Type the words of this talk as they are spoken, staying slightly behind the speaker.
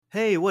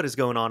Hey, what is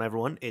going on,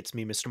 everyone? It's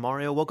me, Mr.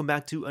 Mario. Welcome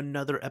back to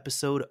another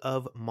episode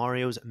of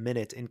Mario's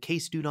Minute. In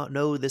case you do not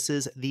know, this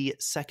is the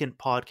second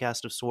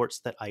podcast of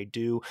sorts that I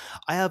do.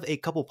 I have a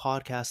couple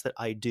podcasts that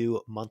I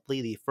do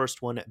monthly. The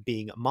first one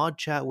being Mod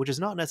Chat, which is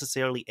not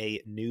necessarily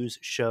a news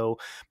show,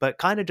 but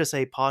kind of just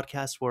a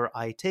podcast where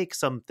I take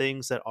some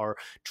things that are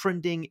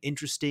trending,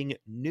 interesting,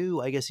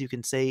 new, I guess you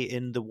can say,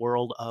 in the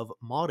world of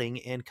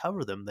modding and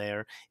cover them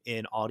there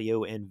in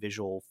audio and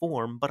visual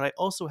form. But I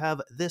also have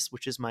this,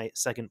 which is my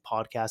second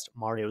podcast,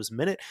 Mario's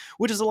Minute,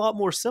 which is a lot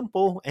more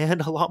simple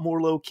and a lot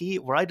more low key,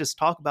 where I just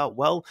talk about,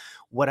 well,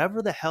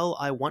 whatever the hell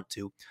I want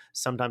to.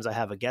 Sometimes I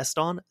have a guest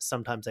on,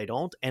 sometimes I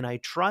don't, and I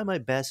try my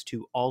best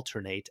to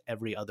alternate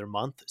every other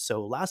month.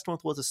 So last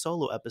month was a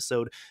solo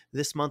episode.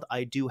 This month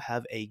I do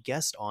have a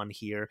guest on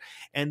here,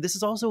 and this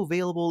is also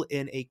available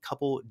in a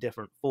couple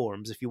different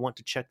forms. If you want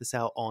to check this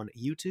out on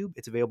YouTube,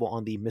 it's available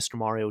on the Mr.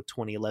 Mario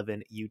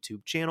 2011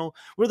 YouTube channel,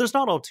 where there's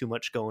not all too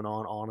much going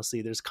on,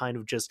 honestly. There's kind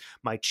of just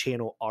my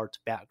channel art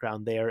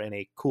background there and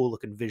a cool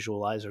looking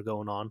visualizer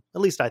going on.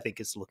 At least I think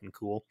it's looking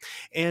cool.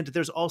 And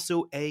there's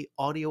also a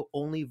audio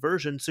only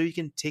version, so you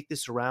can take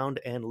this around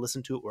and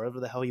listen to it wherever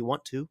the hell you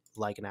want to,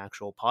 like an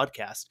actual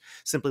podcast.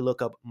 Simply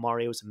look up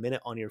Mario's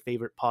Minute on your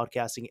favorite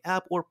podcasting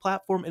app or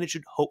platform, and it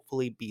should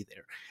hopefully be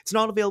there. It's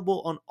not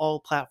available on all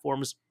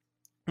platforms,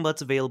 but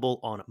it's available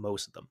on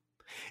most of them.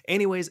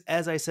 Anyways,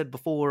 as I said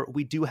before,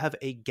 we do have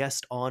a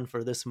guest on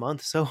for this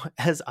month. So,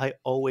 as I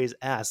always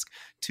ask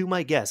to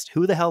my guest,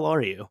 who the hell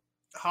are you?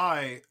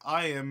 Hi,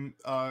 I am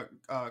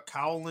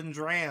Cowlin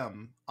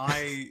Dram.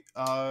 I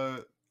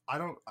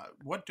don't.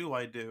 What do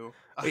I do?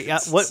 Yeah,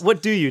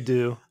 what do you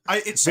do?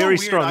 It's Very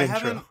so weird. strong I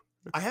intro.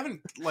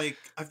 haven't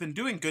I've been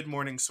doing Good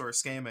Morning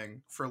Source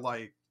Gaming for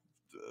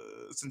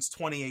since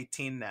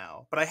 2018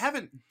 now, but I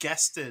haven't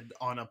guested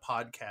on a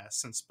podcast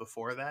since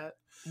before that.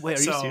 Wait,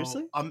 are you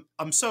seriously?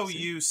 I'm so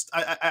used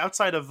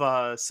outside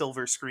of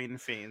Silver Screen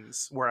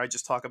Fiends, where I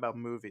just talk about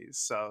movies,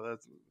 so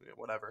that's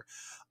whatever.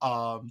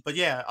 But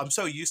yeah, I'm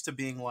so used to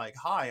being like,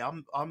 hi,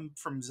 I'm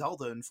from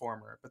Zelda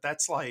Informer, but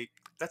that's like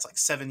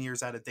 7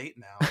 years out of date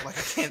now. Like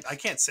I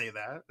can't say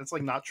that. That's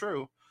like not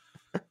true.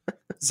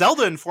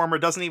 Zelda Informer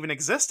doesn't even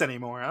exist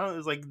anymore. I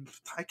was like,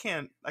 I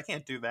can't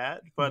do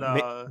that.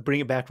 But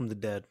Bring it back from the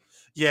dead.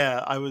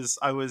 yeah, I was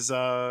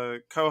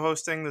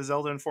co-hosting the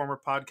Zelda Informer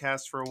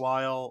podcast for a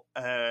while.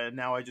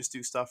 Now I just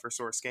do stuff for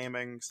Source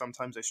Gaming.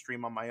 Sometimes I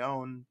stream on my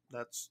own.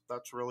 That's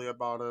really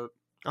about it.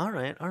 All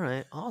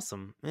right,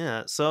 awesome.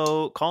 Yeah.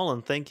 So,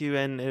 Colin, thank you,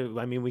 and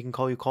I mean, we can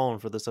call you Colin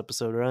for this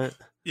episode, right?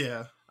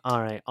 Yeah. All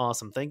right,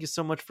 awesome. Thank you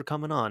so much for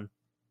coming on.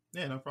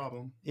 Yeah, no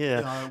problem.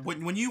 Yeah.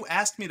 When you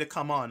asked me to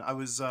come on, I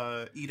was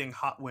eating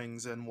hot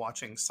wings and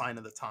watching Sign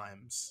of the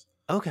Times,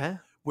 Okay.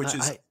 which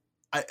is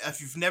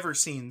if you've never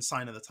seen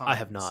Sign of the Times, I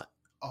have not.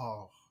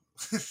 Oh,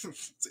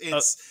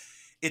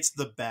 it's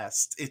the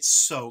best. It's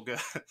so good.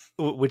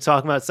 We're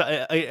talking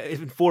about.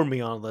 Inform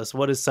me on this.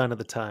 What is Sign of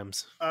the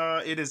Times?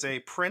 It is a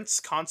Prince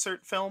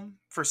concert film.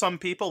 For some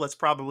people, that's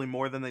probably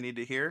more than they need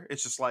to hear.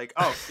 It's just like,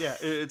 oh yeah,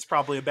 it's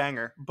probably a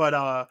banger.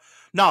 But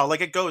no,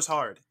 like it goes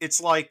hard. It's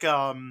like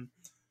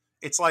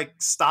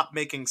Stop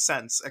Making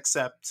Sense,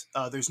 except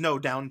there's no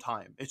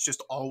downtime. It's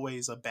just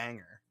always a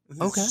banger. It's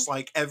Okay. just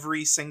like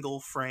every single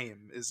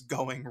frame is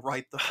going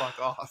right the fuck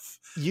off.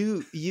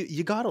 You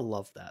gotta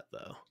love that,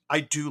 though. I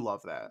do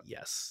love that.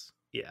 Yes.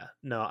 Yeah.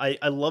 No, I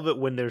love it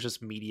when there's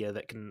just media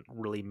that can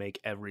really make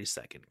every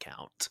second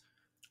count.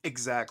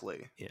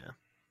 Exactly. Yeah.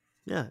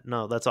 Yeah.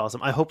 No, that's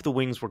awesome. I hope the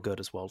wings were good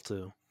as well,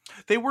 too.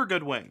 They were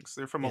good wings.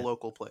 They're from a Yeah.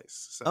 local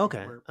place. So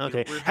Okay.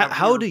 Okay. we're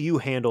How do you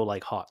handle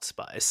like hot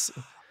spice?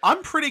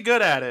 I'm pretty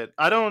good at it.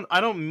 I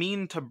don't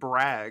mean to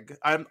brag.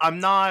 I'm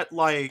not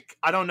like,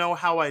 I don't know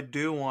how I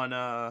do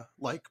on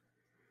like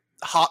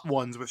Hot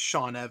Ones with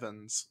Sean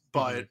Evans,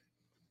 but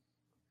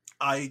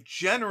I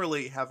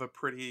generally have a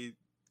pretty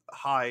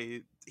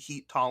high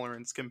heat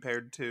tolerance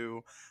compared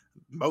to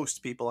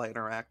most people I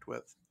interact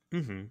with.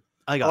 Mm-hmm.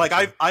 I got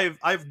Like you.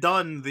 I've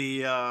done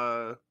the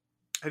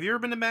have you ever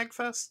been to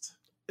MagFest?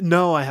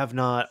 No, I have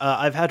not.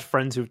 I've had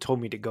friends who've told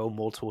me to go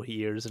multiple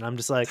years, and I'm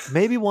just like,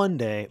 maybe one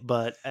day.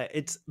 But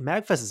it's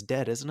MagFest is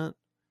dead, isn't it?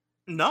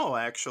 No,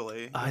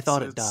 actually. I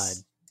thought it died.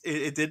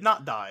 It did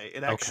not die.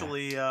 It Okay.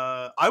 actually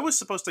I was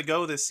supposed to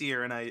go this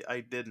year and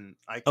I didn't.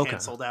 I Okay.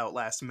 canceled out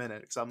last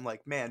minute because I'm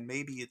like, man,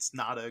 maybe it's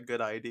not a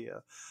good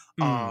idea.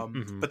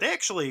 Mm-hmm. But they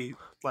actually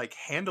like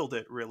handled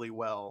it really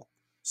well.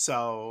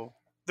 So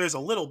there's a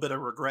little bit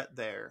of regret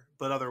there,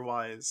 but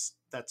otherwise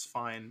that's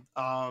fine.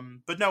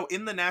 But no,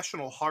 in the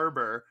National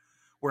Harbor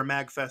where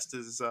MagFest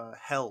is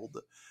held,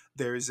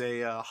 there's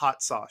a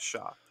hot sauce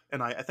shop.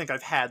 And I think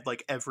I've had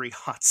like every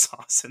hot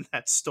sauce in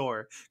that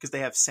store because they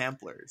have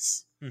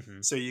samplers.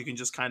 Mm-hmm. So you can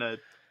just kind of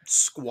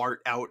squart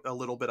out a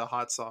little bit of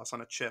hot sauce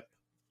on a chip.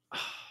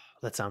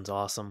 That sounds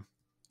awesome.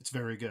 It's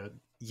very good.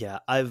 Yeah,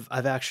 I've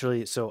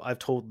actually, so I've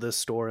told this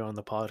story on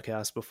the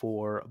podcast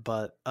before,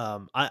 but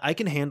I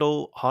can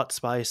handle hot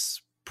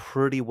spice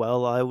pretty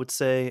well, I would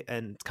say,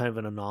 and kind of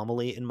an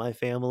anomaly in my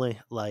family.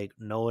 Like,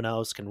 no one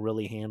else can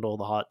really handle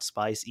the hot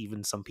spice.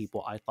 Even some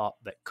people I thought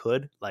that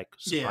could, like,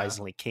 Yeah.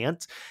 surprisingly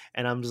can't.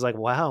 And I'm just like,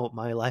 wow,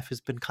 my life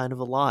has been kind of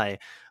a lie.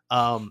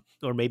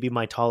 Or maybe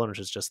my tolerance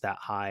is just that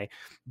high.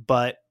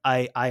 But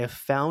I have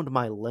found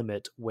my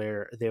limit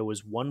where there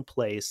was one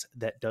place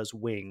that does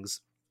wings,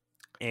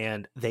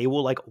 and they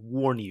will like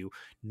warn you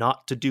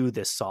not to do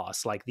this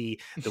sauce. Like the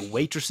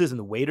waitresses and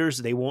the waiters,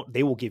 they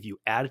will give you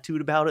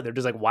attitude about it. They're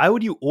just like, why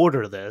would you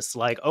order this?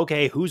 Like,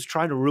 okay, who's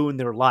trying to ruin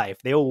their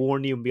life? They'll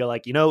warn you and be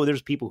like,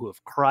 there's people who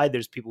have cried,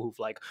 there's people who've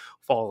like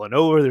fallen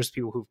over, there's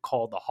people who've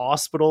called the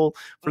hospital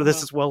for this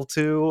Uh-huh. as well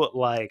too.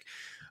 Like,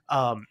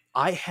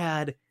 I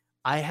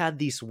had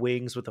these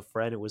wings with a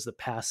friend. It was the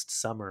past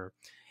summer,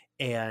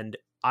 and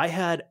I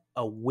had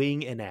a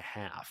wing and a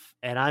half.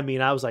 And I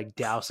mean, I was like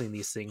dousing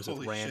these things with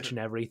Holy ranch shit. and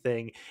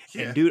everything.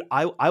 And Yeah. dude,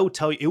 I will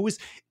tell you,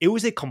 it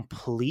was a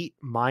complete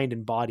mind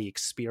and body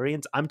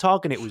experience. I'm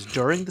talking, it was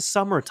during the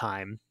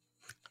summertime,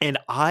 and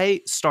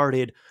I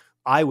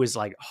was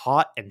like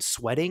hot and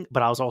sweating,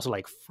 but I was also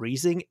like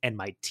freezing and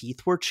my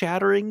teeth were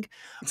chattering.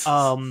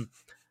 Um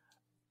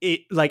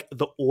it like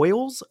the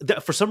oils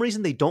for some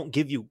reason they don't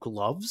give you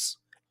gloves,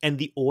 and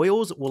the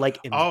oils will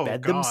like Oh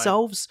embed God.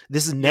 themselves.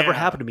 This has never Yeah.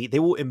 happened to me. They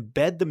will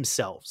embed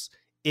themselves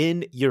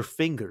in your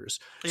fingers.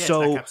 Yeah, it's that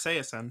So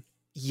capsaicin.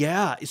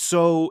 yeah,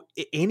 so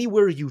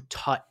anywhere you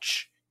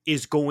touch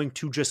is going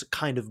to just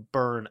kind of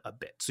burn a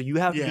bit. So you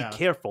have to be Yeah.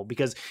 careful,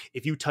 because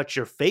if you touch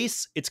your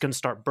face, it's going to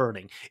start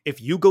burning.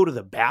 If you go to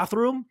the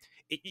bathroom,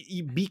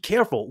 you be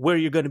careful where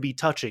you're going to be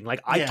touching.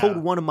 Like, I told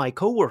Yeah. one of my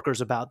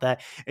coworkers about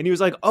that, and he was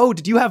like, "Oh,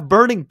 did you have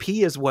burning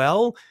pee as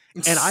well?"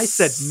 And I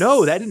said,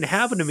 "No, that didn't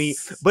happen to me,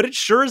 but it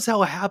sure as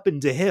hell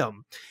happened to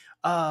him."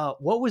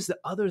 What was the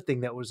other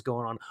thing that was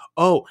going on?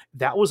 Oh,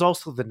 that was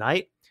also the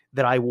night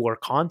that I wore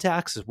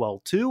contacts as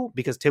well too,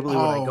 because typically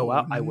when I go Oh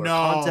out, I wear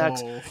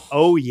contacts. no.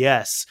 Oh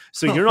yes.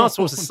 So you're not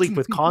supposed to sleep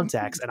with Oh,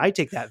 contacts, and I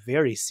take that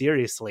very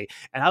seriously.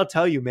 And I'll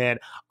tell you, man,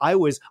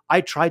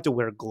 I tried to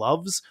wear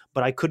gloves,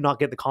 but I could not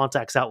get the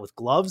contacts out with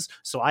gloves,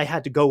 so I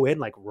had to go in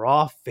like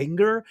raw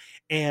finger,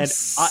 and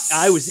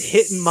I was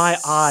hitting my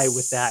eye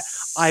with that.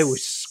 I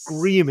was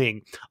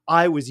screaming,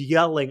 I was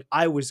yelling,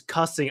 I was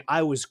cussing,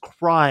 I was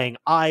crying,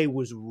 I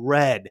was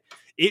red.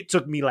 It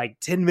took me like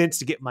 10 minutes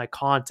to get my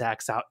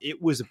contacts out.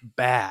 It was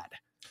bad.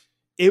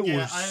 It Yeah,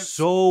 was I've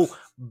so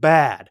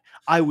bad.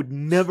 I would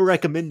never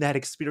recommend that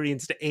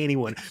experience to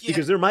anyone, yeah.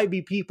 because there might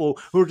be people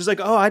who are just like,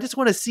 oh, I just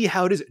want to see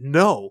how it is.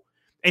 No.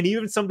 And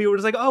even some people are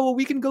just like, oh, well,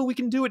 we can go, we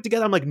can do it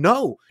together. I'm like,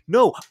 no,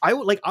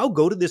 I'll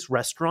go to this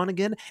restaurant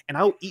again and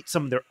I'll eat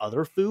some of their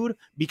other food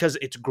because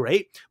it's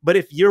great. But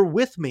if you're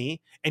with me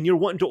and you're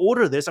wanting to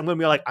order this, I'm going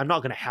to be like, I'm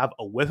not going to have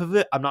a whiff of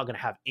it. I'm not going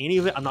to have any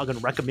of it. I'm not going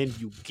to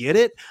recommend you get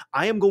it.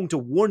 I am going to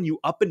warn you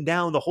up and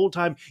down the whole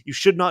time, you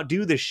should not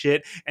do this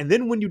shit. And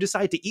then when you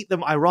decide to eat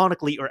them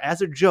ironically or as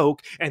a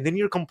joke, and then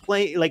you're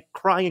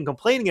crying and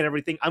complaining and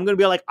everything, I'm going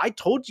to be like, I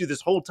told you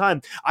this whole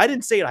time. I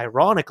didn't say it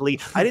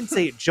ironically. I didn't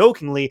say it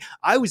jokingly.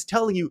 I was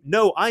telling you,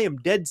 no, I am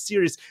dead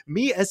serious.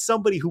 Me, as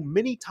somebody who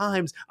many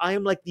times I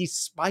am like the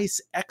spice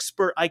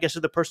expert, I guess, or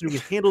the person who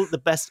can handle it the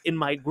best in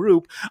my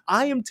group,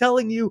 I am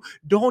telling you,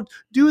 don't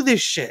do this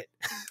shit.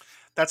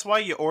 That's why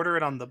you order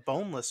it on the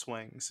boneless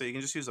wing, so you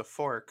can just use a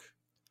fork.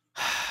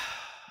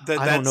 I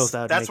don't know if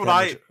that would That's make what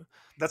that much.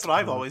 that's what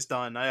I've always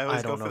done. I always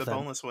I go don't for know the if that.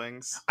 boneless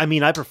wings. I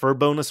mean, I prefer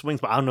boneless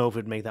wings, but I don't know if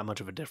it'd make that much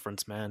of a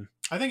difference, man.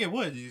 I think it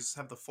would. You just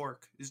have the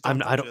fork. You just I don't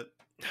touch don't. it.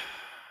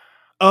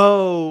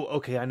 Oh,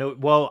 okay. I know.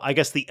 Well, I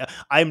guess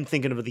I'm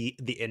thinking of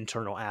the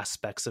internal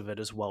aspects of it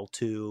as well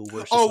too.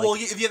 Where it's just Oh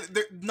like,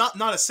 well,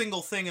 not a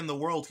single thing in the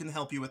world can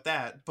help you with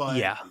that. But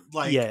yeah,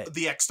 like yeah,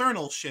 the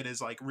external shit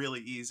is like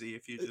really easy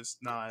if you just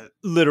not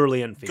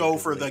literally and go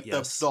for figuratively. the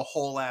Yes. the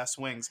whole ass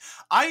wings.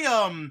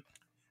 I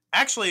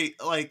actually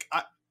like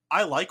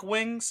I like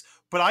wings,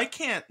 but I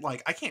can't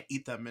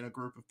eat them in a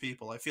group of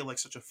people. I feel like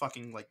such a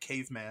fucking like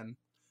caveman.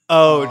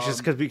 Oh,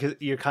 just Um because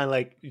you're kind of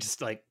like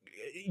just like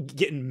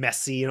getting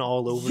messy and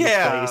all over the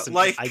yeah, place, and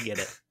like I get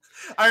it.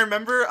 I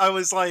remember I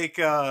was like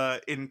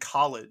in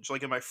college,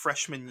 like in my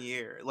freshman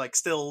year, like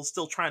still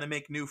trying to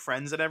make new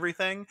friends and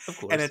everything. Of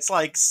And course. it's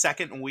like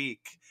second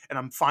week and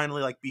I'm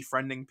finally like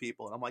befriending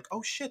people and I'm like,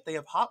 "Oh shit, they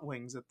have hot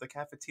wings at the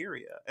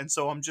cafeteria." And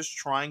so I'm just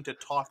trying to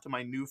talk to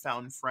my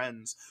newfound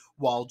friends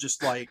while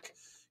just like,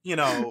 you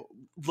know,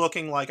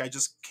 looking like I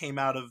just came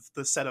out of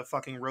the set of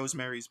fucking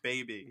Rosemary's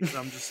Baby. And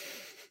I'm just,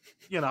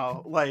 you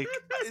know, like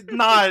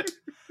not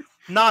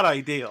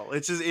ideal.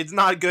 It's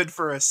not good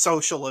for a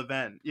social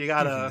event. You Mhm.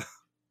 gotta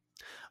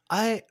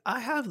I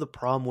have the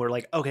problem where,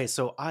 like, okay,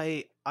 so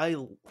I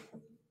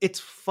it's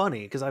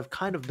funny because I've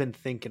kind of been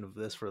thinking of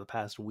this for the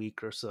past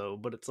week or so,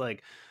 but it's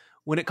like,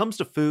 when it comes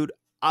to food,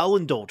 I'll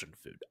indulge in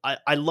food.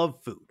 I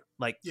love food.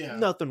 Like, yeah.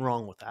 nothing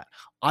wrong with that.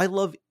 I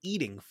love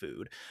eating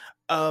food.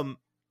 Um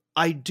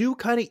I do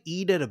kind of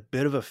eat at a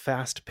bit of a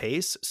fast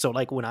pace. So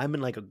like when I'm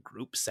in like a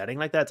group setting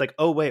like that, it's like,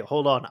 oh wait,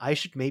 hold on. I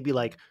should maybe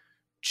like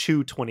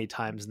chew 20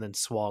 times and then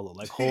swallow.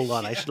 Like, hold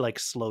on, I should like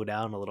slow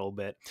down a little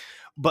bit.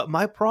 But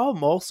my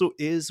problem also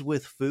is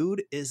with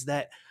food is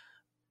that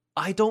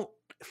I don't,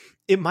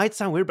 it might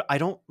sound weird, but I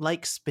don't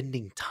like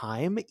spending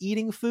time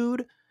eating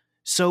food.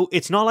 So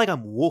it's not like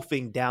I'm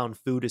wolfing down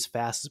food as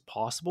fast as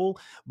possible,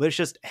 but it's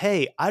just,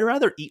 hey, I'd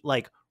rather eat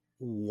like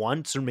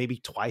once or maybe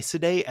twice a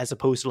day as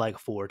opposed to like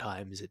 4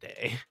 times a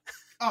day.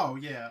 Oh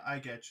yeah, I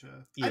get you.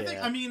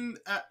 Yeah. I mean,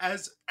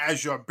 as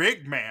your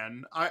big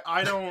man,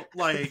 I don't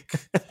like.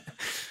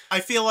 I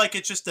feel like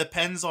it just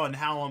depends on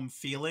how I'm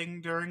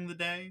feeling during the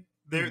day.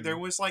 There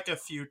was like a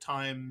few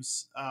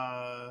times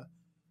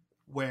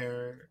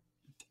where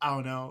I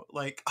don't know,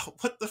 like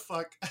what the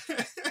fuck.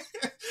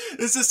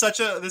 This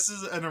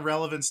is an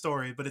irrelevant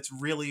story, but it's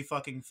really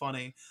fucking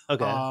funny.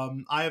 Okay.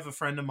 I have a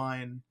friend of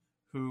mine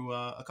who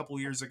a couple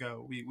years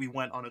ago we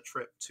went on a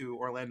trip to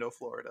Orlando,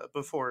 Florida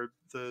before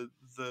the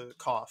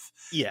cough.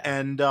 Yeah.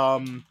 And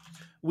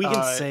we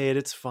can say it,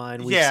 it's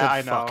fine. We've yeah, said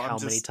I know. fuck how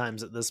many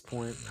times at this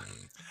point.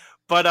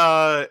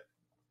 But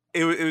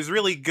it was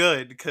really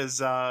good because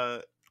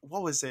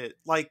what was it?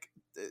 Like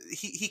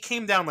he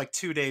came down like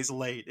 2 days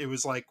late. It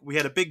was like we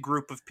had a big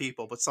group of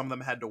people, but some of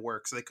them had to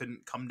work, so they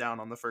couldn't come down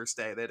on the first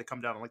day. They had to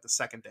come down on like the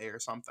second day or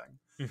something.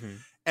 Mm-hmm.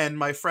 And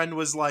my friend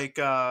was like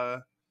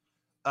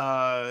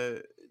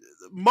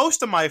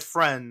most of my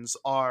friends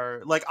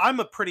are like, I'm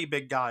a pretty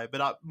big guy,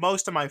 but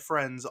most of my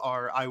friends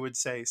are, I would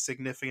say,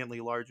 significantly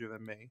larger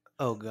than me.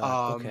 Oh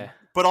god. Okay.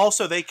 But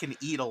also they can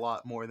eat a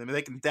lot more than me.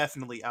 They can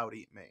definitely out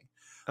eat me.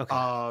 Okay.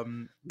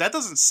 That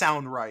doesn't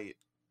sound right.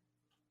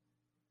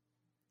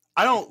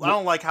 I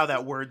don't like how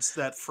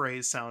that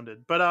phrase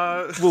sounded,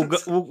 but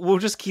we'll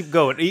just keep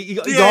going.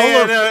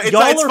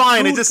 It's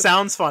fine. It just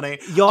sounds funny.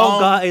 Y'all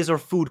guys are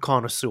food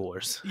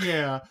connoisseurs.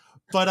 Yeah,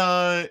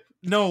 but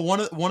no, one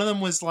of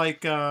them was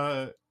like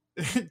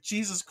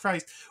Jesus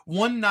Christ.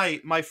 One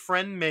night my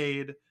friend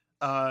made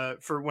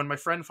for when my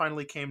friend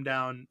finally came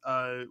down,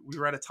 we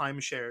were at a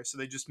timeshare, so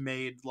they just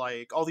made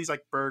like all these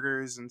like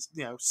burgers and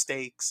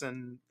steaks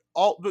and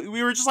all.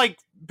 We were just like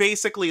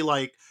basically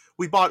like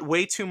we bought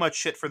way too much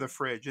shit for the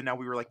fridge, and now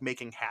we were like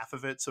making half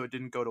of it so it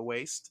didn't go to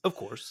waste. Of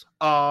course.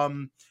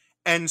 And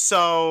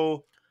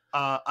so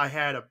I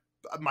had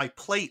my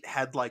plate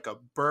had like a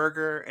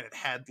burger, and it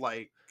had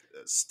like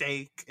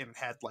steak, and it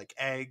had like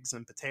eggs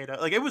and potato.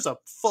 Like it was a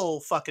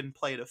full fucking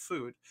plate of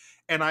food,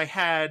 and I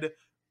had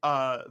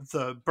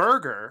the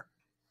burger,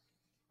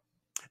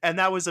 and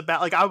that was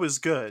about like I was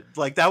good.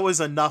 Like that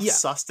was enough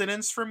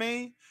sustenance for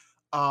me.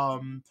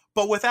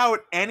 But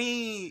without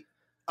any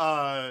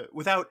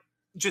without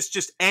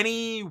just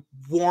any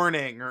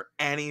warning or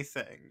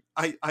anything,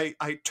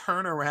 I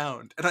turn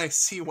around and I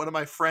see one of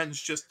my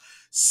friends just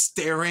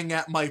staring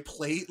at my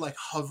plate, like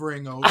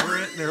hovering over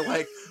it, and they're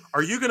like,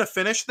 "Are you gonna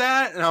finish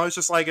that?" And I was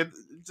just like,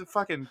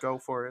 "Fucking go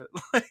for it!"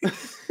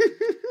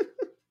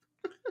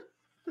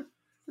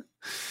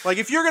 Like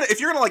if you're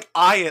gonna like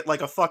eye it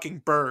like a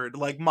fucking bird,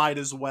 like might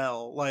as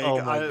well. Like,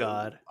 oh my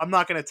god, I'm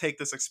not gonna take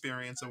this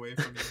experience away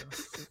from you.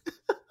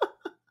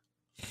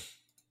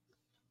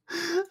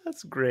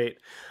 That's great.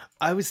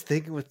 I was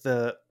thinking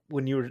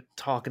when you were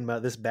talking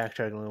about this,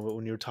 backtracking a little bit,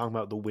 when you were talking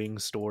about the wing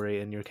story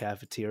in your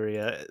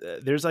cafeteria,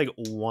 there's like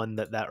one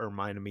that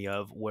reminded me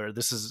of where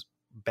this is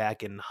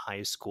back in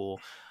high school.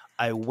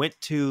 I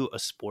went to a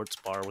sports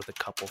bar with a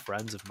couple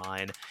friends of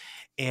mine,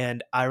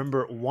 and I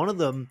remember one of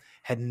them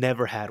had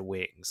never had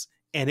wings,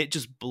 and it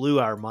just blew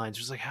our minds.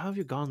 It was like, how have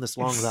you gone this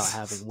long without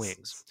having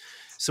wings?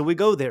 So we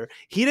go there.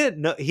 He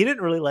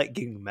didn't really like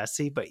getting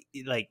messy, but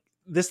like,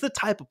 this is the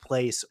type of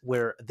place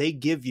where they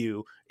give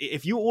you,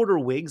 if you order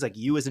wings, like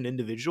you as an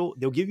individual,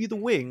 they'll give you the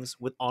wings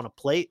on a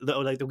plate.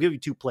 Like they'll give you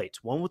 2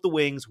 plates, one with the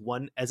wings,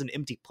 one as an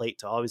empty plate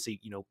to obviously,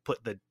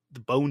 put the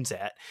bones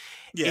at.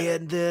 Yeah.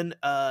 And then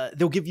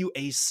they'll give you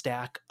a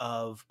stack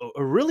of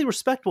a really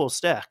respectable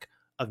stack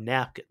of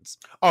napkins.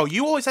 Oh,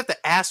 you always have to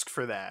ask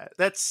for that.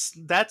 That's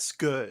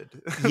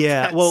good.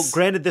 Yeah. Well,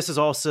 granted, this is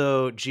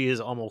also,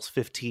 almost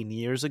 15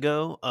 years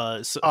ago.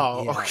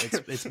 Okay.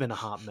 It's been a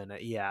hot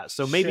minute. Yeah.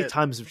 So maybe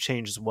times have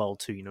changed as well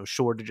too,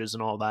 shortages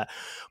and all that.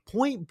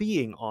 Point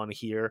being on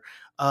here.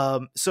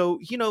 So,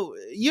 you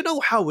know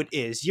how it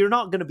is. You're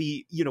not going to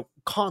be,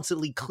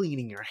 constantly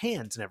cleaning your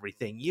hands and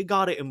everything. You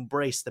got to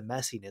embrace the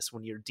messiness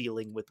when you're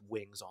dealing with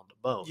wings on the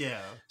bone.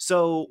 Yeah.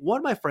 So one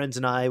of my friends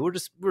and I, we're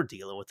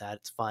dealing with that.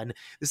 It's fun.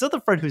 This other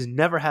friend who's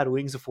never had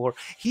wings before,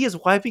 he is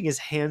wiping his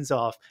hands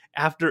off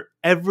after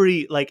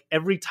every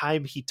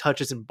time he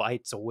touches and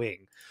bites a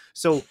wing.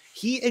 So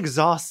he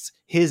exhausts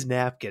his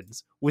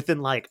napkins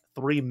within like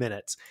 3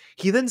 minutes.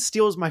 He then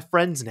steals my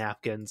friend's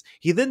napkins.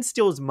 He then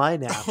steals my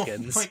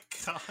napkins. Oh my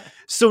god.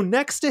 So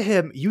next to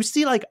him, you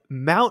see like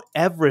Mount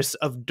Everest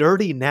of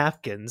dirty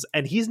napkins,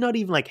 and he's not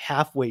even like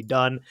halfway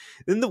done.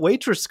 Then the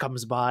waitress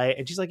comes by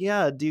and she's like,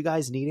 yeah, do you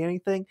guys need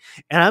anything?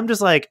 And I'm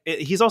just like,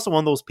 he's also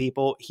one of those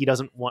people, he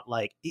doesn't want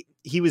like,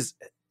 he was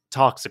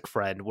toxic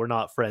friend. We're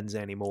not friends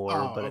anymore,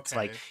 Oh, but it's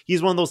like okay.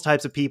 he's one of those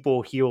types of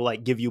people. He'll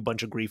like give you a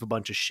bunch of grief, a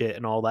bunch of shit,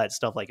 and all that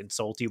stuff, like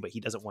insult you, but he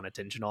doesn't want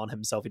attention on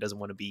himself. He doesn't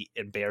want to be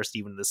embarrassed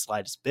even the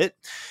slightest bit.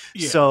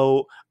 Yeah.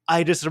 So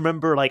I just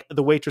remember like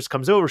the waitress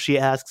comes over, she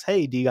asks,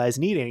 "Hey, do you guys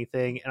need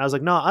anything?" And I was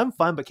like, "No, I'm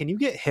fine, but can you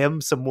get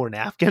him some more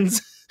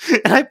napkins?"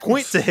 And I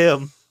point to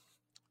him.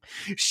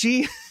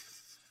 She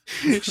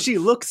she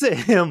looks at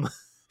him,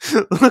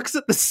 looks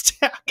at the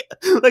stack,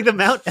 like the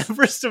Mount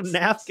Everest of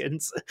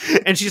napkins,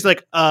 and she's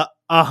like,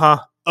 uh-huh,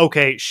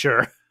 okay,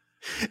 sure.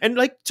 And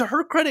like to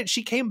her credit,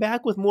 she came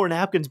back with more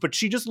napkins, but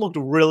she just looked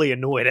really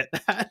annoyed at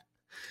that.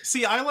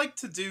 See, I like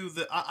to do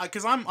the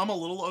because I'm a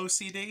little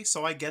OCD,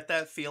 so I get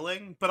that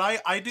feeling. But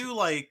I do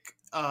like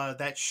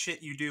that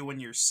shit you do when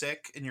you're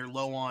sick and you're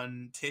low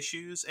on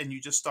tissues, and you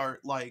just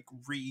start like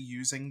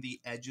reusing the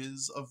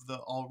edges of the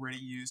already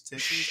used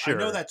tissues. I know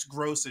Sure. that's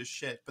gross as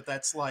shit, but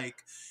that's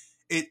like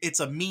it's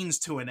a means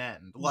to an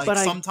end. Like But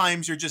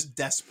sometimes you're just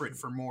desperate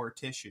for more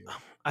tissue.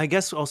 I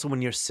guess also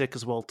when you're sick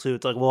as well too,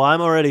 it's like, well, I'm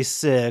already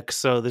sick,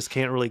 so this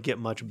can't really get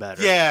much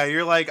better. Yeah,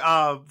 you're like,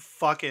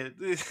 fuck it.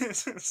 Yeah,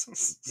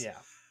 exactly.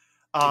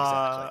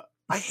 Uh,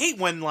 I hate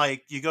when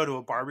like you go to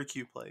a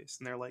barbecue place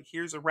and they're like,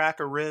 "Here's a rack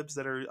of ribs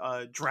that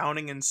are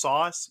drowning in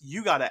sauce."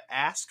 You gotta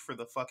ask for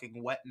the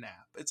fucking wet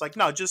nap. It's like,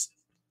 no, just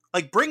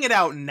like bring it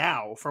out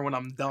now for when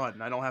I'm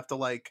done. I don't have to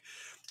like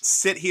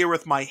sit here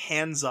with my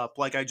hands up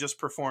like I just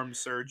performed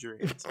surgery.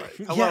 It's like,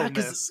 hello, Yeah,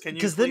 miss. Can you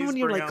because then please when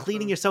you're bring like out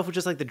cleaning the? yourself with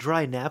just like the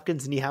dry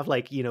napkins and you have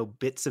like,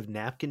 bits of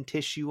napkin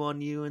tissue on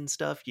you and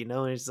stuff, and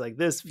it's like,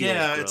 this feels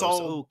Yeah, it's gross.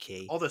 all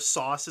Okay. all the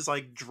sauce is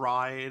like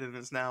dried and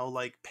is now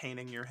like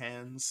painting your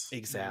hands. Yeah.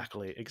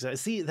 Exactly.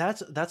 See,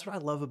 that's what I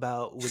love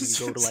about when you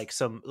go to like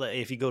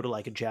if you go to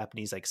like a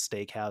Japanese like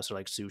steakhouse or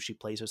like sushi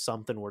place or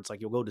something, where it's like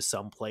you'll go to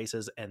some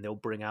places and they'll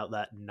bring out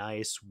that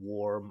nice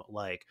warm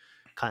like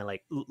kind of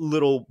like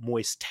little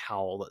moist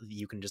towel that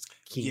you can just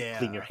clean your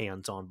Yeah.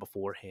 hands on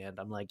beforehand.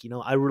 I'm like,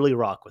 I really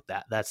rock with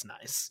that. That's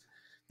nice.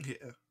 Yeah.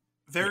 Yeah.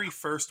 Very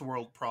first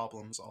world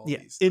problems, all Yeah.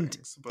 these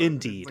things, but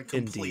Indeed. like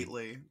Indeed.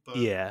 completely. But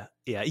Yeah,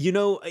 yeah.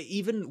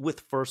 Even with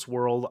First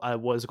World, I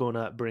was going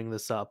to bring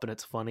this up, and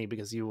it's funny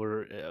because you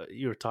were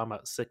talking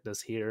about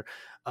sickness here.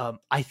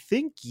 I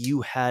think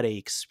you had a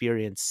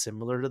experience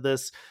similar to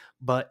this,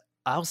 but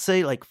I'll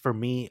say, like for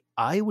me,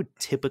 I would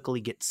typically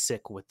get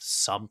sick with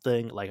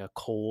something like a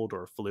cold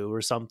or flu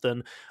or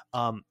something.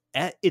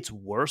 At its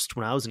worst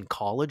when I was in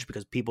college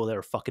because people there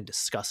are fucking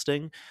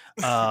disgusting.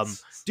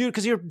 Dude,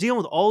 because you're dealing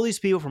with all these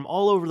people from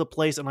all over the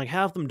place, and like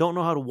half of them don't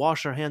know how to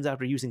wash their hands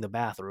after using the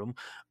bathroom.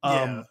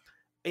 yeah. um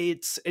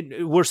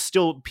we're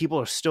still people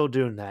are still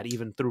doing that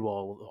even through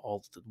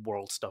all the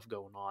world stuff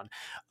going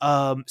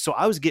on. So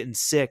I was getting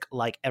sick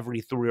like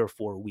every 3 or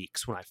 4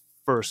 weeks when I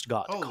first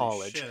got to Holy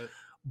college, shit.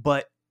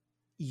 but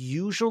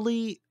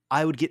usually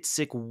I would get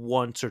sick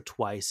once or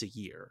twice a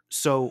year.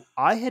 So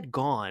I had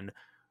gone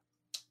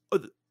uh,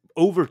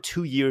 over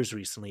 2 years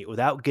recently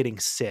without getting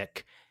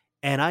sick,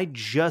 and I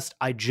just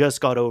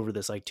got over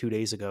this like 2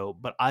 days ago,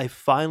 but I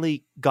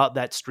finally got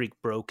that streak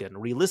broken.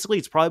 Realistically,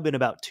 it's probably been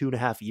about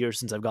 2.5 years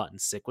since I've gotten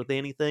sick with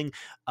anything,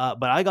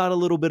 but I got a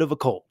little bit of a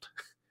cold.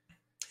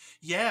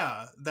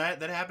 Yeah,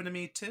 that happened to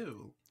me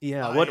too.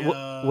 Yeah, what I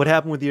what what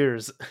happened with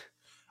yours?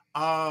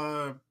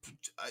 uh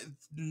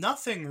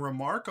nothing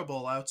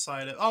remarkable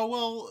outside of oh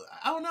well,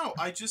 I don't know.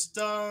 I just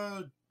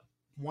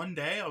one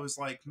day I was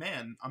like,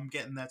 man, I'm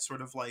getting that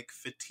sort of like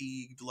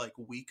fatigued, like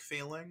weak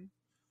feeling.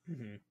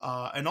 Mhm.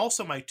 And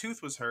also my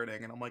tooth was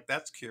hurting and I'm like,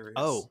 that's curious.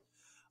 Oh,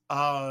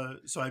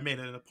 So I made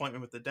an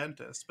appointment with the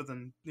dentist, but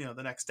then the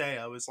next day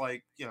I was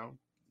like,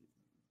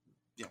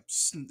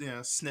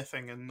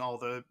 sniffing and all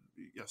the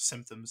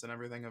symptoms and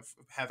everything of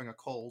having a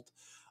cold.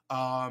 So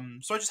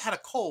I just had a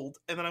cold,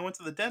 and then I went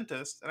to the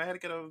dentist, and I had to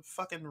get a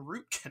fucking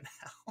root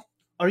canal.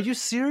 are you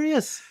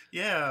serious?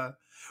 Yeah,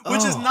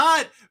 which is Oh,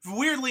 not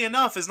weirdly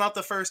enough is not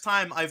the first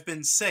time I've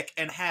been sick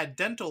and had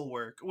dental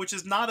work, which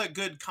is not a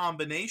good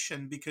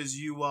combination because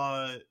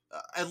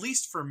at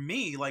least for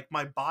me, like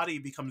my body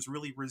becomes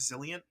really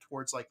resilient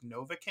towards like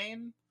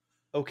Novocaine.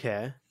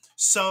 okay.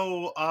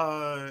 So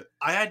I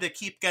had to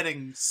keep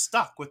getting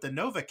stuck with the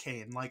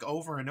Novocaine like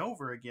over and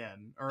over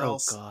again, or Oh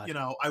else God.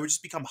 I would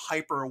just become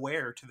hyper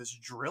aware to this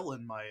drill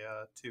in my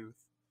tooth.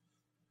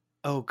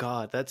 Oh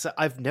God.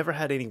 I've never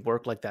had any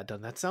work like that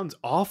done. That sounds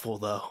awful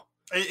though.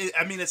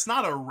 I mean, it's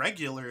not a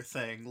regular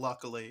thing,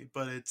 luckily,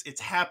 but it's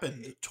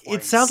happened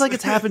It sounds twice. like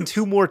it's happened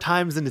two more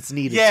times than it's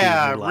needed to in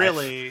Yeah, your life.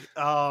 really.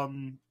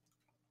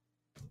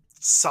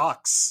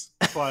 Sucks,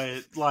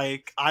 but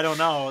like I don't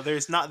know.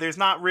 There's not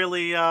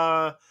really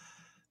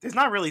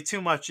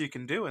too much you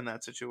can do in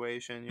that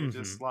situation. You're Hmm.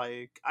 just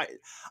like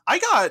I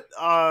got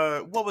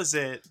what was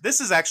it?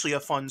 This is actually a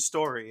fun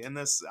story, and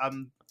this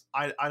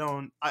I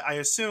don't I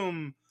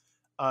assume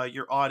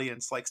your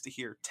audience likes to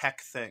hear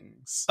tech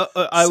things.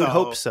 I would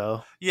hope So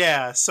so.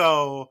 yeah,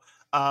 so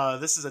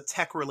this is a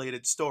tech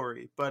related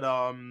story, but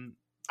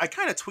I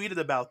kind of tweeted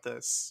about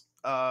this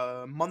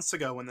months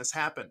ago when this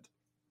happened.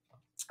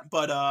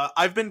 But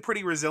I've been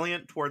pretty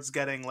resilient towards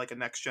getting like a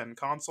next gen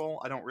console.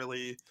 I don't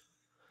really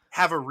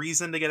have a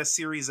reason to get a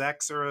Series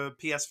X or a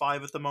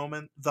PS5 at the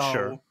moment, though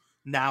Sure.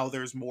 now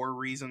there's more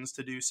reasons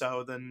to do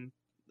so than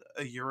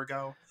a year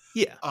ago.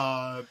 Yeah.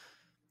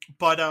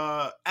 But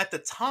at the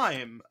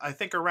time, I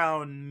think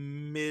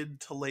around mid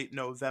to late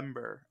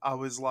November, I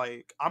was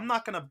like, I'm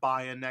not gonna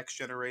buy a next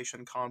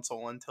generation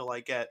console until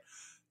I get,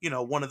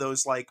 one of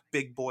those like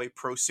big boy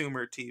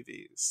prosumer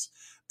TVs,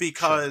 Sure.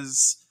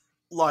 because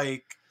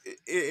like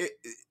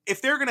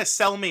if they're gonna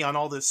sell me on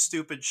all this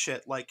stupid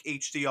shit like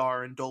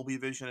HDR and Dolby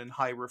Vision and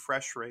high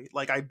refresh rate,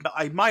 like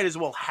I might as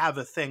well have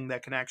a thing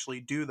that can actually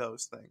do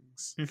those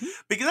things, Hmm.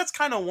 because that's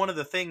kind of one of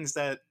the things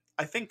that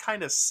I think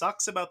kind of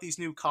sucks about these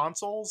new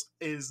consoles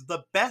is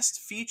the best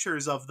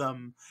features of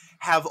them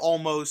have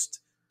almost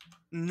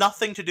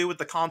nothing to do with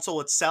the console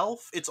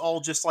itself. It's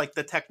all just like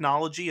the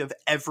technology of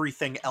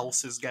everything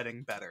else is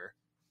getting better.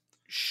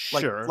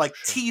 Sure. Like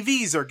Sure.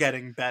 TVs are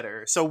getting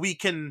better, so we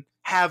can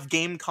have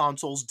game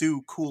consoles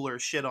do cooler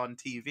shit on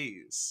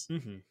TVs.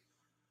 Hmm.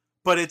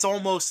 But it's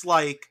almost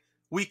like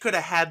we could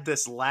have had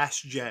this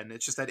last gen.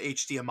 It's just that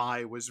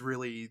HDMI was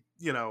really,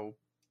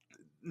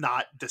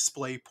 not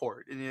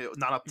DisplayPort, and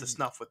not up to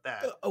snuff with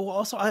that. Well,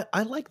 also,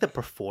 I like the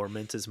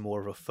performance is more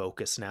of a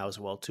focus now as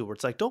well too. Where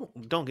it's like, don't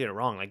get it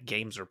wrong, like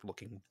games are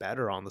looking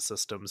better on the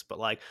systems, but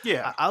like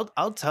Yeah.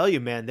 I'll tell you,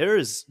 man, there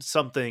is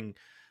something.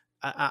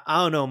 I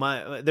don't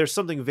know, there's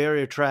something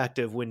very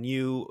attractive when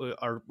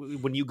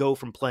when you go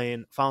from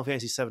playing Final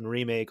Fantasy VII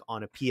Remake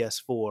on a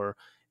PS4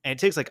 and it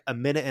takes like a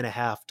minute and a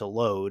half to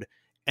load,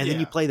 and then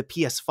you Yeah. play the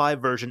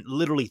PS5 version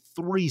literally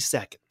 3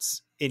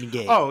 seconds in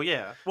game. Oh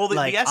yeah. Well, the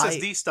Like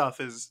SSD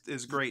stuff is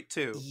great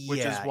too, which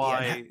is yeah,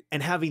 why.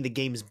 and having the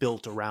games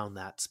built around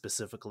that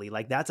specifically,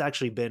 like that's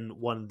actually been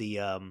one of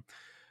the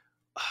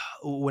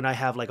when I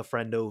have like a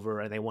friend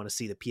over and they want to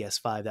see the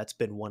PS5, that's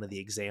been one of the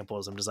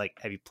examples. I'm just like,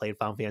 have you played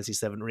Final Fantasy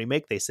VII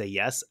Remake? They say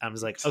yes. I'm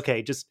just like,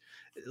 okay, just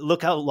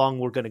look how long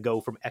we're gonna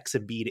go from X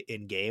and B to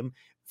in game.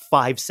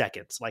 5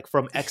 seconds, like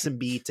from X and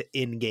B to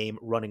in game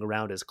running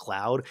around as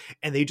Cloud,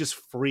 and they just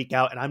freak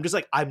out, and I'm just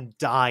like, I'm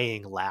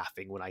dying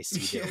laughing when I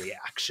see their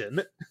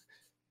reaction.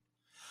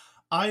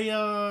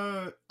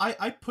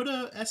 I put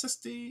a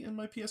SSD in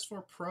my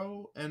PS4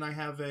 Pro, and I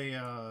have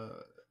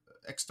a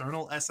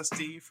external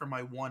SSD for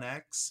my One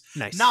X.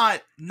 Nice.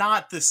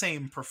 Not the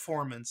same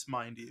performance,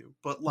 mind you,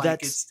 but like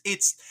That's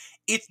it's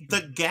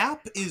the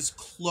gap is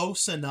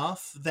close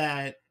enough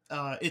that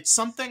it's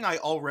something I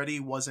already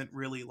wasn't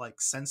really like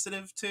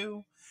sensitive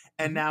to,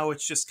 and Mhm. now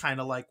it's just kind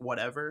of like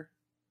whatever.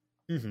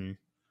 Mm-hmm.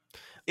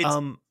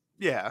 It's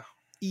yeah.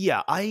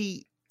 Yeah,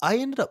 I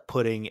ended up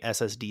putting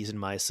SSDs in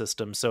my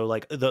system. So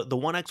like the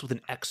One X with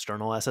an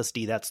external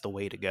SSD, that's the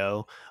way to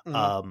go.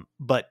 Mhm.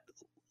 But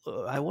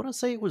I want to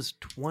say it was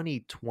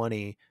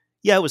 2020.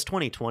 Yeah, it was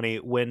 2020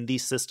 when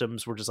these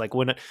systems were just like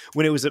when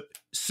it was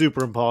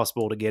super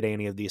impossible to get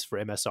any of these for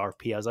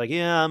MSRP. I was like,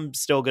 yeah, I'm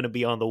still going to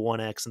be on the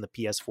One X and the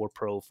PS4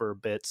 Pro for a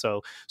bit.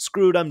 So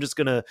screwed. I'm just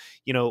gonna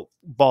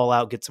ball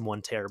out, get some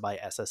 1 terabyte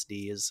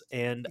SSDs.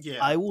 And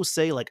Yeah. I will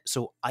say like,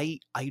 so I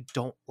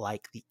don't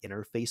like the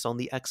interface on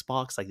the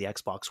Xbox, like the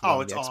Xbox Oh,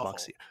 One, it's the Xbox.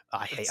 awful.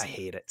 I It's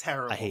hate it.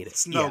 terrible. I hate it.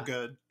 It's no Yeah.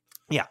 good.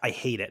 Yeah, I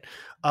hate it.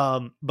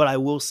 But I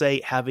will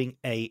say having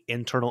a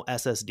internal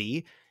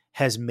SSD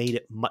has made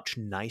it much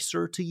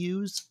nicer to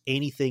use.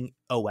 Anything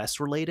OS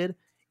related,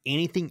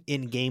 anything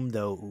in game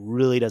though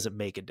really doesn't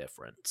make a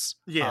difference.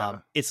 Yeah.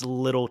 It's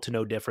little to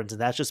no difference,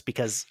 and that's just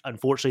because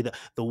unfortunately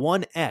the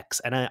One X,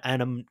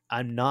 I'm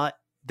not.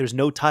 There's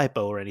no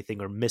typo or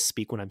anything or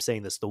misspeak when I'm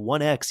saying this. The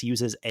One X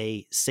uses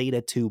a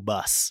SATA 2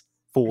 bus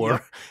for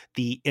Yep.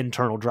 the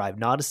internal drive,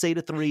 not a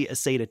SATA 3, a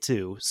SATA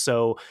 2.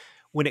 So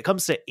when it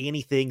comes to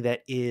anything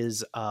that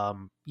is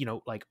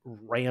like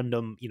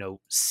random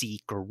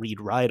seek or read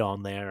write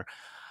on there,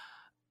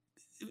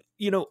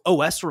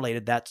 OS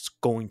related, that's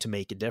going to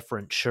make a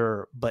difference,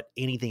 sure, but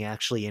anything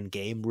actually in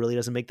game really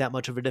doesn't make that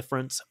much of a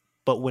difference.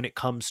 But when it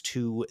comes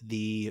to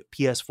the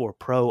PS4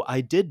 Pro,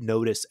 I did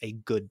notice a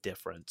good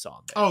difference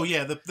on there. Oh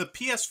yeah, the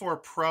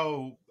PS4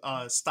 Pro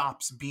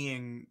stops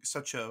being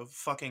such a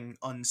fucking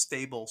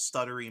unstable,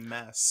 stuttery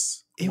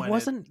mess. It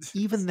wasn't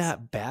even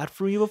that bad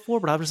for me before,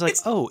 but I was like,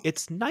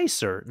 it's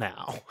nicer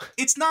now.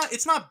 It's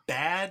not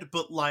bad,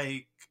 but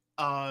like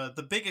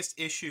the biggest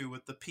issue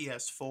with the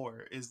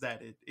PS4 is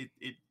that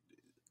it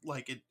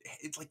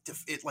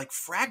like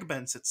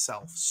fragments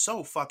itself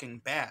so fucking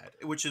bad,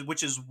 which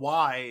is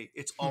why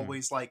it's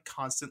always like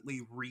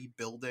constantly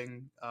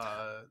rebuilding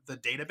the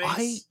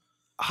database.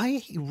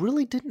 I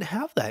really didn't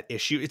have that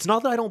issue. It's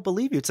not that I don't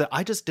believe you, it's that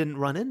I just didn't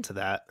run into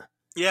that.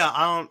 Yeah,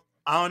 I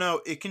don't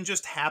know, it can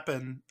just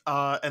happen.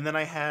 And then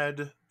I had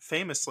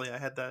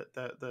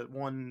that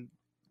one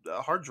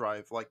hard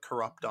drive like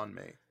corrupt on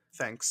me,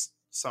 thanks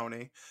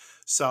Sony.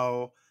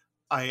 So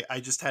I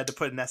just had to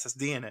put an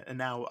SSD in it, and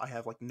now I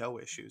have like no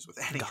issues with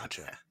any of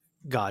that.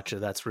 Gotcha.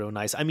 That's real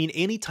nice. I mean,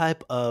 any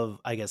type of,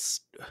 I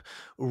guess,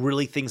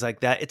 really things like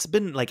that. It's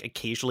been like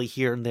occasionally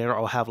here and there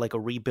I'll have like a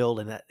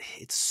rebuild, and that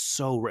it's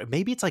so rare.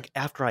 Maybe it's like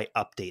after I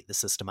update the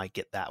system, I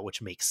get that,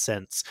 which makes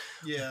sense.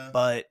 Yeah.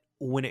 But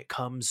when it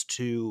comes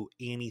to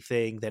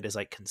anything that is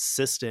like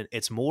consistent,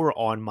 it's more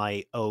on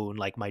my own,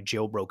 like my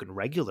jailbroken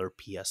regular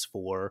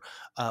PS4,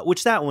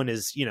 which that one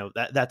is,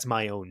 that's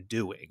my own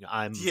doing.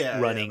 I'm Yeah,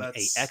 running a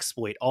that's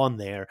exploit on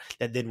there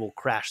that then will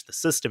crash the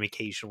system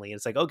occasionally. And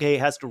it's like, okay,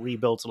 it has to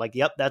rebuild. So like,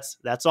 yep,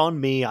 that's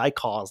on me. I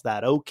caused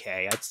that.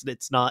 Okay,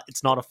 it's not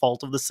a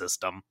fault of the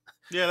system.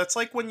 yeah, that's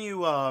like when you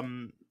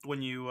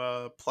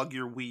plug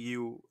your Wii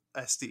U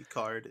SD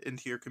card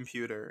into your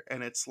computer,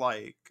 and it's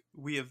like,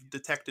 we have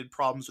detected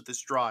problems with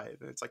this drive,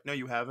 and it's like, no,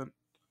 you haven't.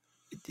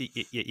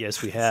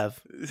 Yes, we have.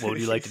 What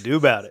would you like to do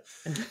about it?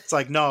 It's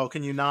like, no,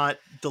 can you not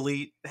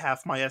delete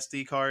half my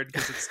SD card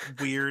because it's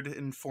weird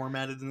and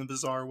formatted in a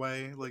bizarre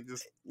way? Like,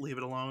 just leave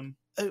it alone.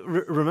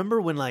 Remember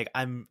when, like,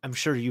 I'm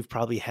sure you've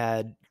probably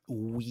had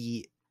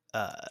Wii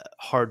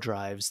hard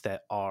drives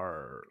that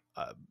are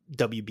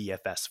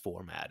WBFS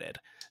formatted.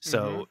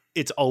 So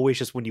it's always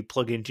just when you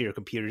plug it into your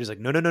computer, just like,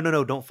 no,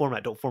 don't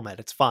format.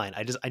 It's fine.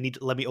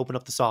 Let me open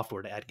up the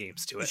software to add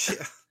games to it.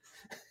 Yeah.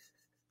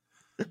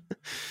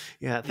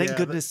 Yeah, thank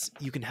goodness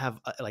you can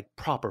have like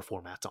proper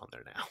formats on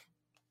there now.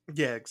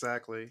 Yeah,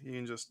 exactly. You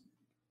can just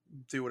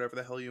do whatever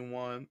the hell you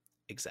want.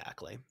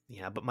 Exactly.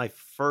 Yeah, but my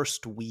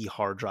first Wii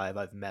hard drive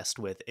I've messed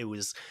with,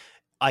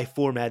 I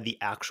formatted the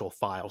actual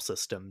file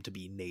system to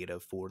be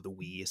native for the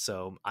Wii,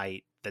 so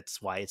that's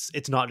why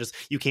it's not just,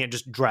 you can't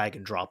just drag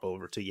and drop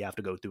over to, you have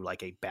to go through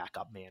like a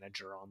backup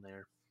manager on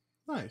there.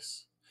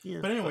 Nice. Yeah,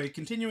 but anyway,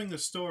 continuing the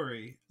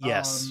story.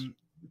 Yes.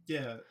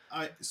 Yeah.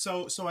 I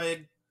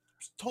had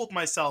told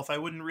myself I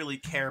wouldn't really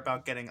care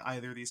about getting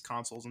either of these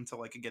consoles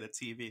until I could get a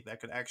TV that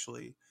could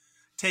actually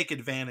take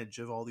advantage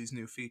of all these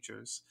new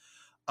features.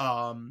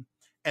 And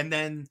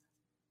then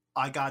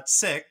I got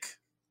sick.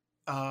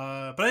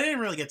 But I didn't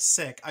really get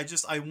sick.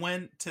 I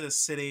went to the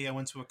city, I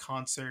went to a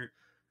concert,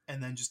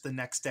 and then just the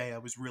next day I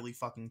was really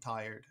fucking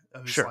tired.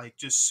 I was like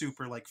just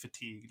super like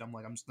fatigued. I'm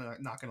like, I'm just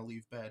not gonna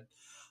leave bed.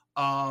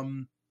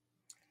 And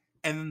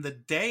then the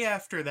day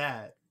after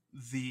that,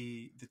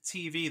 the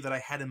TV that I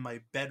had in my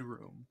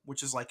bedroom,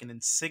 which is like an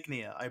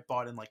Insignia I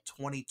bought in like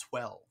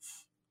 2012.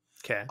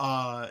 Okay.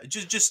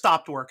 Just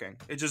stopped working.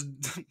 It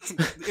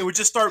would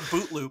just start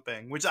boot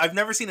looping, which I've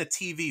never seen a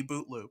TV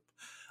boot loop.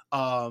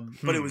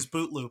 But it was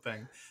boot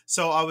looping.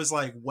 So I was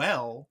like,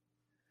 well,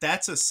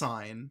 that's a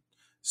sign.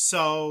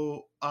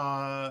 So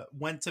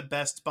went to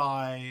Best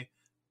Buy,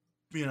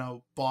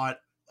 bought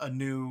a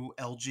new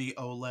LG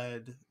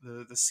OLED,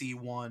 the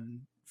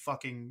C1,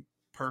 fucking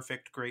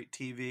perfect, great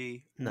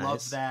TV. Nice.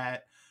 Love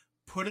that.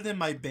 Put it in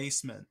my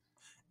basement.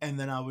 And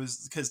then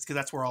because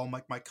that's where all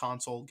my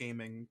console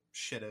gaming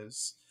shit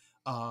is.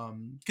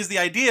 Because the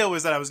idea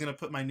was that I was going to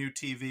put my new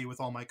TV with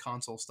all my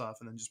console stuff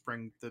and then just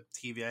bring the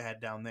TV I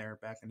had down there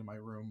back into my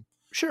room.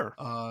 Sure.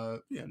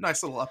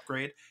 Nice little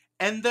upgrade.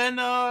 And then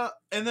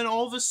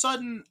all of a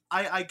sudden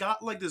I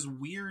got like this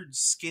weird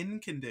skin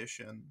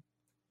condition.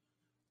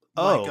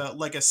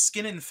 Like a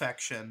skin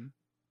infection.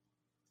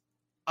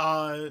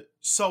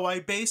 So I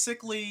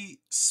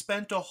basically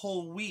spent a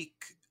whole week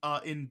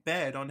in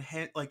bed on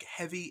like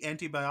heavy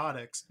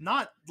antibiotics,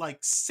 not like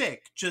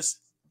sick, just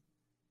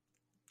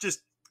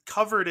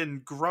covered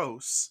in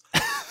gross.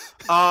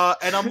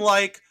 And I'm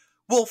like,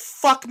 well,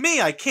 fuck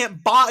me, I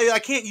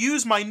can't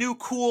use my new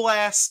cool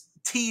ass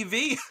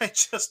TV I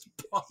just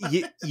bought.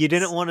 You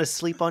didn't want to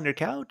sleep on your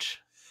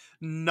couch?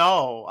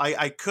 No,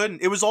 I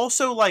couldn't. It was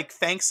also like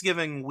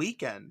Thanksgiving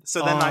weekend,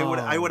 so then I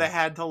would have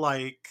had to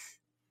like.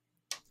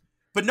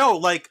 But no,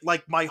 like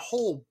my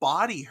whole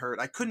body hurt.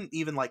 I couldn't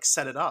even like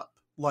set it up.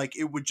 Like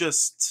it would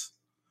just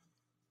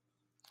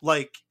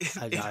like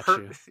it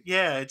hurt. You.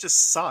 Yeah, it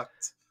just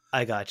sucked.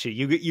 I got you.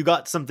 You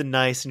got something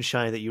nice and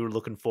shiny that you were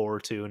looking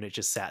forward to, and it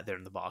just sat there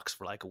in the box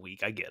for like a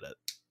week. I get it.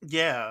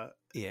 Yeah.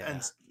 Yeah.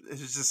 And it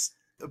was just,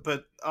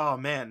 but oh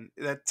man,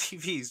 that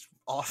TV's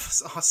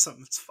awesome.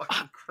 It's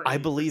fucking great. I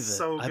believe it's it.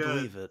 So good. I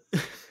believe it.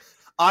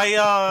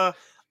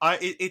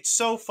 It's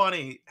so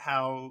funny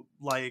how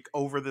like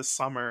over the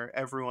summer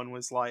everyone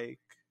was like,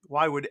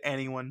 why would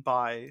anyone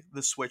buy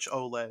the Switch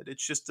OLED?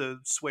 It's just a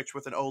Switch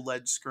with an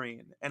OLED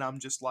screen. And I'm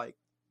just like,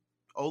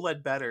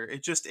 OLED better.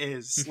 It just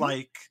is.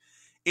 Like,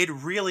 it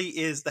really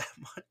is that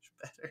much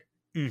better.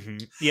 Mm-hmm.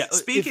 Yeah.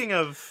 Speaking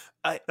of,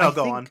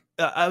 go on.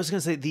 I was gonna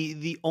say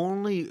the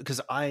only, because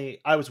I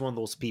was one of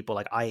those people,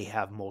 like I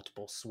have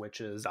multiple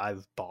Switches.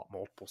 I've bought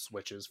multiple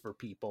Switches for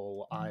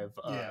people. I've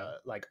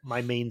like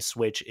my main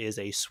Switch is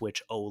a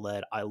Switch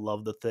OLED. I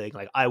love the thing.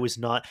 Like I was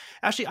not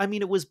actually. I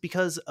mean, it was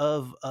because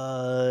of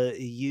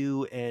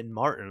you and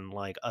Martin,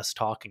 like us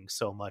talking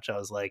so much. I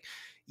was like,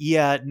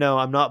 yeah, no,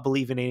 I'm not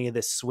believing any of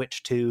this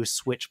Switch 2,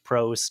 Switch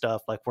Pro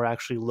stuff. Like we're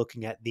actually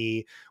looking at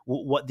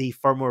what the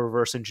firmware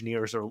reverse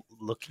engineers are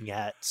looking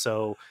at.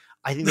 So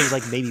I think there was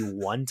like maybe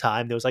one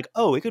time there was like,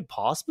 oh, it could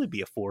possibly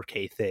be a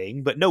 4K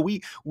thing. But no,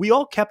 we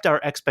all kept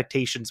our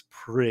expectations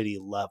pretty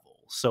level.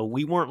 So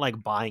we weren't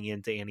like buying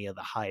into any of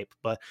the hype.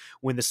 But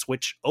when the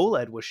Switch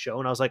OLED was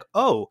shown, I was like,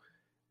 oh,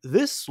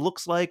 this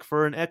looks like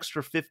for an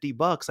extra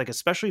 $50, like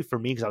especially for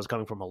me, because I was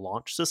coming from a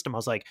launch system, I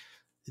was like,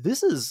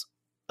 this is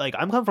like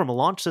I'm coming from a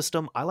launch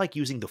system. I like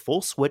using the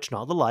full Switch,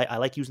 not the Lite. I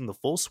like using the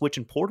full Switch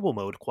in portable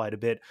mode quite a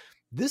bit.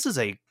 This is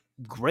a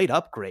great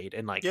upgrade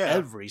in like Yeah.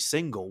 every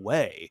single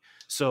way.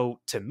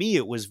 So to me,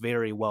 it was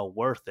very well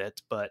worth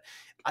it. But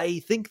I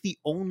think the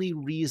only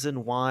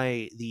reason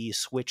why the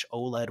Switch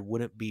OLED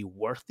wouldn't be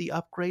worth the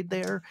upgrade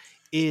there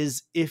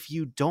is if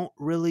you don't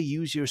really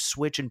use your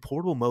Switch in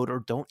portable mode or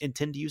don't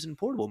intend to use it in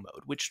portable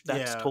mode, which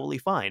that's Yeah. totally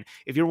fine.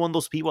 If you're one of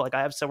those people, like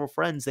I have several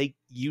friends, they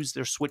use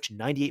their Switch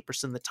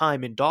 98% of the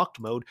time in docked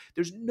mode.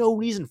 There's no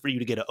reason for you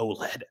to get an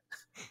OLED.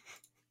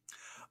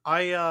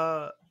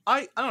 I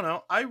don't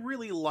know. I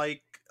really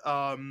like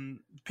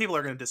people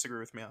are going to disagree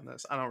with me on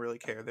this. I don't really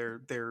care.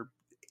 They're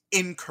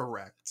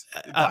incorrect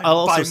I'll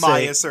also by my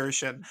say,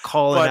 assertion.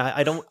 Colin,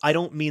 But I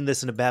don't mean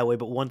this in a bad way,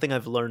 but one thing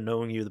I've learned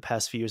knowing you the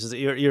past few years is that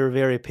you're a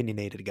very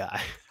opinionated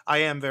guy. I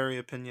am very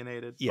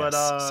opinionated. Yes.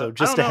 But So I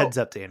just don't a know. heads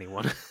up to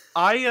anyone.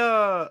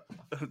 I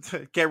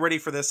get ready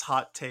for this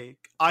hot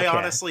take. I Okay.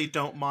 honestly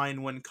don't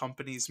mind when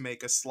companies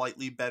make a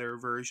slightly better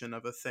version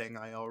of a thing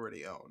I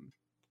already own.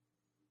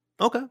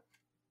 Okay.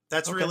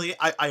 That's Okay. really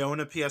I own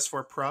a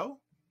PS4 Pro,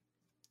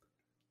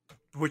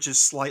 which is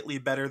slightly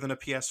better than a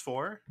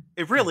PS4.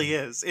 It really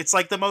is. It's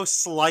like the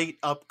most slight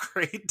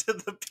upgrade to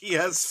the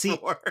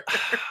PS4.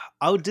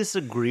 I would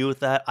disagree with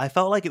that. I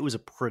felt like it was a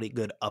pretty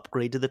good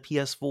upgrade to the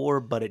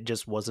PS4, but it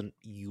just wasn't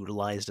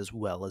utilized as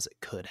well as it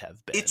could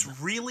have been. It's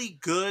really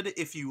good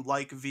if you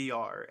like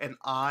VR, and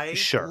I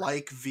Sure.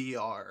 like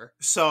VR.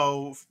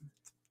 So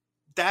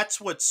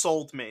that's what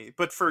sold me.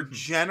 But for Mhm.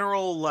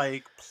 general,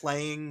 like,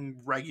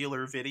 playing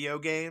regular video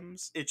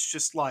games, it's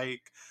just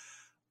like,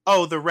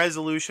 oh, the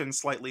resolution's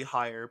slightly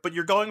higher, but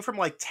you're going from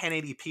like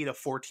 1080p to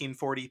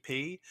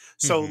 1440p.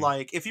 So Mhm.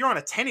 like if you're on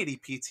a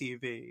 1080p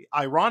TV,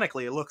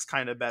 ironically it looks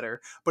kind of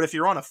better, but if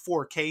you're on a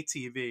 4K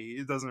TV,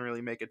 it doesn't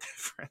really make a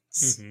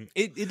difference. Mhm.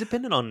 It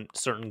depended on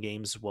certain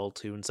games as well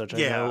too and such. I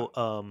Yeah.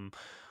 know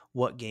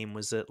what game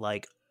was it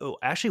like? Oh,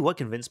 actually what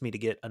convinced me to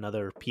get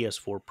another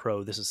PS4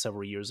 Pro, this is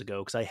several years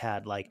ago, because I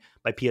had like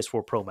my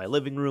PS4 Pro in my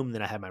living room,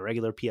 then I had my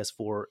regular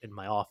PS4 in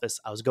my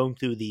office. I was going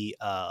through the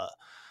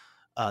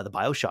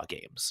BioShock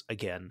games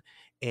again,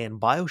 and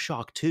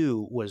BioShock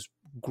 2 was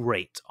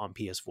great on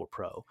PS4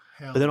 Pro.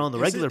 Hell, But then on the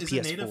is regular it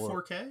native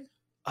PS4, 4K?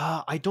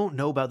 I don't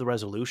know about the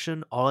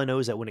resolution. All I know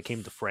is that when it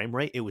came to frame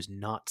rate, it was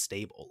not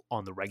stable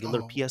on the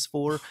regular Oh.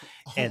 PS4.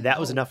 Oh, And that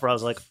was no. enough where I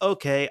was like,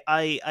 okay,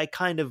 I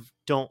kind of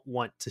don't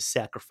want to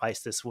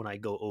sacrifice this when I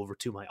go over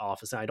to my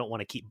office, and I don't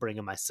want to keep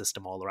bringing my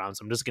system all around,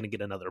 so I'm just going to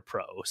get another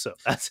Pro. So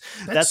that's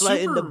what I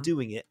ended up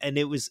doing it, and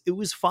it was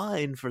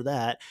fine for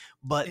that.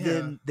 But Yeah.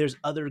 then there's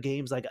other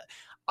games like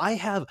I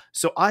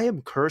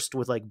am cursed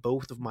with like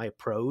both of my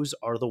Pros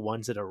are the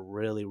ones that are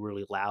really,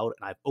 really loud,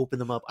 and I've opened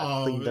them up,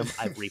 I've cleaned them,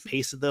 I've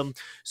repasted them.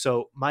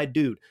 So my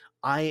dude,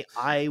 I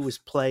was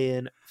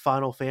playing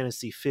Final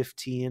Fantasy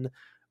 15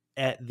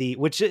 at the,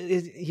 which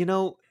is,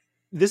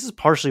 this is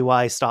partially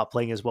why I stopped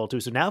playing as well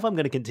too. So now if I'm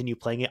going to continue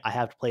playing it, I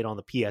have to play it on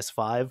the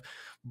PS5.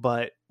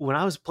 But when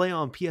I was playing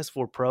on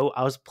PS4 Pro,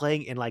 I was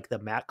playing in like the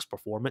max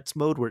performance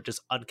mode where it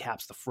just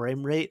uncaps the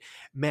frame rate.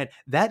 Man,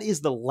 that is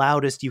the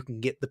loudest you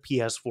can get the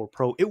PS4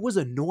 Pro. It was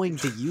annoying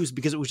to use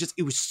because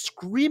it was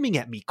screaming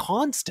at me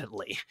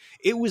constantly.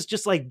 It was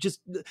just like,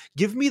 just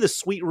give me the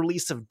sweet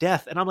release of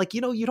death. And I'm like, you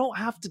don't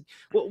have to,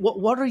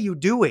 what are you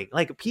doing?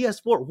 Like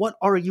PS4, what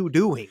are you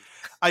doing?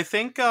 I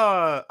think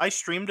I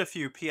streamed a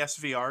few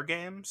PSVR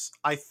games.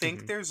 I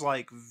think Mhm. there's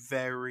like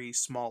very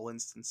small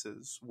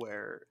instances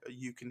where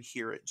you can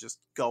hear it just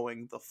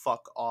going the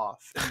fuck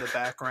off in the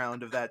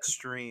background of that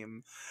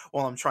stream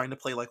while I'm trying to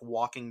play like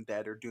Walking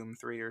Dead or Doom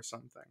 3 or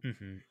something.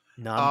 Mm-hmm.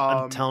 No, I'm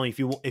Um, telling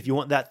you, if you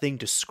want that thing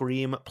to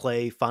scream,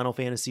 play Final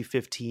Fantasy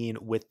 15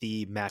 with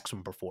the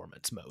maximum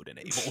performance mode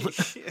enabled.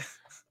 Yeah.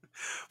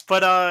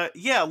 But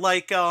yeah,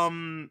 like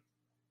I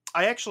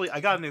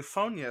got a new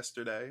phone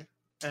yesterday,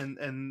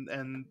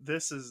 and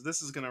this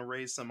is gonna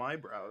raise some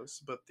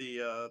eyebrows, but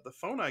the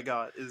phone I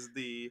got is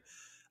the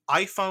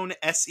iPhone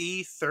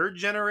SE third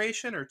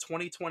generation or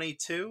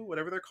 2022,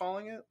 whatever they're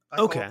calling it.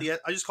 Okay.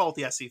 I just call it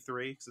the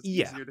SE3 because it's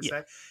Yeah, easier to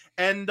yeah. say.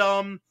 And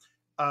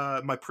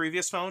my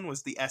previous phone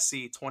was the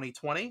SE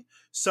 2020.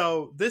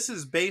 So this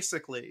is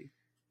basically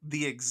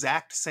the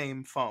exact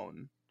same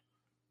phone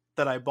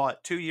that I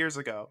bought 2 years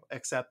ago,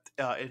 except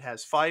it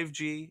has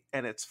 5G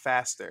and it's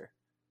faster.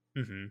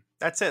 Mm-hmm.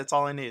 That's it. That's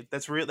all I need.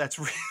 That's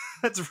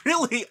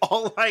really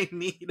all I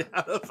need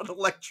out of an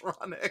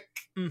electronic.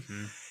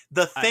 Mm-hmm.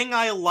 The thing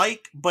I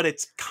like, but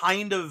it's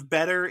kind of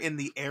better in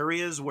the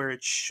areas where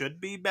it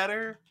should be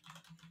better.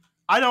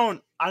 I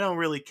don't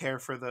really care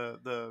for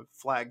the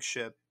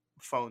flagship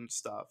phone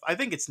stuff. I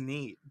think it's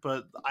neat,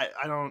 but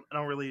I don't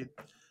really.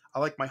 I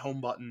like my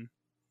home button.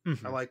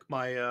 Mm-hmm. I like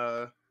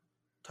my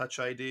Touch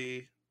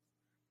ID.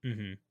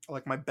 Mm-hmm. I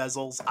like my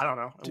bezels. I don't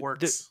know. It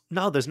works.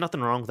 No, there's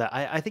nothing wrong with that.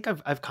 I think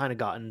I've kind of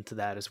gotten to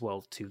that as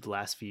well too the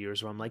last few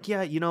years where I'm like,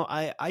 yeah,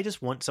 I just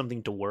want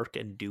something to work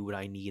and do what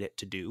I need it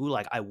to do.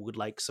 Like I would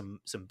like some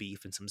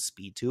beef and some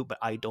speed to it, but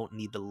I don't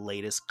need the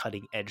latest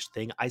cutting edge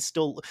thing. I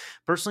still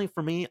personally,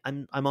 for me,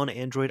 I'm on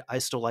Android. I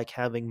still like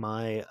having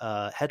my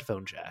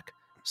headphone jack.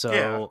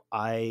 So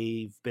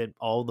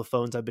all the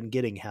phones I've been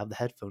getting have the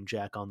headphone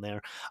jack on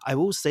there. I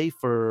will say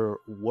for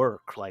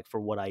work, like for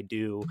what I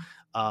do,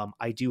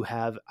 I do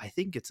have, I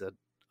think it's a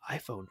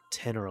iPhone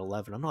 10 or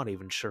 11. I'm not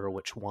even sure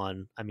which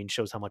one. I mean,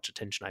 shows how much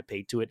attention I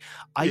paid to it.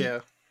 Yeah.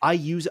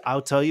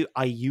 I'll tell you,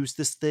 I use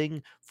this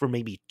thing for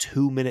maybe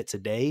 2 minutes a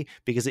day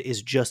because it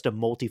is just a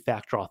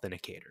multi-factor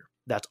authenticator.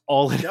 That's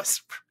all it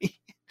is for me.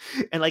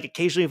 And like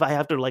occasionally if I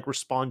have to like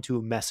respond to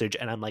a message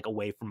and I'm like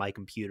away from my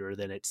computer,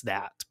 then it's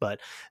that. But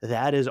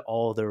that is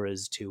all there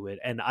is to it.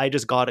 And I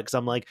just got it because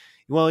I'm like,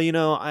 well,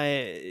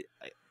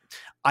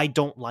 I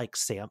don't like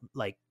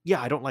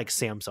I don't like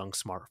Samsung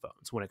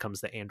smartphones when it comes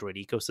to the Android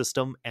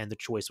ecosystem. And the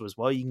choice was,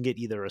 well, you can get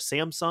either a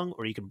Samsung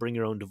or you can bring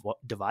your own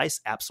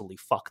device. Absolutely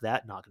fuck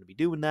that. Not going to be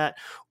doing that.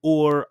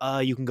 Or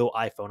you can go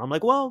iPhone. I'm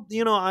like, well,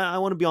 I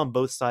want to be on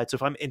both sides. So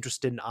if I'm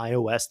interested in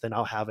iOS, then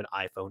I'll have an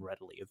iPhone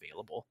readily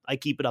available. I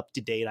keep it up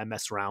to date. I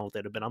mess around with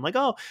it a bit. I'm like,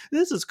 oh,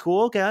 this is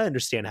cool. Okay, I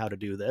understand how to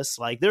do this.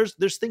 Like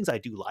there's things I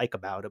do like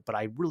about it, but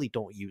I really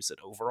don't use it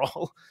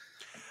overall.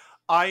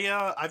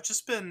 I've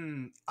just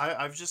been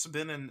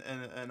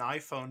an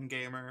iPhone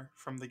gamer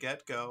from the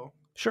get-go.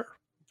 Sure.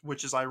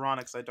 Which is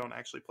ironic because I don't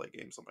actually play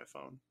games on my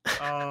phone.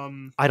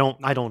 I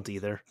don't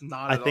either.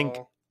 Not at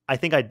all. I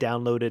think I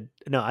downloaded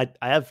I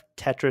have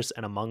Tetris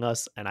and Among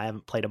Us, and I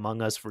haven't played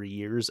Among Us for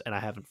years, and I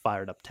haven't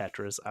fired up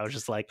Tetris. I was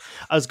just like,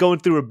 I was going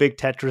through a big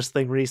Tetris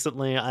thing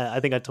recently. I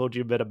think I told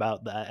you a bit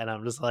about that, and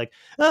I'm just like,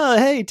 oh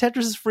hey,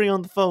 Tetris is free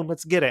on the phone,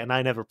 let's get it. And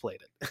I never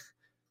played it.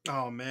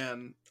 Oh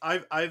man,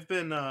 I've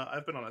been on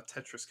a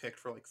Tetris kick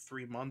for like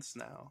 3 months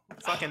now.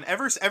 Fucking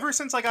ever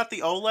since I got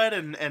the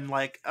OLED and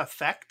like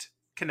Effect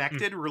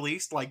Connected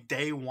released like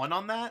day one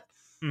on that.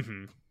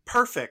 Mm-hmm.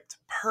 Perfect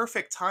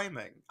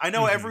timing. I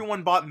know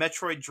everyone bought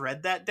Metroid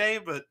Dread that day,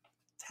 but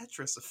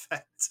Tetris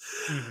Effect.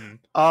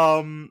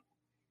 Mm-hmm.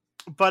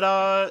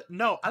 But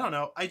no, I don't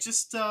know. I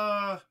just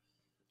I've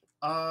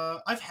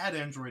had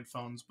Android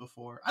phones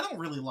before. I don't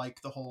really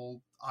like the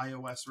whole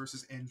iOS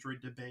versus Android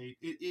debate.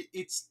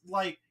 It's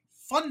like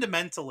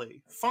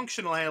fundamentally,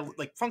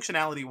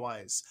 functionality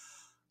wise,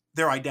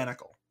 they're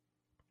identical.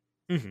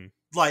 Mm-hmm.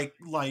 Like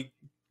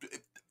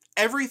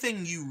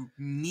everything you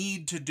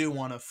need to do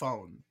on a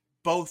phone,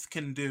 both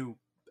can do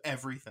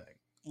everything.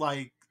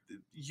 Like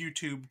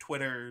YouTube,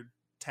 Twitter,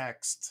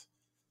 text.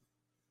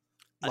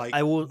 Like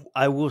I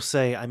will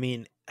say, I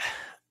mean,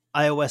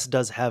 iOS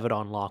does have it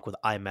on lock with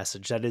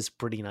iMessage. That is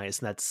pretty nice,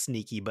 and that's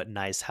sneaky but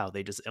nice how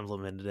they just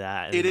implemented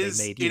that. And it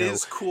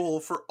is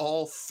cool for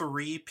all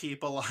 3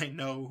 people I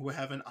know who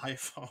have an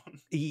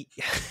iPhone.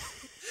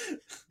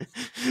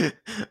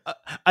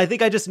 I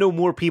think I just know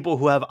more people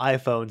who have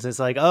iPhones. It's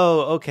like,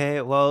 oh,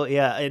 okay, well,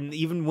 yeah. And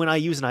even when I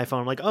use an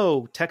iPhone, I'm like,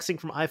 oh, texting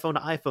from iPhone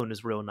to iPhone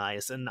is real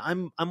nice. And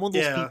I'm one of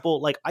those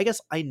people, like, I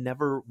guess I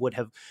never would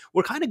have.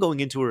 We're kind of going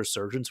into a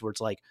resurgence where it's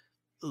like,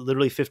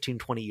 literally 15,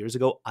 20 years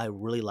ago, I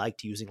really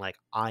liked using like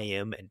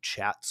IM and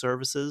chat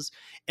services.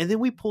 And then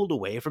we pulled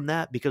away from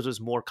that because it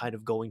was more kind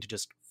of going to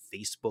just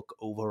Facebook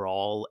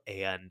overall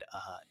and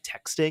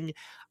texting.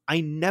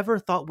 I never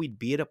thought we'd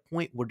be at a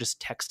point where just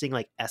texting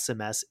like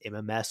SMS,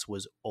 MMS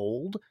was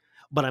old.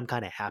 But I'm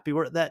kind of happy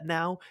we're at that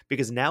now,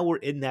 because now we're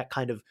in that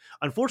kind of,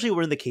 unfortunately,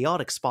 we're in the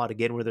chaotic spot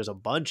again where there's a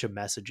bunch of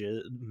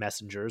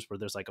messengers where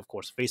there's like, of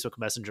course, Facebook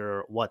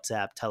Messenger,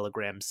 WhatsApp,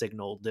 Telegram,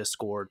 Signal,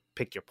 Discord,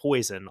 pick your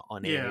poison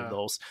on any of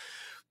those.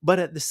 But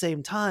at the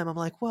same time, I'm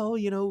like, well,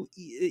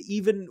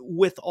 even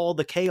with all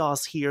the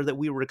chaos here that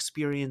we were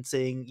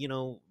experiencing,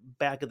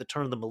 back at the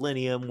turn of the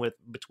millennium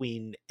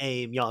between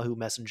AIM, Yahoo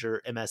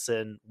Messenger,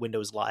 MSN,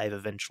 Windows Live,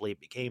 eventually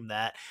it became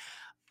that.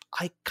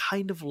 I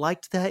kind of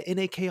liked that in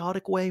a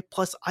chaotic way.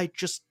 Plus, I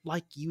just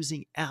like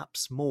using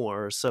apps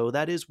more. So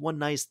that is one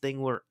nice thing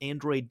where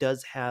Android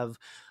does have,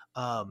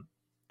 I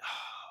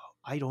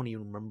don't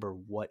even remember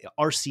what,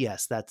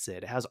 RCS, that's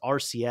it. It has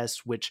RCS,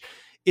 which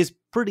is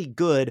pretty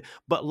good.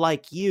 But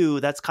like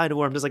you, that's kind of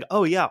where I'm just like,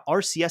 oh yeah,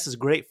 RCS is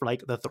great for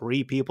like the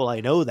 3 people I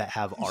know that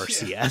have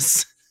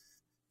RCS.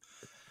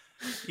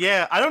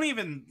 Yeah, I don't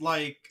even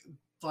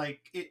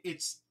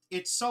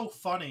it's so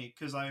funny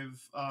because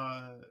I've,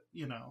 I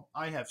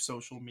have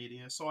social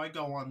media, so I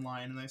go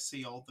online and I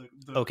see all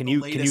the. Can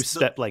you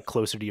step like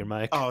closer to your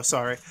mic? Oh,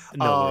 sorry.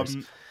 No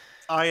worries.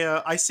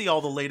 I see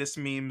all the latest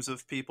memes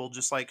of people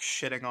just like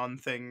shitting on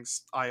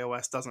things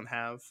iOS doesn't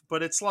have,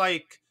 but it's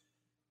like,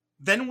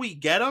 then we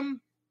get them,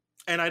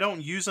 and I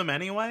don't use them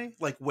anyway,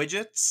 like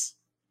widgets.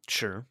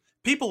 Sure.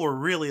 People were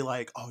really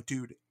like, "Oh,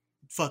 dude,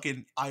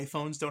 fucking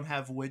iPhones don't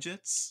have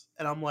widgets,"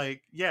 and I'm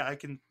like, yeah,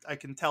 I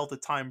can tell the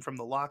time from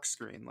the lock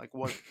screen. Like,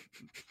 what?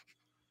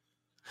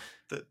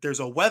 There's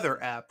a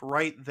weather app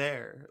right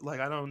there. Like,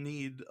 I don't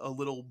need a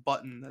little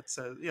button that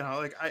says,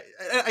 like,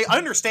 I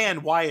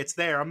understand why it's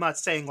there. I'm not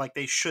saying like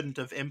they shouldn't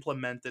have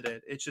implemented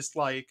it. It's just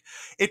like,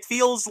 it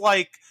feels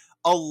like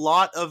a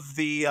lot of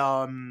the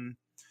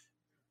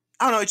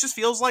I don't know, it just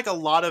feels like a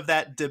lot of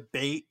that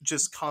debate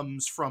just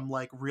comes from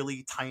like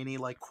really tiny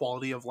like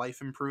quality of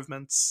life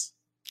improvements.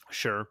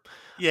 Sure.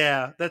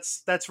 Yeah,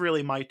 that's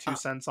really my 2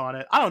 cents on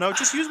it. I don't know.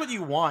 Just use what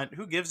you want.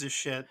 Who gives a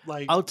shit?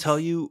 Like, I'll tell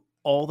you,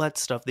 all that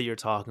stuff that you're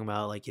talking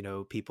about, like,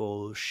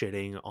 people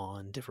shitting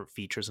on different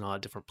features and all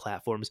different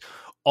platforms,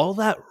 all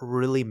that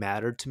really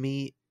mattered to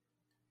me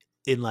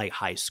in like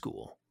high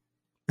school.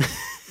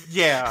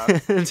 Yeah.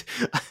 And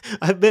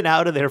I've been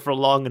out of there for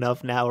long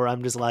enough now where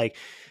I'm just like,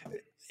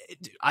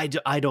 I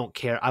don't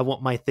care. I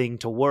want my thing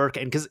to work.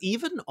 And because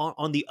even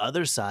on the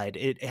other side,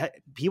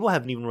 people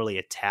haven't even really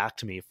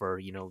attacked me for,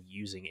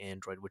 using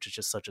Android, which is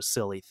just such a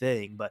silly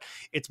thing. But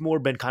it's more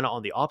been kind of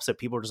on the opposite.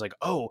 People are just like,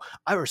 oh,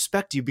 I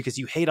respect you because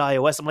you hate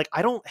iOS. I'm like,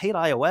 I don't hate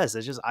iOS.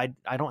 It's just I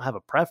don't have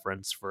a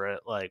preference for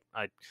it. Like,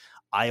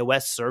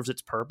 iOS serves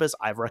its purpose.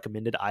 I've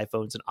recommended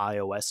iPhones and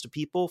iOS to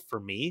people. For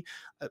me,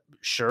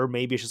 sure,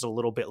 maybe it's just a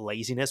little bit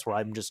laziness where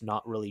I'm just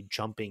not really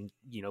jumping,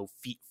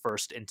 feet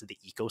first into the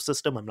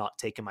ecosystem. I'm not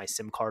taking my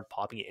SIM card,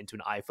 popping it into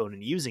an iPhone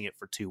and using it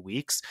for 2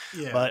 weeks.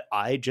 Yeah. But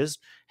I just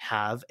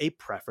have a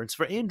preference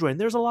for Android. And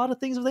there's a lot of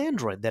things with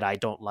Android that I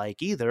don't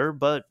like either,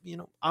 but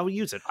I'll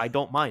use it. I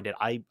don't mind it.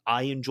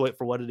 I enjoy it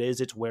for what it is.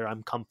 It's where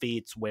I'm comfy.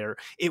 It's where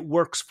it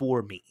works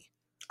for me.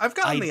 I've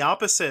gotten the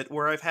opposite,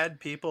 where I've had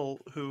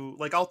people who,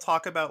 like, I'll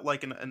talk about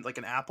like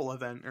an Apple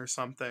event or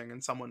something,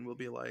 and someone will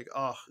be like,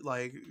 "Oh,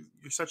 like,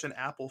 you're such an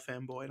Apple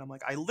fanboy," and I'm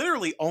like, I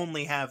literally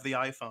only have the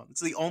iPhone.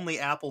 It's the only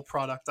Apple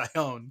product I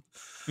own.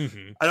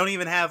 Mm-hmm. I don't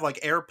even have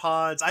like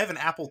AirPods. I have an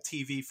Apple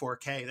TV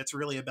 4K. That's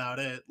really about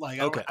it. Like,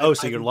 okay.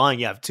 So you're lying.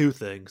 You have 2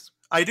 things.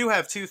 I do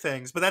have 2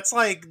 things, but that's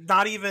like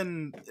not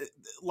even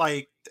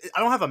like, I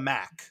don't have a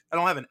Mac. I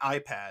don't have an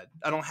iPad.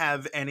 I don't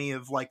have any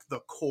of like the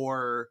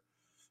core.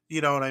 You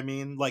know what I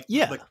mean? Like,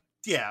 yeah.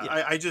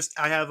 I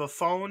have a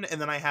phone,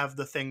 and then I have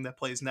the thing that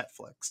plays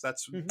Netflix.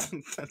 That's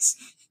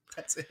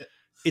that's it.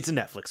 It's a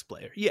Netflix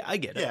player. Yeah, I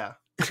get it. Yeah.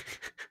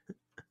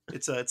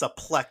 It's a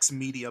Plex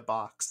media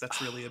box.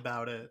 That's really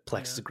about it.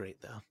 Plex is great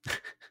though.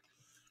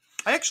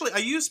 I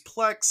use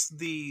Plex,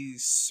 the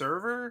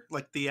server,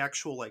 like the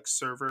actual like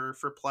server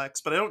for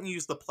Plex, but I don't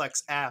use the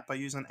Plex app. I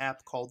use an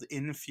app called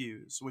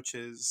Infuse, which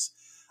is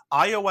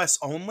iOS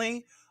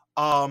only.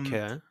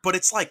 But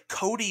it's like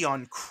Kodi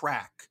on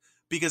crack,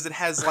 because it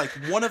has like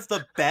one of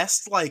the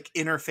best like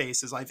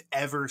interfaces I've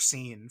ever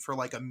seen for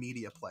like a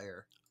media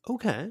player.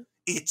 Okay.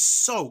 It's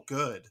so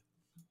good.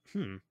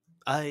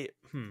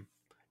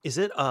 Is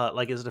it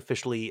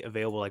officially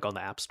available like on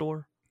the App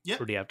Store? Yeah.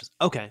 Or do you have to?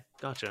 Okay,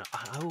 gotcha.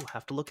 I will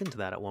have to look into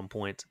that at one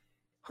point.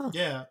 Huh.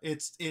 Yeah,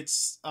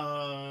 it's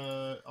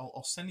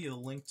I'll send you the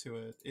link to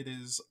it. It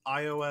is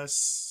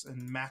iOS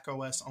and Mac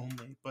OS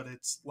only, but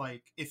it's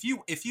like if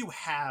you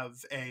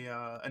have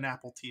an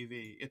Apple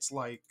TV, it's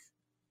like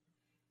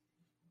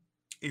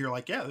you're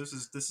like, yeah, this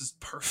is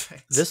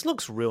perfect. This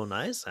looks real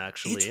nice,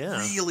 actually. It's yeah,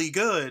 really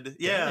good.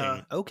 Yeah.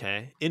 Dang.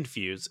 Okay.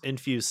 Infuse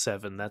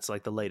 7. That's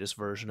like the latest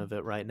version of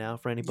it right now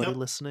for anybody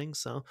listening.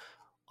 So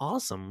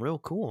awesome, real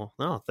cool.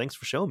 Oh, thanks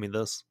for showing me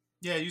this.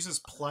 Yeah, it uses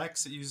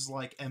Plex. It uses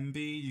like MB.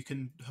 You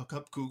can hook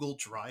up Google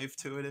Drive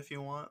to it if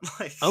you want.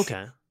 Like,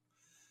 okay,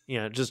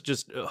 yeah,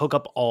 just hook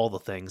up all the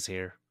things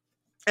here.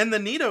 And the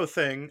neato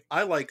thing,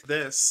 I like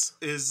this,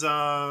 is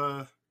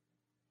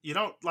you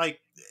don't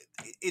like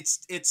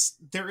it's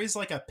there is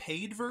like a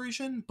paid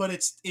version, but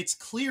it's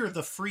clear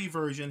the free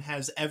version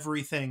has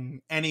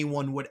everything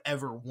anyone would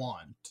ever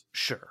want.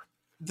 Sure.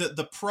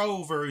 The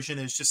pro version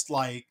is just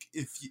like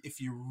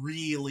if you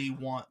really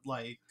want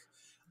like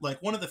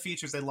one of the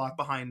features they lock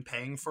behind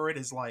paying for it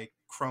is like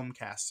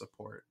Chromecast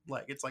support.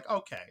 Like, it's like,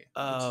 okay.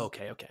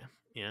 Okay.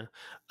 Yeah.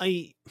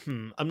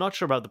 I'm not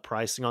sure about the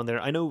pricing on there.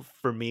 I know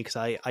for me, because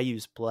I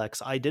use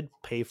Plex, I did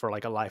pay for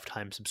like a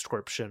lifetime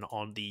subscription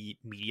on the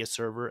media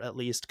server, at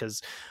least,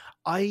 because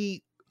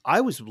I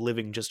was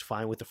living just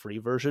fine with the free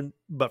version,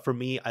 but for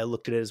me, I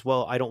looked at it as,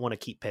 well, I don't want to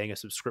keep paying a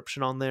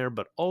subscription on there,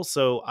 but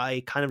also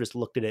I kind of just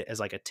looked at it as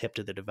like a tip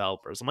to the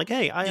developers. I'm like,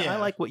 hey, I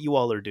like what you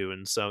all are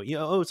doing, so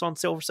it's on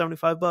sale for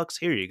 $75.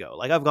 Here you go.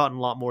 Like, I've gotten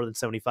a lot more than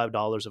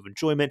 $75 of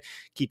enjoyment.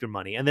 Keep your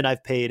money. And then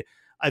I've paid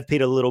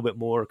a little bit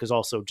more, because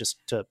also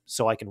just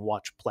so I can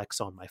watch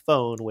Plex on my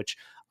phone, which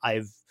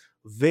I've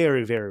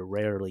very, very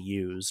rarely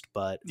used,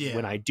 but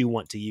when I do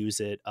want to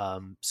use it,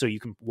 so you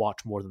can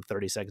watch more than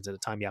 30 seconds at a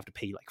time, you have to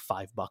pay like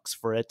 $5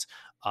 for it,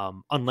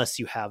 unless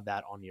you have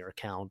that on your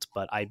account.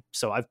 But I've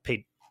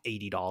paid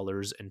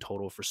 $80 in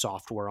total for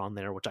software on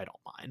there, which I don't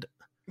mind.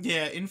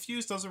 Yeah,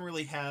 Infuse doesn't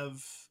really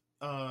have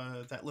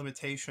that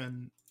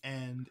limitation,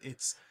 and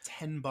it's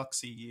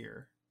 $10 a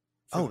year.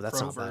 Oh, that's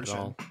not bad at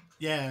all.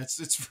 Yeah,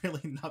 it's really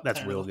not.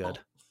 That's real good.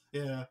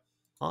 Yeah,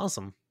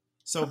 awesome.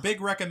 So big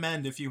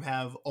recommend if you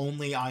have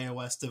only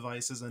iOS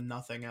devices and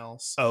nothing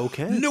else.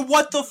 Okay. No,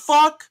 what the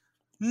fuck?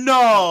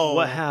 No.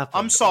 What happened?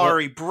 I'm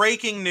sorry.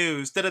 Breaking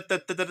news. Matt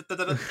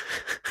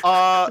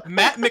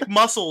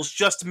McMuscles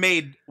just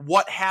made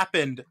What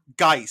Happened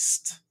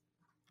Geist.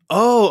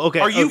 Oh, okay.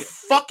 Are you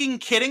fucking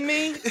kidding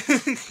me?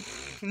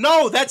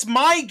 No, that's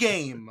my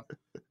game.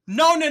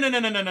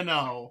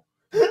 No.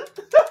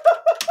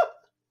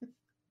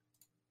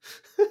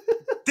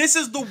 This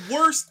is the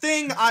worst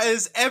thing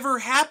has ever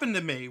happened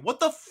to me. What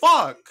the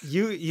fuck?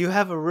 You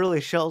have a really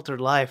sheltered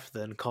life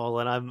then,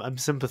 Colin. I'm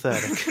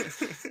sympathetic.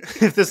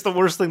 If this is the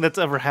worst thing that's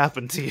ever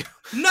happened to you.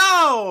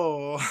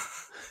 No!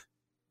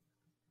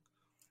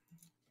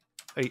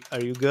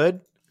 Are you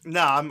good?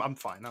 No, I'm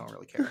fine. I don't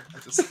really care. I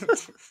just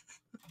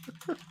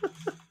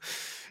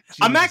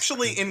I'm Jesus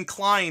actually Christ.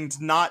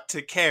 inclined not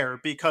to care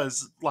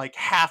because like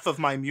half of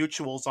my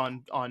mutuals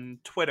on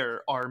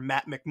Twitter are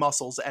Matt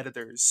McMuscle's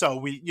editors.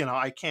 So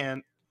I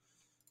can't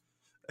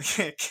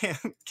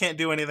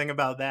do anything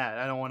about that.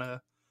 I don't want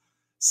to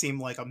seem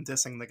like I'm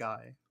dissing the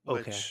guy,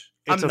 Okay. which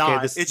It's I'm okay.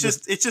 not. It's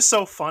just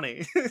so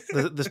funny.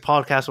 This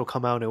podcast will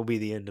come out and it will be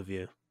the end of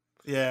you.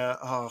 Yeah.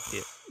 Oh,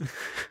 Yeah.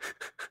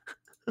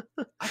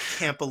 I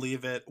can't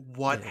believe it.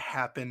 What Yeah.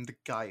 happened,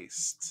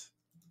 Geist?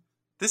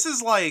 This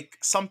is like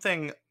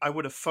something I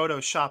would have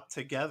photoshopped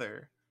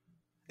together.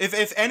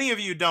 If any of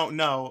you don't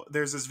know,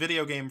 there's this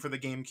video game for the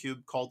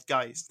GameCube called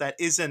Geist that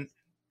isn't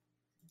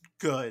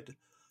good,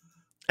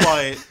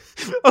 but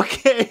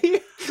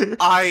Okay.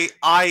 I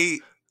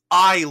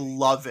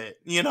love it.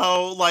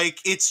 Like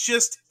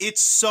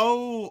it's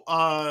so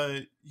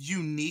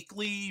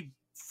uniquely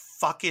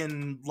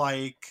fucking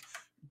like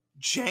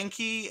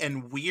janky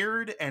and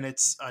weird, and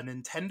it's a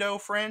Nintendo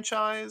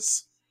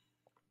franchise.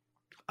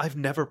 I've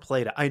never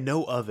played it. I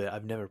know of it.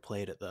 I've never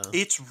played it though.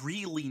 It's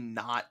really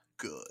not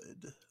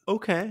good.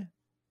 Okay.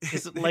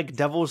 Is it like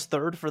Devil's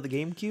Third for the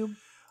GameCube?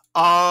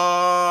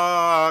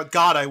 God,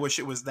 I wish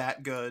it was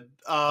that good.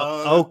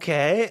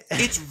 Okay.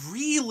 It's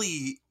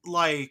really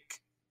like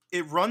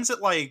it runs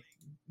at like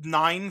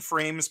 9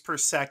 frames per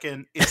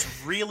second. It's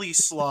really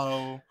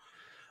slow.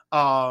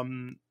 I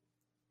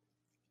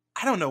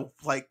don't know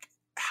like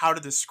how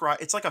to describe.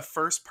 It's like a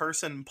first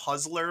person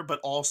puzzler but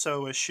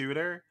also a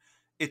shooter.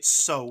 It's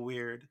so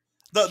weird.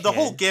 The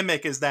whole Okay.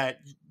 gimmick is that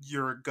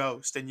you're a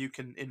ghost and you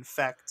can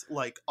infect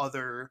like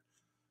other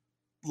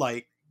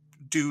like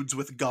dudes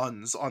with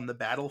guns on the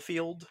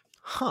battlefield.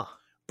 Huh.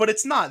 But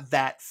it's not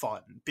that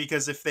fun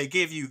because if they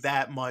gave you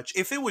that much,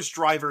 if it was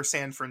Driver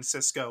San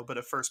Francisco but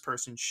a first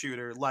person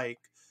shooter,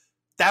 like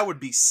that would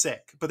be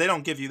sick. But they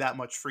don't give you that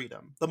much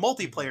freedom. The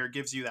multiplayer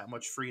gives you that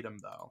much freedom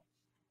though.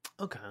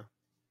 Okay.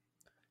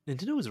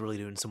 Nintendo was really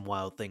doing some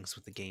wild things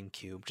with the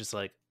GameCube, just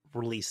like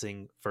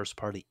releasing first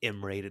party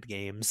M-rated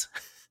games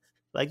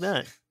like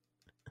that.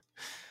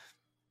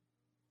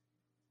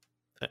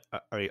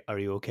 Are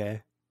you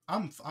okay?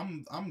 I'm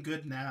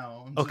good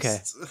now. Okay.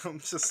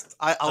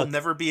 I'll Okay.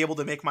 never be able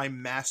to make my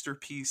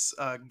masterpiece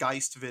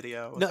Geist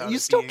video. No, you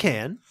still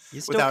can. You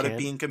still Without can. it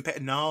being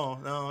compared.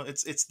 No,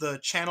 it's the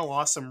Channel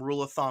Awesome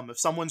rule of thumb. If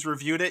someone's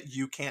reviewed it,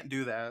 you can't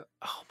do that.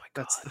 Oh my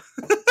god. That's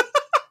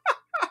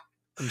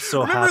I'm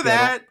so remember happy.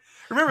 that.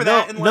 Remember No,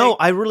 that? And no,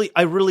 like,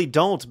 I really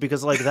don't,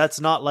 because like that's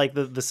not like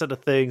the set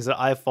of things that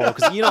I follow.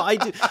 Because I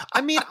do.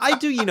 I mean, I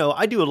do.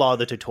 I do a lot of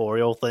the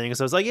tutorial things.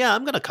 So it's like, yeah,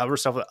 I'm gonna cover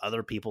stuff that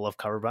other people have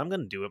covered, but I'm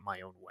gonna do it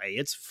my own way.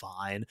 It's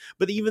fine.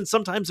 But even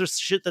sometimes there's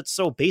shit that's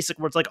so basic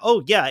where it's like,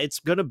 oh yeah, it's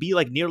gonna be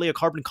like nearly a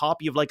carbon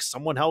copy of like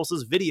someone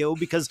else's video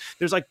because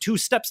there's like 2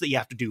 steps that you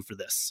have to do for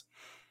this.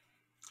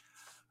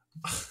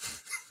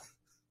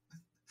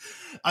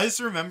 I just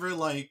remember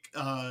like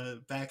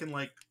back in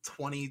like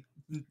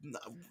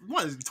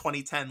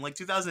 2010, like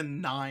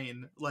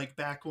 2009, like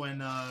back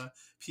when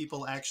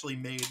people actually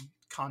made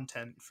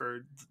content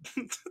for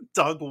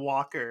Doug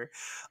Walker.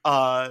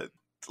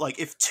 Like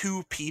if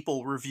 2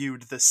 people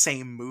reviewed the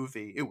same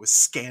movie, it was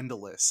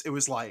scandalous. It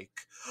was like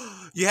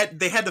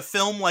they had to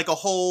film like a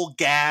whole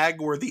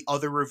gag where the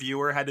other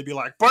reviewer had to be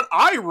like, "But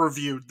I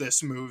reviewed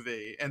this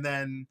movie," and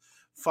then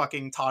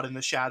fucking Todd in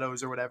the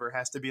Shadows or whatever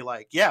has to be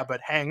like, "Yeah,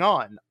 but hang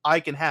on,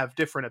 I can have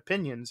different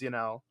opinions."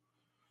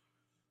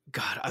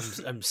 God,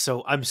 I'm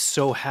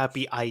so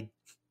happy I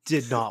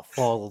did not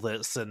follow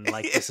this and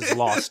like this is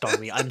lost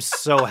on me. I'm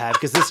so happy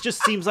because this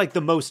just seems like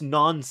the most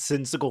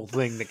nonsensical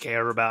thing to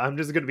care about. I'm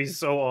just gonna be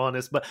so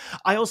honest, but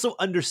I also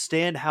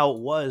understand how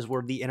it was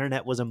where the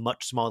internet was a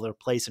much smaller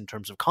place in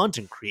terms of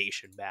content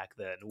creation back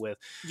then. With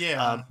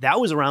that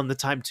was around the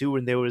time too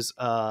when there was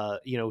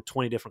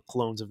 20 different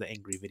clones of the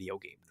Angry Video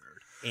Game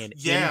Nerd, and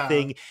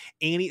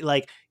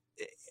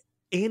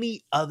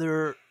any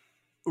other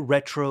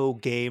retro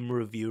game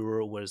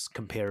reviewer was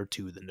compared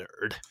to the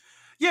nerd.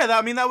 Yeah,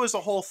 that was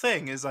the whole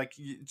thing. Is like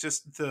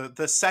just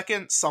the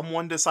second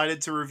someone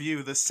decided to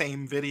review the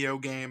same video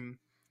game,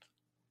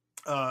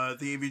 the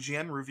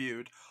AVGN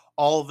reviewed,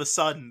 all of a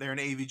sudden they're an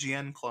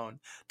AVGN clone.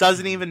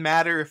 Doesn't even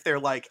matter if they're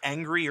like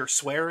angry or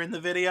swear in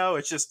the video.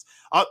 It's just,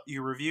 oh,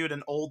 you reviewed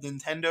an old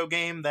Nintendo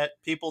game that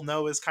people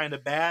know is kind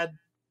of bad.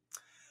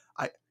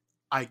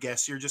 I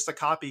guess you're just a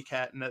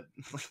copycat and a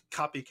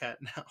copycat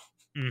now.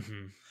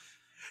 Mm-hmm.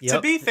 To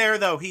be fair,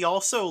 though, he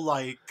also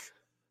like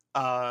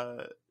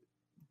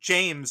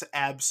James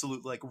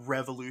absolutely like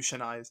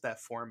revolutionized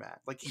that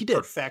format. Like he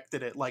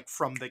perfected it like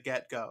from the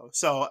get-go.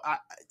 So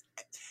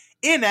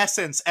in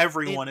essence,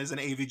 everyone is an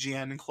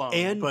AVGN clone.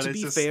 And but to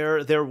be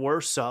fair, there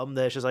were some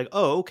that's just like,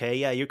 oh, okay,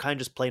 yeah, you're kind of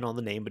just playing on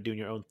the name but doing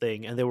your own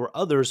thing. And there were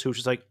others who were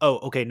just like, oh,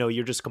 okay, no,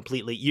 you're just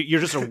completely,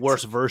 you're just a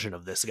worse version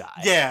of this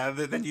guy. Yeah,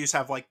 then you just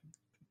have like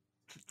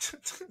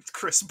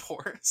Chris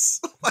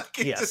Boris. Like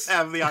you just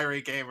have the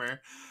irate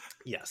gamer.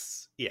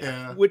 Yes. Yeah.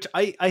 Yeah. Which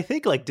I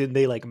think, like, didn't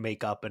they, like,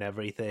 make up and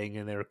everything,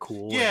 and they're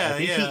cool? And Yeah, I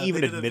think yeah, he they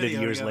even did a admitted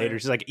video years later, together.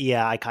 he's like,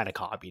 yeah, I kind of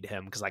copied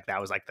him because, like,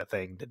 that was, like, the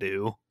thing to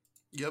do.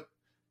 Yep.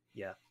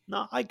 Yeah.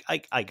 No, I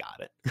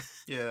got it.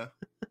 Yeah.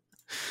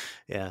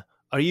 Yeah.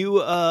 Are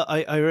you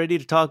are you ready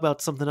to talk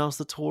about something else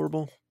that's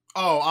horrible?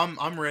 Oh,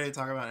 I'm ready to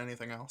talk about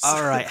anything else.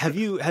 All right. Have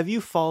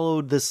you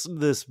followed this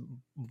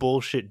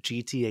bullshit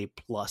GTA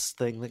Plus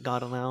thing that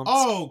got announced?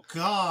 Oh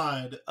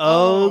God.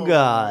 Oh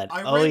God.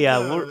 I Oh read yeah.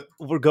 the.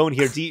 We're going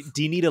here. Do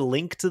you need a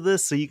link to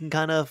this so you can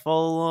kind of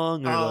follow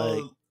along, or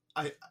like?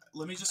 I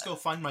let me just go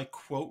find my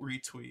quote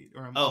retweet.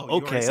 Or Oh, you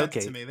already okay, sent it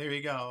okay. to me. There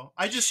you go.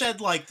 I just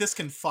said like this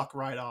can fuck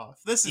right off.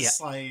 This is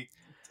like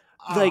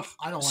Like,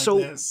 I don't like so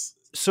this.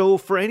 So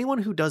for anyone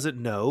who doesn't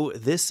know,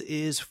 this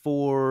is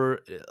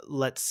for,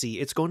 let's see,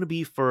 it's going to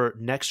be for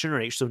next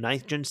generation, so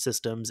ninth gen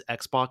systems,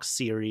 Xbox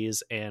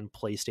Series and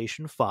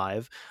PlayStation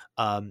 5.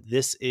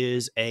 This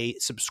is a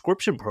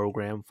subscription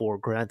program for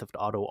Grand Theft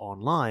Auto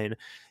Online.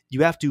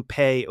 You have to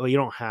pay, well, you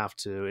don't have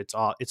to. It's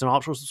an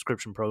optional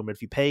subscription program. But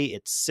if you pay,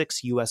 it's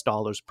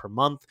 $6 per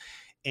month.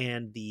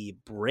 And the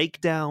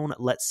breakdown,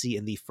 let's see,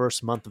 in the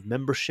first month of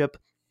membership,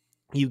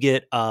 you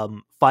get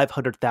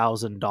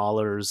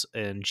 $500,000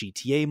 in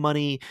GTA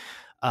money.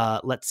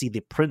 Let's see,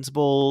 the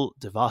Principal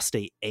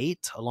Devastate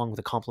 8, along with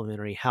a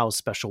complimentary house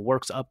special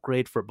works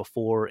upgrade for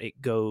before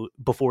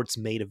it's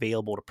made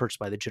available to purchase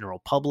by the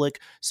general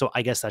public. So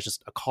I guess that's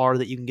just a car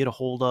that you can get a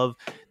hold of.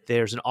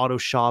 There's an auto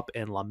shop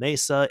in La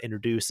Mesa,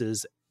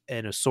 introduces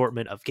an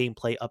assortment of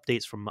gameplay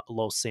updates from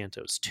Los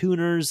Santos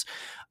tuners,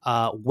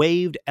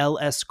 waived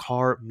LS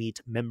Car Meet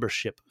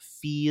membership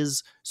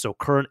fees. So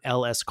current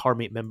LS Car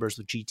Meet members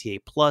of GTA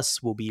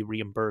Plus will be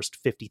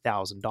reimbursed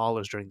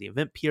 $50,000 during the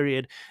event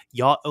period.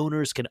 Yacht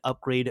owners can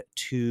upgrade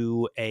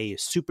to a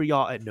super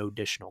yacht at no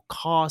additional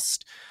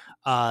cost.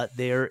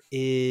 There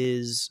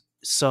is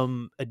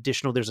some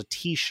additional, there's a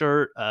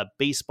t-shirt,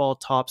 baseball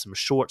top, some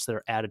shorts that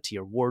are added to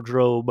your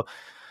wardrobe.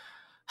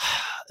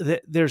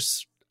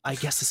 There's, I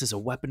guess this is a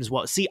weapon as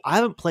well. See, I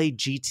haven't played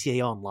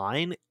GTA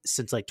Online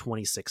since like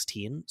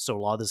 2016, so a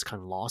lot of this is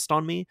kind of lost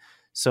on me.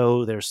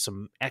 So there's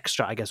some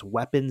extra, I guess,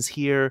 weapons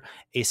here,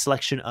 a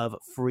selection of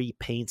free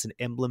paints and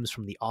emblems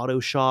from the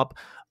auto shop,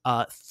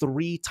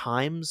 3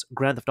 times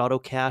Grand Theft Auto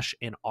Cash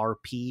and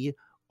RP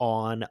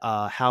on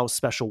How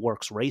Special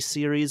Works Race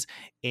Series,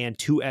 and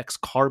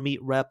 2x Car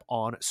Meet rep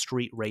on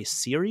Street Race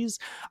Series.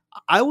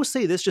 I will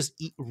say this, just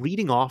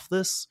reading off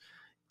this,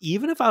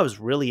 even if I was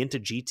really into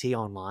GTA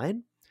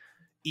Online,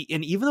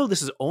 and even though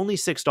this is only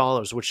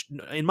 $6, which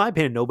in my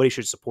opinion, nobody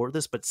should support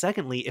this. But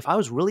secondly, if I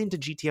was really into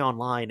GTA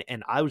Online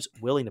and I was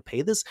willing to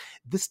pay this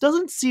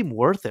doesn't seem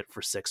worth it for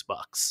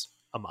 $6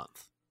 a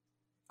month.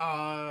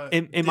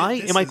 Am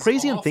I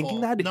crazy on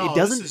thinking that? No, it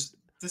doesn't.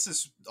 This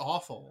is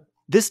awful.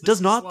 This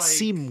does not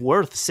seem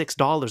worth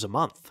 $6 a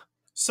month.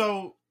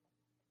 So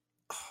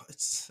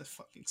it's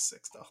fucking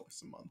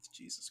 $6 a month.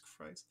 Jesus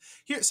Christ.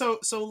 Here's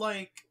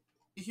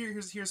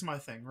my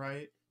thing,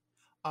 right?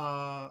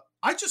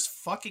 I just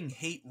fucking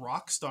hate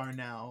Rockstar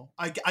now.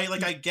 I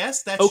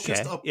guess that's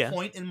just a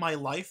point in my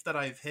life that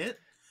I've hit.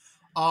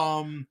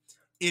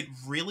 It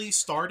really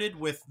started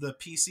with the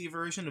PC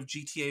version of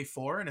GTA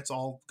 4, and it's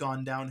all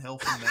gone downhill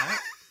from that.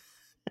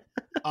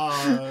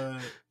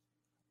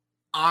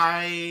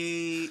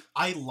 I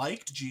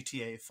liked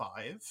GTA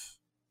 5.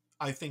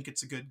 I think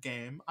it's a good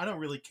game. I don't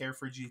really care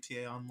for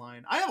GTA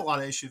Online. I have a lot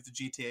of issues with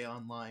GTA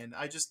Online.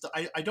 I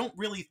don't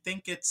really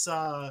think it's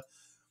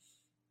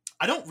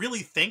I don't really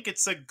think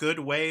it's a good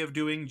way of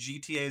doing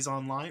GTA's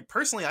online.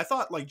 Personally, I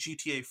thought like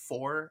GTA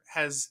 4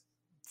 has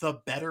the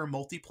better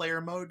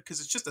multiplayer mode because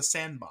it's just a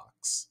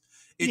sandbox.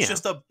 It's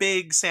just a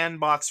big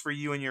sandbox for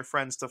you and your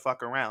friends to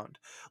fuck around.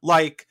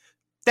 Like,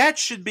 that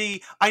should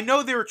be... I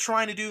know they were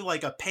trying to do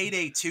like a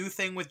Payday 2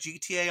 thing with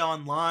GTA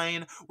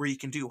Online where you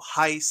can do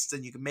heists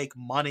and you can make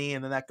money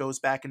and then that goes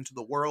back into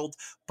the world.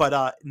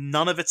 But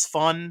none of it's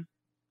fun.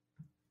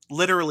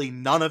 Literally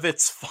none of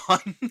it's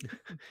fun.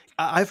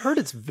 I've heard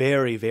it's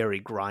very, very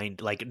grind.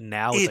 Like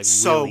now it's like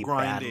so really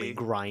badly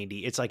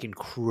grindy. It's like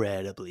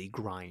incredibly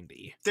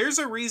grindy. There's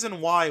a reason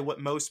why what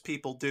most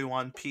people do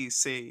on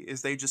PC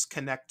is they just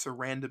connect to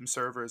random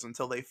servers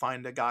until they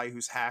find a guy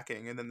who's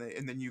hacking, and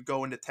then you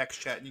go into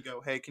text chat and you go,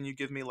 "Hey, can you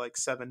give me like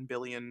 7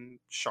 billion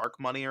shark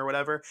money or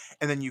whatever?"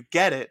 And then you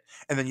get it,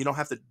 and then you don't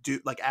have to do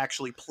like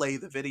actually play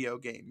the video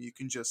game. You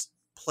can just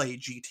play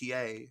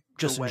GTA,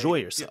 just enjoy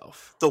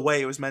yourself the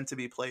way it was meant to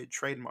be played,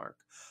 trademark.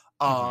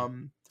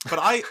 But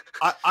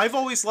I've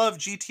always loved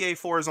GTA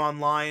 4's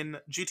online.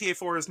 GTA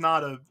 4 is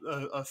not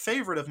a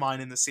favorite of mine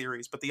in the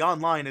series, but the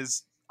online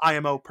is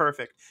IMO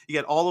perfect. You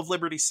get all of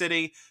Liberty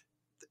City,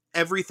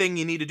 everything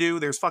you need to do.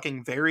 There's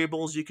fucking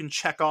variables you can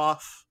check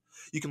off.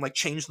 You can like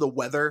change the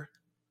weather.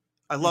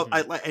 I love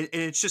and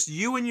it's just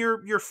you and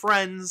your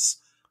friends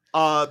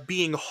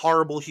being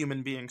horrible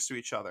human beings to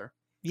each other.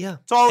 Yeah.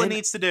 That's all it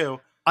needs to do.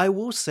 I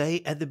will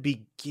say at the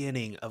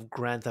beginning of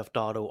Grand Theft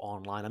Auto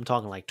Online, I'm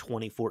talking like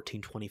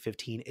 2014,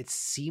 2015, it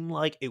seemed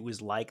like it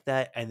was like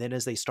that. And then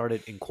as they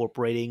started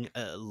incorporating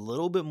a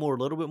little bit more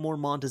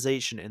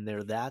monetization in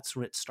there, that's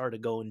when it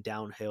started going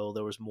downhill.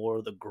 There was more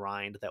of the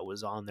grind that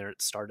was on there.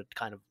 It started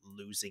kind of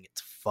losing its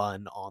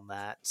fun on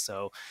that.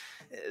 So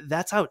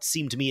that's how it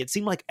seemed to me. It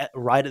seemed like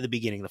right at the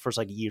beginning, the first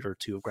like year or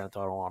two of Grand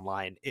Theft Auto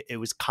Online,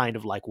 it was kind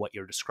of like what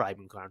you're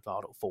describing Grand Theft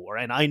Auto 4.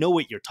 And I know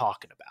what you're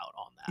talking about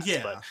on that.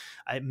 Yeah. But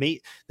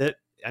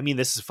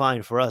this is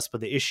fine for us,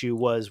 but the issue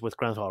was with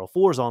Grand Theft Auto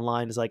 4's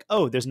online is like,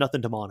 oh, there's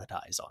nothing to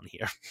monetize on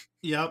here.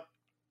 Yep.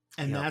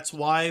 And Yep. that's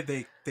why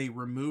they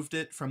removed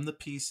it from the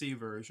PC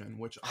version,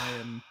 which I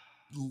am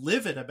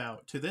livid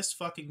about to this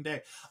fucking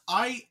day.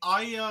 One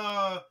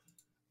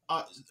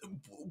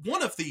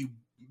of the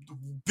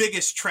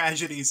biggest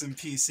tragedies in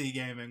PC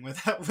gaming,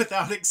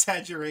 without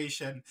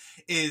exaggeration,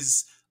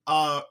 is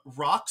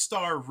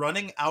Rockstar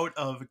running out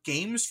of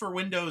Games for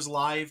Windows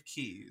Live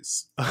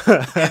keys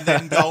and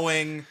then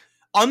going,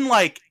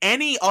 unlike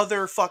any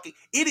other fucking...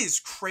 It is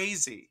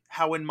crazy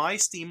how in my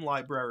Steam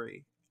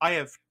library, I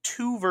have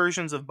 2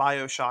 versions of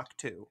BioShock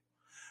 2.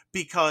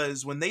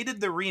 Because when they did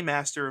the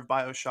remaster of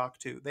BioShock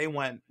 2, they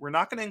went, we're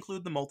not going to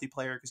include the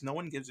multiplayer because no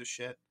one gives a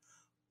shit.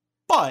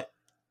 But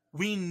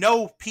we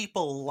know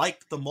people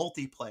like the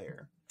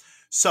multiplayer.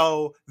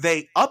 So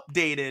they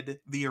updated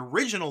the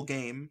original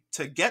game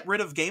to get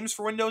rid of Games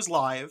for Windows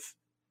Live,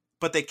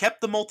 but they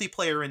kept the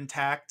multiplayer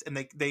intact,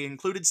 and they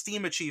included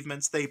Steam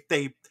achievements. They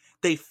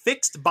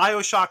fixed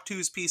BioShock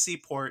 2's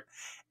PC port,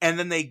 and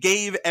then they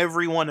gave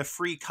everyone a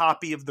free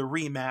copy of the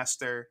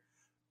remaster.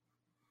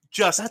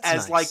 Just That's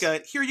as nice.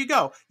 like a, here you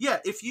go. Yeah,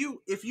 if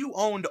you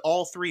owned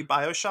all 3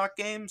 BioShock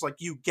games, like,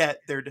 you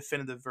get their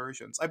definitive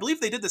versions. I believe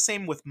they did the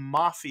same with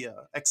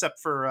Mafia, except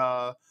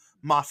for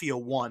Mafia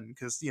 1,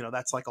 because,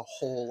 that's like a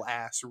whole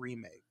ass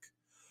remake.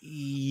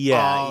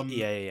 Yeah.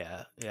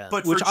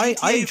 But Which for I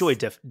GTA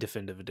enjoyed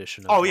Definitive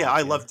Edition. Oh yeah,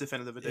 I love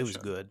Definitive Edition. It was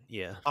good.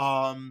 Yeah.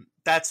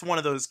 That's one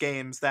of those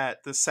games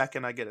that the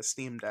second I get a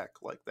Steam Deck,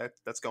 like,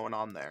 that's going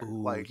on there.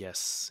 Ooh, like,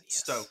 yes.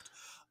 stoked.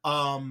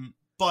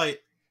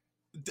 But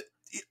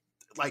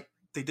like,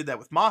 they did that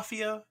with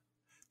Mafia.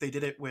 They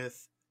did it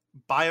with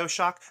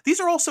BioShock. These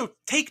are also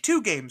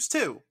Take-Two games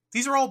too.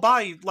 These are all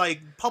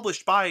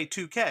published by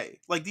 2K.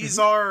 Like, these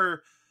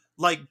are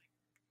like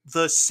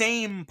the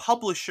same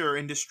publisher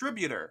and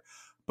distributor.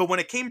 But when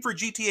it came for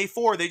GTA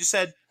 4, they just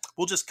said,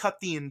 we'll just cut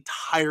the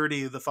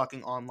entirety of the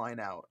fucking online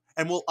out.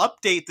 And we'll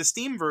update the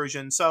Steam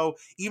version, so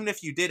even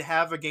if you did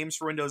have a Games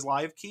for Windows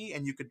Live key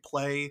and you could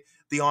play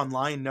the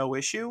online no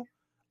issue,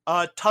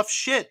 tough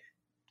shit,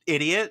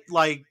 idiot.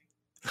 Like,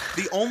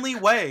 the only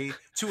way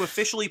to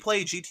officially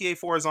play GTA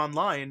 4's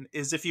online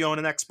is if you own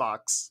an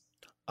Xbox.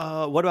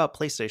 What about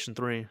PlayStation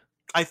 3?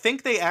 I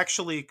think they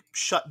actually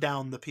shut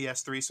down the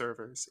PS3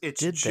 servers.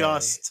 It's Did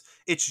just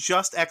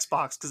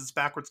Xbox because it's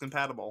backwards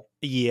compatible.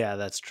 Yeah,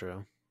 that's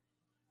true.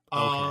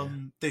 Okay.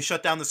 They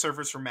shut down the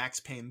servers for Max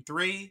Payne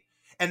 3,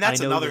 and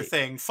that's I know another they-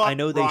 thing. Fuck I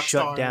know they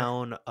shut Rockstar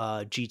down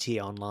GTA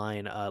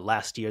Online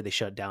last year. They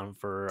shut down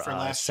for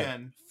last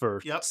gen.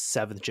 for Yep.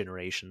 7th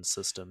generation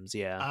systems.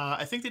 Yeah.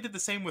 I think they did the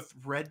same with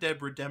Red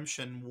Dead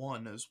Redemption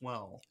 1 as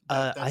well.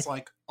 I That's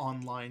like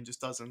online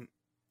just doesn't.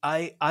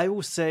 I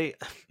will say,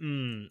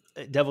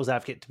 devil's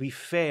advocate, to be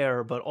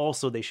fair, but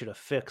also they should have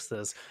fixed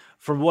this.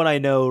 From what I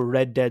know,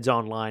 Red Dead's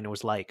Online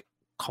was like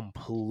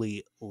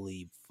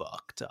completely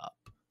fucked up.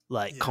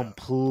 Like, Yeah.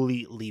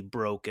 completely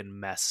broken,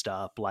 messed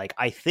up. Like,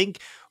 I think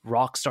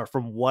Rockstar,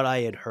 from what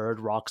I had heard,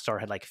 Rockstar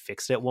had like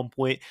fixed it at one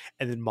point,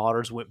 and then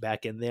modders went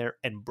back in there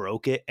and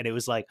broke it, and it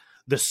was like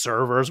the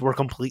servers were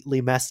completely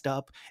messed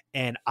up,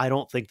 and I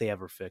don't think they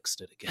ever fixed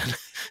it again.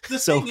 The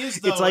So, thing is,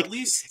 though, it's like, at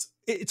least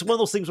it's one of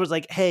those things where it's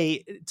like,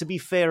 hey, to be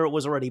fair, it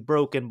was already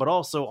broken, but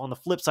also on the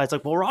flip side, it's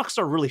like, well,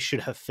 Rockstar really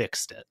should have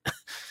fixed it.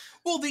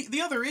 Well,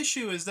 the other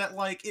issue is that,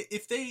 like,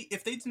 if they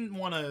didn't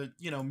want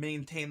to,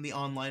 maintain the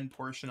online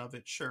portion of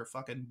it, sure,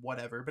 fucking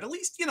whatever. But at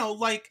least,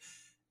 like,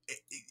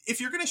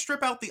 if you're gonna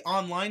strip out the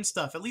online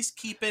stuff, at least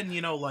keep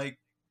in, like,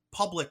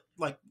 public,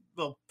 like,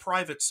 well,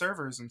 private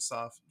servers and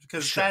stuff,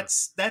 because Sure.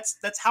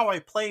 that's how I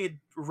played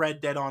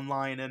Red Dead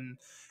Online and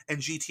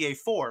GTA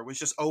 4, was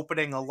just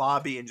opening a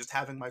lobby and just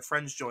having my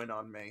friends join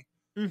on me.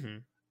 Mm-hmm.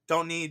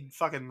 Don't need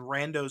fucking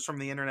randos from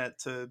the internet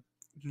to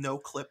no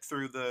clip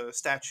through the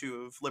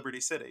Statue of Liberty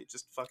City.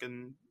 Just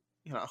fucking,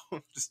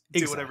 just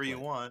do whatever you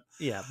Exactly. want.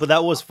 Yeah, but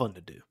that was fun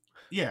to do.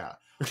 Yeah.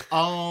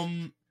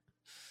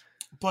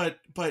 But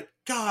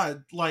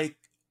God, like,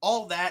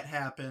 all that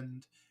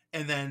happened,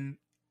 and then,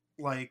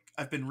 like,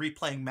 I've been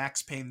replaying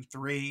Max Payne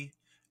 3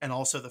 and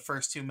also the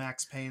first 2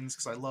 Max Paynes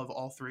because I love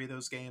all 3 of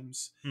those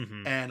games.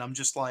 Mm-hmm. And I'm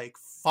just like,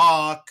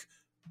 fuck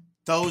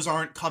those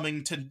aren't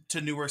coming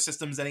to newer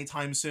systems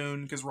anytime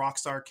soon because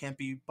Rockstar can't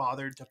be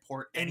bothered to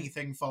port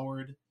anything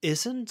forward.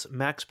 Isn't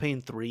Max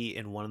Payne 3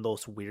 in one of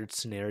those weird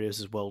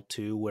scenarios as well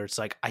too, where it's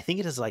like, I think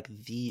it is like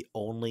the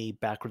only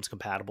backwards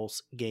compatible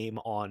game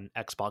on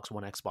Xbox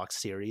One, Xbox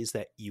Series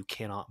that you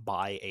cannot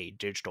buy a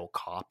digital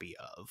copy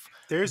of?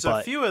 There's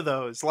a few of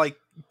those, like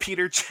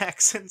Peter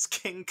Jackson's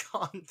King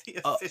Kong,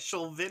 the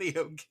official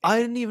video game. I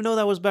didn't even know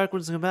that was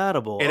backwards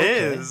compatible. It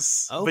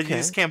is, but you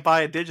just can't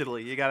buy it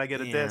digitally. You gotta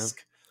get a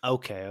disc.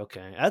 Okay.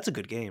 That's a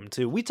good game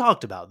too. We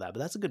talked about that, but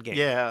that's a good game.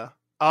 Yeah.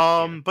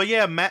 But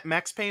yeah,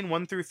 Max Payne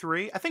 1 through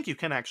 3, I think you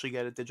can actually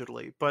get it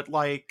digitally, but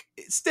like,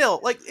 still,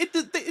 like,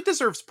 it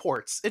deserves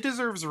ports. It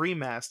deserves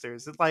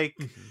remasters. Like,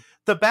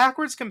 the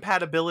backwards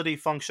compatibility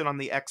function on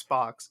the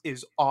Xbox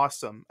is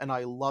awesome, and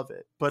I love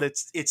it. But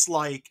it's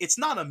like, it's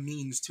not a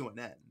means to an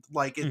end.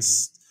 Like,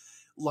 it's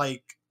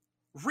like,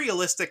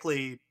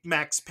 realistically,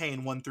 Max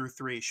Payne 1 through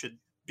 3 should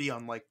be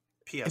on like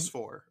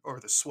PS4 or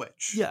the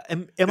Switch. Yeah.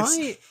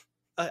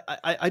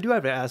 I do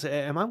have to ask,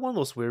 am I one of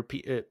those weird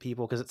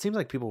people? Because it seems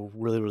like people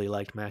really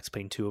liked Max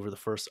Payne 2 over the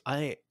first.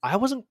 I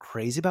wasn't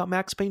crazy about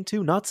Max Payne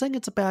 2. Not saying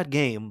it's a bad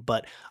game,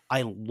 but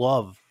I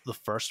love the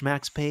first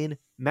Max Payne.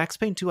 Max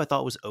Payne 2 I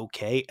thought was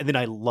okay, and then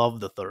I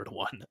love the third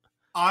one.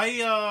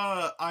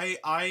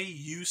 I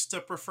used to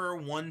prefer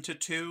 1 to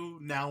 2.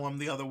 Now I'm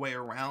the other way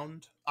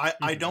around.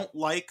 I don't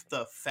like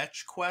the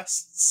fetch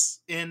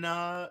quests in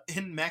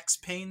Max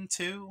Payne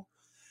 2.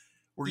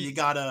 Where you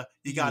gotta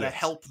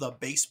help the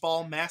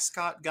baseball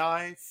mascot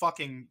guy.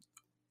 Fucking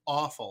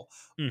awful.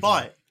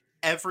 But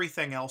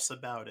everything else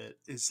about it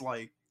is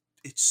like,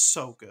 it's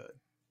so good.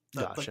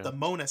 The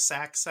Mona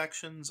Sack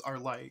sections are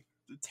like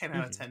 10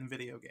 out of 10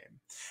 video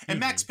game. And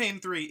Max Payne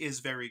 3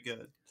 is very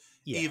good.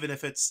 Yeah. Even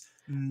if it's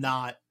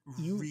not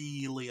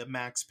really a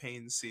Max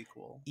Payne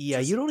sequel. Yeah,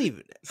 you don't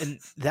even, and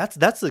that's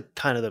the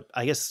kind of the,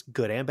 I guess,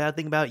 good and bad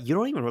thing about it. You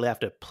don't even really have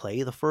to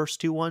play the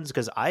first two ones,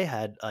 because I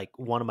had like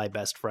one of my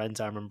best friends,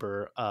 I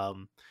remember,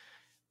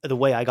 the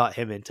way I got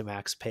him into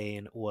Max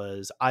Payne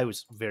was I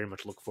was very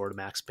much looking forward to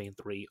Max Payne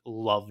 3,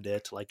 loved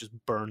it, like just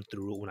burned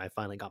through it when I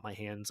finally got my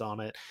hands on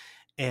it.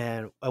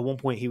 And at one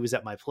point he was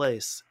at my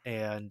place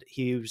and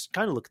he was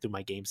kind of looking through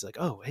my games like,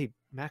 oh, hey,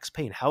 Max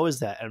Payne, how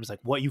is that? And I was like,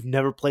 what, you've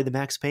never played the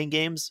Max Payne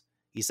games?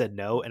 He said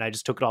no, and I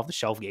just took it off the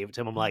shelf, gave it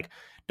to him. I'm like,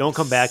 don't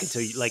come back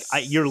until you, like,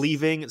 you're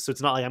leaving, so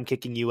it's not like I'm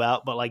kicking you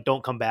out, but like,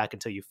 don't come back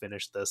until you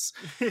finish this.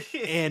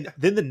 And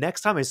then the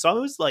next time I saw him,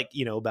 it was like,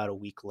 you know, about a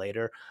week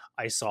later,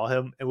 I saw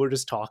him and we're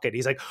just talking.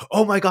 He's like,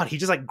 oh my God, he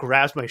just like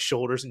grabs my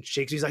shoulders and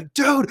shakes. He's like,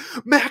 dude,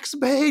 Max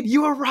Payne,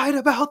 you were right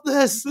about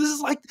this. This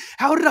is like,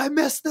 how did I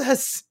miss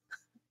this?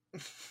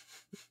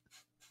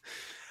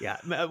 Yeah,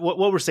 what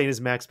we're saying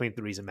is Max Payne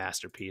 3 is a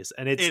masterpiece,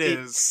 and it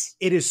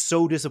is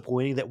so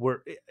disappointing that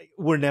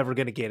we're never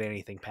going to get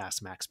anything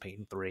past Max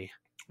Payne 3.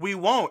 We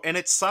won't, and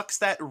it sucks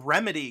that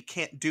Remedy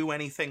can't do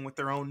anything with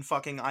their own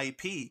fucking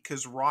IP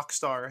because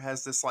Rockstar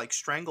has this like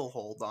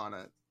stranglehold on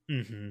it.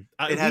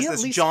 It has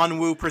this John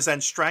Woo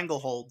presents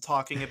Stranglehold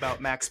talking about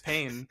Max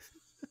Payne.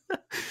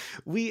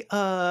 We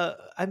at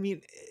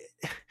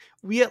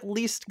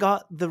least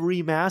got the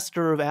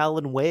remaster of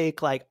Alan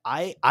Wake. Like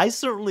I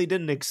certainly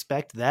didn't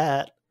expect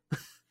that.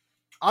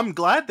 I'm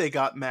glad they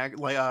got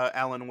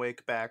Alan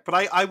Wake back,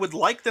 but I would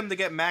like them to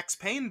get Max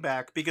Payne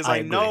back because I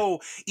know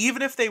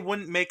even if they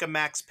wouldn't make a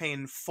Max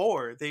Payne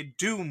 4, they'd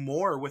do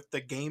more with the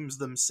games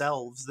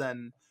themselves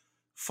than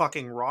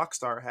fucking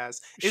Rockstar has.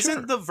 Sure.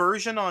 Isn't the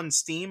version on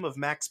Steam of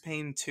Max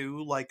Payne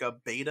 2 like a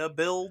beta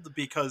build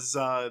because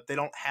they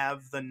don't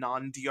have the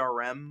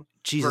non-DRM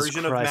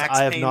version of Max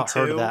Payne 2? I have not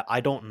heard of that.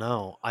 I don't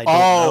know. I don't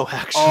know,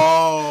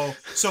 actually.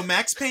 So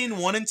Max Payne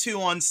 1 and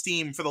 2 on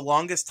Steam for the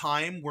longest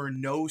time were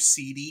no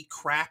CD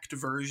cracked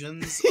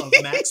versions of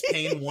Max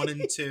Payne 1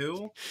 and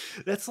 2.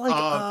 That's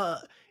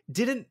like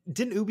Didn't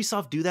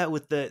Ubisoft do that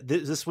with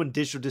this one?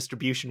 Digital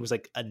distribution was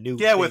like a new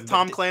thing with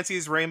Tom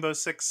Clancy's Rainbow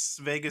Six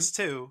Vegas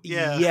 2.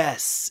 Yeah.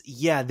 Yes.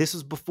 Yeah, this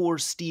was before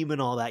Steam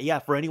and all that. Yeah,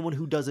 for anyone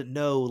who doesn't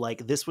know,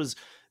 like this was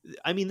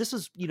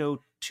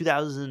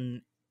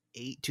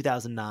 2008,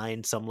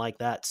 2009, something like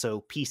that.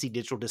 So PC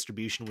digital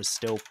distribution was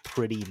still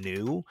pretty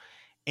new.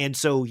 And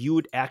so you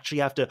would actually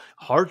have to,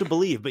 hard to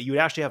believe, but you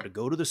would actually have to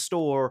go to the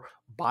store,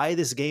 buy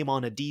this game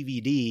on a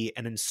DVD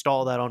and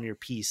install that on your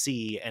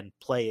PC and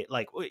play it.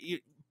 Like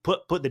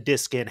put the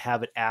disc in,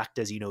 have it act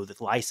as, the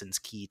license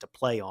key to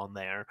play on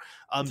there.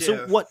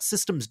 So what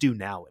systems do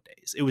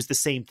nowadays? It was the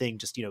same thing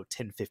just,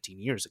 10, 15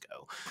 years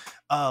ago.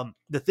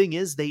 The thing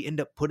is, they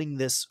end up putting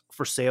this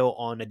for sale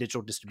on a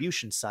digital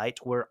distribution site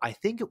where I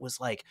think it was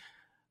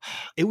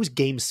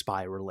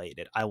GameSpy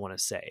related, I want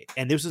to say.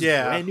 And this was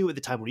brand new at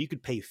the time where you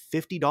could pay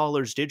 $50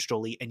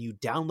 digitally and you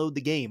download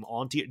the game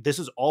onto this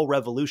was all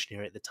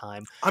revolutionary at the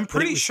time. I'm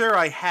pretty sure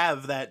I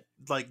have that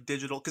like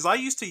digital because I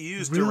used to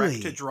use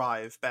Direct to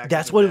Drive back.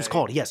 That's what it was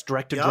called. Yes,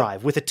 Direct to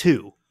Drive with a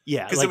 2.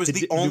 Yeah, because it was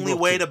the only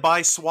way to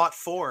buy SWAT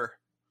 4.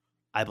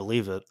 I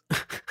believe it.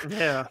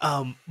 Yeah.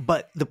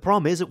 But the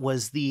problem is, it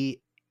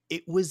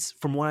it was,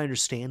 from what I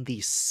understand,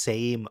 the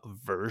same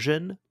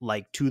version,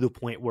 like to the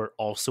point where it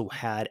also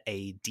had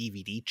a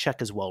DVD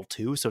check as well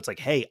too. So it's like,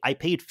 hey, I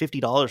paid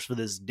 $50 for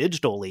this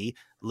digitally,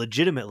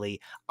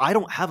 legitimately. I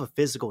don't have a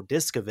physical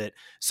disc of it.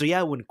 So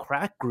yeah, when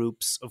Crack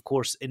Groups, of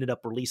course, ended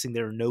up releasing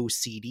their no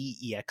CD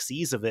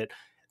EXEs of it,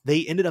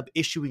 they ended up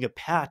issuing a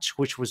patch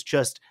which was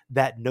just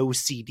that no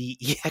CD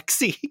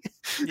EXE.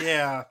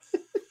 Yeah.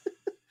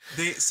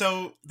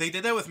 They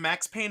did that with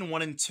Max Payne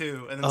 1 and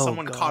 2, and then Oh,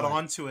 someone caught God.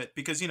 on to it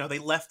because, you know, they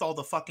left all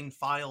the fucking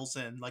files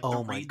in, like the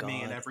Oh my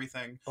README and God.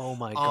 everything. Oh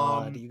my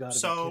God. You gotta be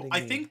So kidding I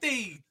me.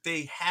 think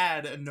they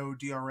had a no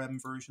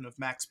DRM version of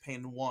Max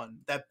Payne 1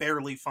 that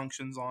barely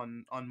functions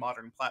on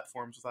modern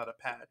platforms without a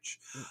patch.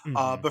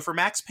 Mhm. But for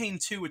Max Payne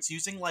 2, it's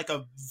using like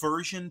a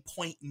version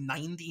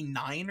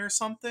 .99 or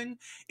something.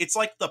 It's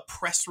like the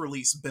press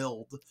release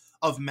build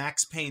of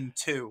Max Payne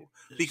 2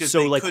 because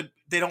So like,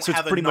 they don't so it's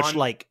have a pretty much non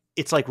like,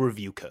 it's like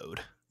review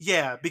code.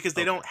 yeah, because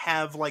they Okay. don't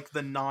have like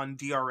the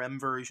non-DRM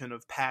version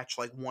of patch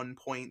like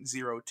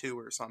 1.02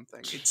 or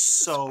something. It's Jesus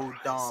so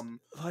Christ.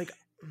 dumb. Like,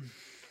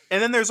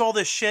 And then there's all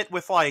this shit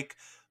with like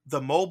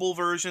the mobile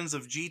versions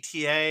of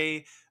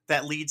GTA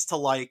that leads to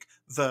like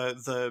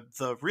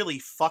the really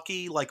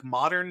fucky like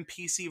modern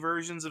PC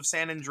versions of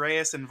San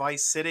Andreas and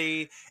Vice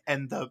City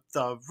and the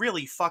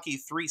really fucky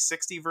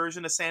 360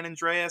 version of San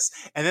Andreas,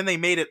 and then they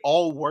made it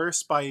all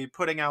worse by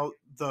putting out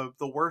the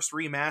worst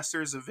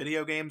remasters of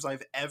video games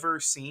I've ever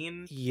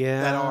seen that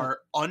yeah. are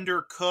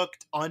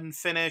undercooked,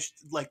 unfinished,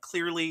 like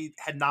clearly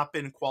had not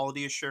been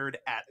quality assured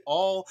at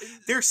all.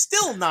 They're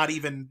still not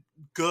even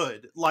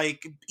good.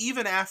 Like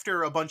even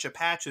after a bunch of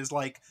patches,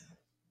 like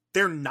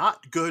they're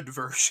not good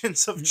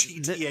versions of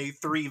GTA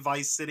 3,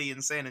 Vice City,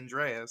 and San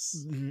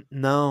Andreas.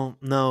 No,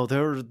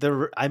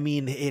 they're. I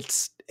mean,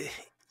 it's,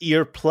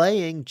 you're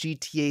playing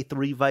GTA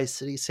 3, Vice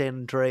City, San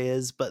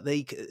Andreas, but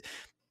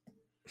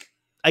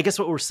I guess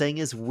what we're saying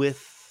is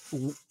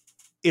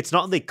it's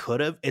not they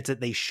could have, it's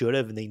that they should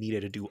have, and they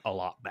needed to do a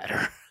lot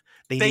better.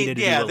 They needed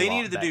to do a They lot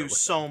needed to better do with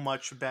so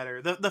much better.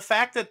 The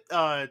fact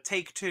that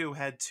Take-Two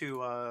had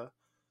to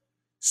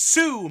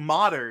sue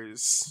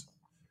modders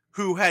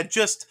who had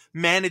just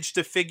managed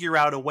to figure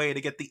out a way to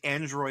get the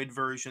Android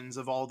versions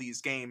of all these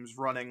games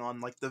running on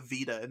like the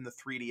Vita and the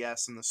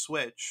 3DS and the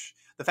Switch.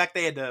 The fact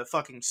they had to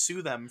fucking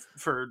sue them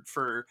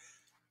for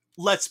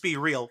let's be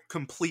real,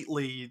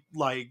 completely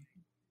like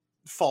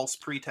false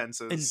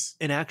pretenses.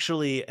 and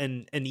actually,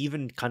 and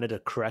even kind of to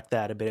correct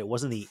that a bit, it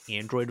wasn't the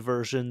Android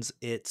versions,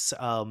 it's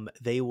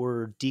they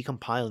were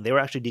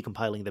actually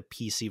decompiling the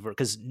PC version,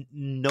 because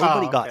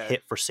nobody Oh, got okay.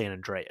 hit for San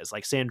Andreas.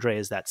 Like, San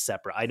Andreas, that's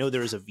separate. I know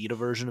there is a Vita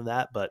version of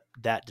that, but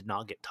that did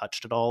not get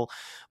touched at all.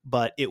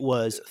 But it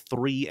was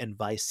 3 and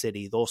Vice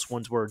City, those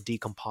ones were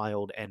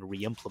decompiled and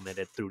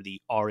re-implemented through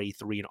the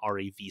RE3 and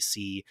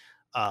REVC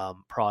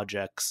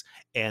projects,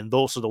 and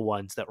those are the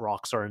ones that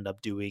Rockstar ended up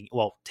doing.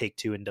 Well,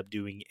 Take-Two ended up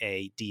doing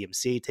a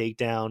DMCA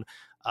takedown.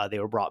 They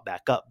were brought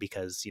back up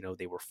because, you know,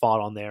 they were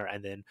fought on there,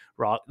 and then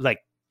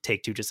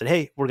Take-Two just said,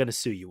 hey, we're going to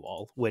sue you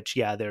all, which,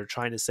 yeah, they're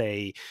trying to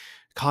say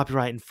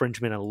copyright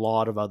infringement and a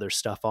lot of other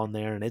stuff on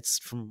there. And it's,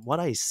 from what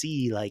I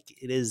see, like,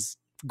 it is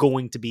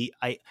going to be,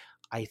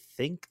 I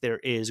think there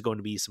is going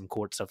to be some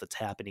court stuff that's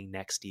happening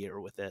next year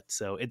with it.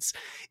 So it's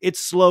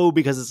slow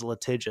because it's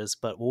litigious,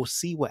 but we'll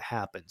see what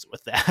happens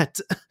with that.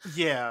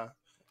 Yeah.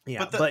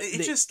 Yeah, But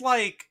it's just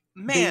like,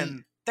 they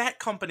man, that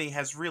company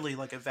has really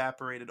like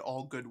evaporated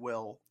all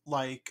goodwill.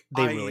 Like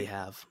really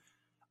have.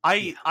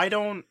 Yeah.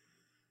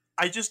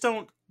 I just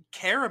don't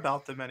care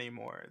about them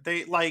anymore.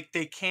 They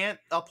can't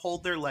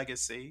uphold their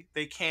legacy.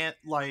 They can't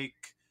like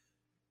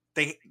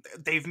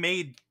they've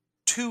made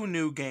 2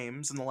 new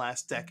games in the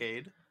last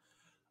decade.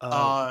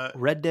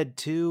 Red Dead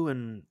 2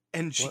 and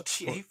And what?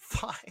 GTA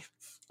 5.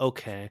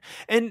 Okay.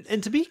 And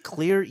to be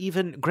clear,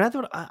 even Grand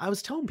Theft, I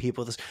was telling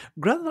people this,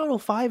 Grand Theft Auto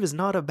 5 is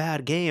not a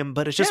bad game,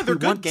 but it's just, Yeah, they're we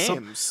good want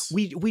games.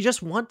 we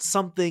just want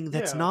something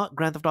that's Yeah. not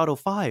Grand Theft Auto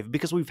 5,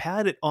 because we've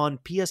had it on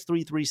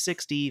PS3,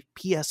 360,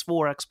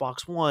 PS4,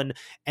 Xbox One,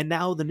 and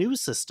now the new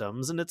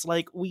systems, and it's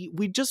like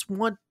we just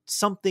want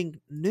something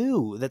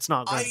new that's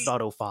not Grand Theft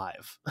Auto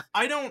 5.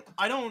 I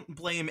don't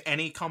blame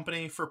any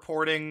company for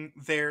porting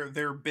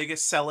their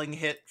biggest selling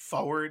hit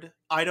forward.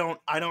 I don't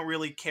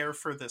really care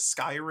for the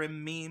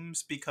Skyrim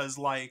memes because,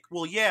 like,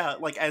 well, yeah,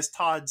 like as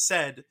Todd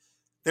said,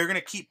 they're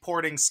gonna keep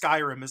porting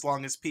Skyrim as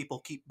long as people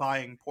keep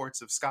buying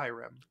ports of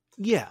Skyrim.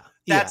 Yeah.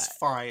 That's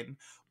fine.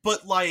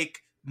 But like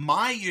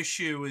my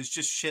issue is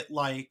just shit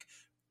like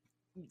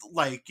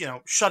you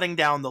know, shutting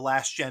down the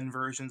last gen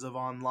versions of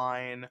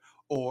online,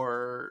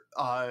 or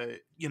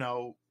you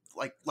know,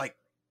 like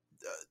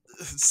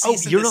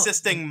cease and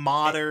desisting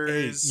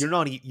modders.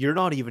 Hey, you're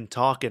not even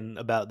talking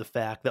about the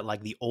fact that,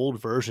 like, the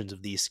old versions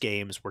of these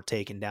games were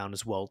taken down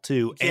as well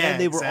too, Yeah, and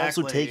they were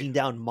also exactly. taking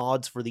down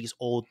mods for these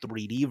old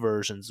 3D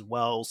versions as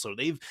well. So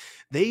they've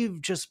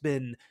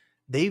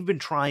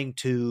trying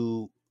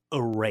to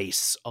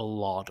erase a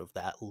lot of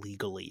that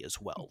legally as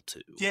well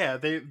too. Yeah,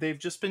 they've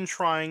just been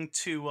trying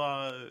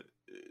to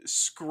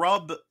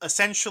scrub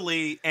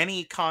essentially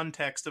any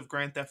context of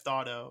Grand Theft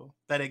Auto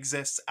that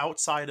exists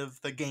outside of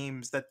the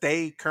games that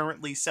they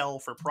currently sell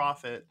for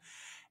profit,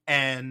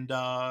 and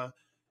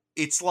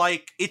it's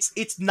like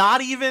it's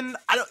not even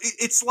I don't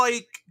it's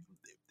like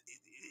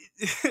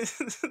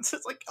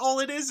it's like all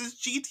it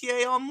is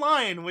GTA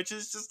Online, which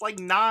is just like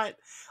not.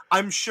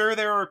 I'm sure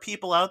there are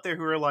people out there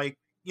who are like,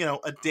 you know,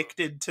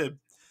 addicted to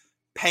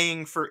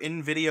paying for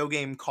in video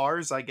game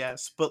cars, I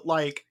guess, but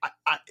like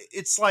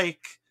it's like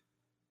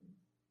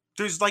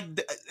there's like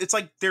it's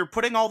like they're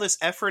putting all this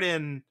effort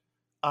in,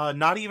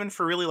 not even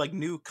for really like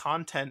new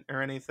content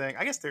or anything.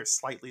 I guess there's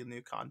slightly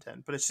new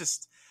content, but it's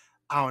just,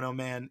 I don't know,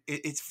 man,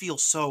 it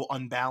feels so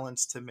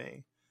unbalanced to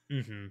me.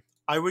 Mm-hmm.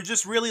 I would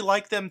just really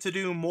like them to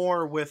do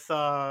more with,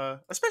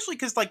 especially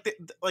because like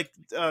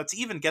to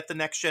even get the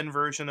next gen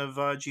version of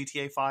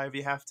GTA 5,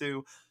 you have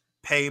to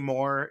pay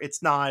more.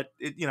 It's not,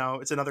 you know,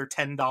 it's another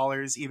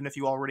 $10 even if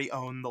you already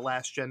own the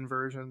last gen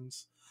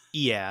versions.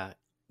 Yeah.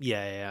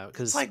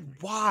 Because it's like,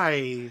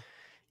 why?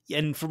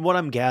 And from what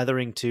I'm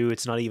gathering too,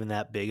 it's not even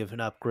that big of an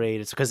upgrade.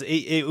 It's because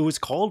it was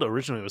called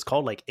originally, it was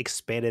called like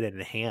expanded and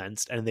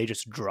enhanced, and they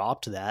just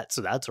dropped that,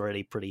 so that's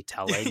already pretty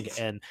telling.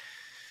 And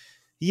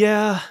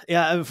yeah,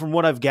 from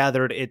what I've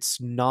gathered,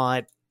 it's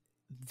not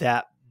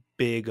that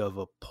big of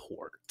a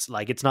port.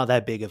 Like, it's not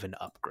that big of an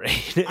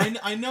upgrade.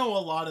 I know a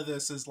lot of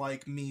this is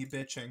like me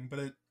bitching,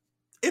 but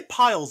it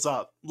piles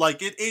up. Like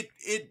it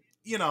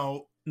you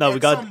know. No, we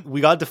got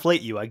to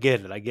deflate you. I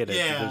get it.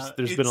 Yeah,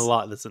 there's been a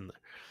lot that's in there.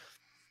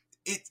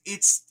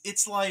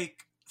 It's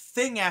like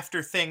thing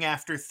after thing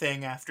after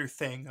thing after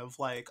thing of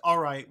like, all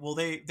right, well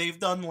they've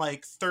done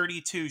like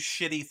 32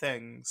 shitty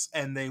things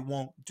and they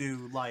won't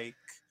do like,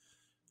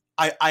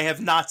 I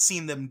have not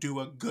seen them do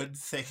a good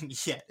thing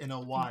yet in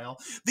a while.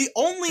 The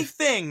only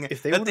thing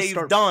that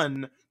they've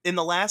done in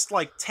the last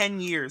like 10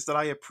 years that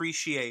I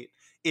appreciate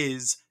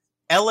is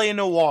LA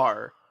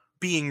Noire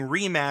being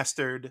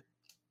remastered.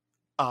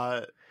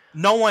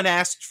 No one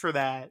asked for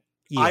that.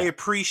 Yeah. I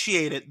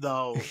appreciate it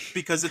though,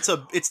 because it's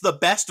the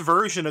best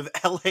version of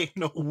LA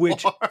Noire.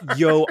 Which,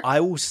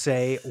 I will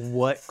say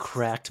what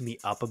cracked me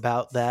up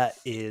about that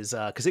is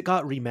because it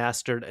got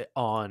remastered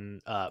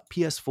on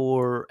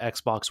PS4,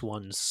 Xbox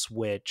One,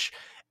 Switch,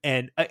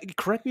 and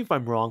correct me if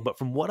I'm wrong, but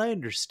from what I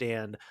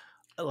understand,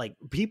 like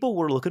people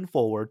were looking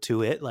forward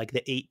to it, like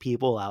the 8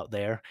 people out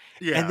there,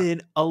 and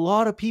then a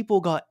lot of people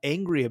got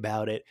angry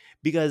about it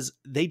because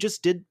they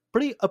just did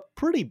a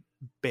pretty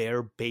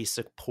bare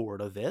basic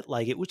port of it.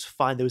 Like, it was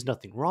fine, there was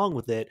nothing wrong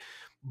with it,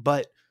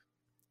 but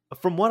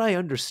from what I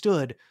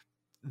understood,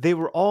 they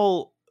were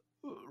all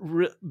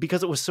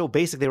because it was so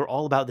basic, they were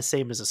all about the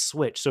same as a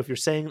Switch. So if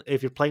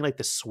you're playing like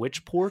the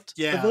Switch port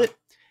of it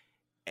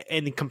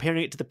and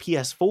comparing it to the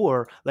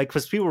PS4, like,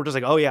 because people were just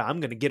like, oh yeah, I'm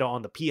gonna get it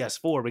on the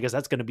PS4 because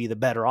that's gonna be the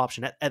better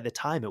option. At the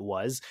time it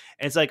was,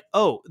 and it's like,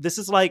 oh, this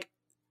is like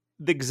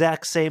the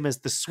exact same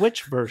as the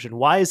Switch version.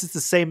 Why is it the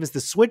same as the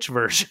Switch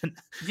version?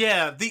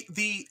 Yeah,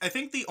 I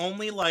think the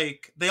only,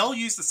 like, they all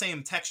use the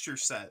same texture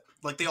set.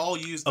 Like, they all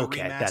use the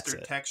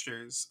remastered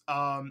textures.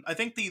 I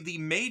think the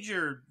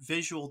major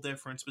visual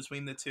difference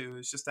between the two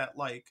is just that,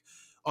 like,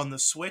 on the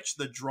Switch,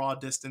 the draw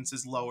distance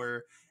is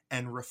lower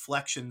and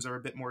reflections are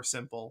a bit more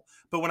simple.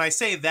 But when I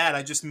say that,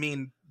 I just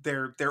mean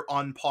they're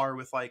on par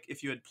with, like,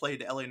 if you had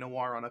played LA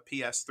Noire on a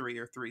PS3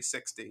 or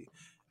 360.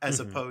 As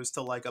opposed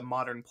to like a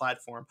modern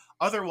platform.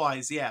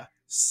 Otherwise, yeah,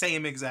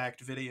 same exact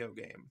video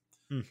game.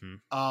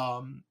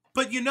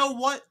 But you know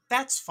what?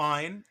 That's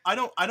fine. I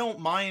don't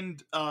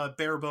mind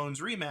bare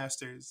bones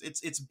remasters.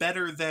 It's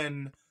better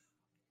than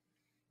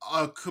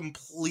a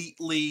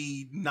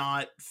completely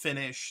not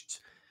finished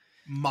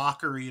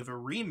mockery of a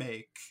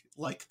remake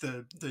like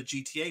the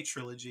GTA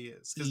trilogy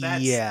is, because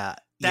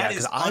that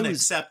is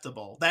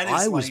unacceptable.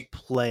 I was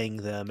playing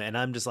them and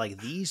I'm just like,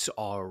 these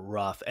are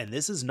rough, and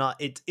this is not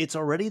it's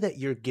already that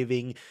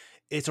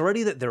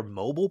they're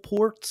mobile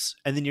ports,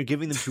 and then you're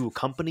giving them to a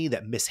company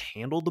that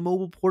mishandled the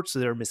mobile ports, so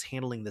they're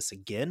mishandling this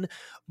again.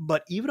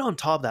 But even on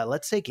top of that,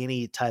 let's take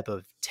any type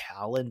of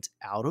talent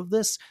out of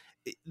this,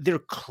 they're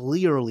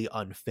clearly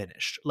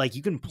unfinished. Like,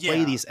 you can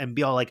play these and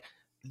be all like,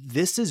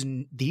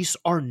 these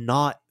are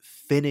not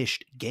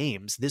finished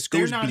games. This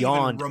goes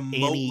beyond even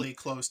remotely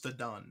close to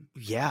done.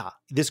 Yeah,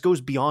 this goes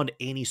beyond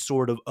any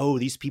sort of, oh,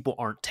 these people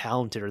aren't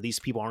talented or these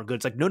people aren't good.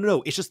 It's like,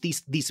 no. It's just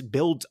these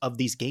builds of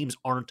these games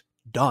aren't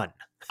done.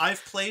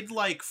 I've played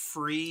like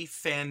free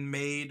fan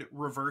made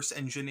reverse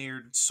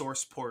engineered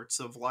source ports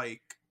of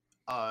like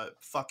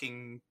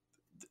fucking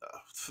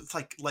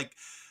like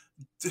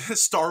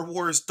Star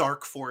Wars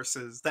Dark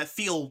Forces that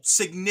feel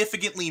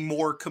significantly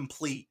more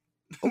complete.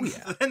 Oh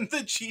yeah. Than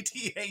the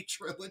GTA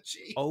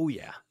trilogy. Oh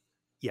yeah.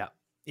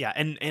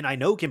 And I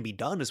know it can be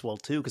done as well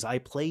too, because I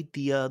played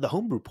the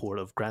homebrew port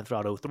of Grand Theft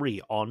Auto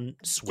 3 on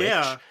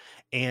Switch,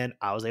 and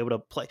I was able to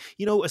play,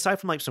 aside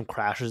from like some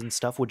crashes and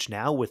stuff, which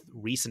now with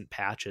recent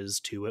patches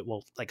to it,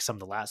 well, like some of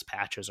the last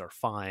patches are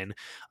fine,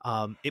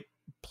 it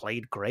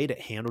played great.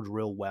 It handled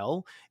real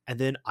well. And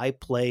then I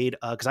played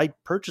because I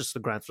purchased the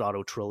Grand Theft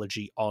Auto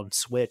trilogy on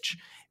Switch,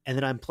 and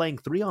then I'm playing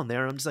 3 on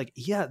there. I'm just like,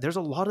 yeah, there's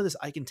a lot of this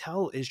I can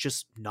tell is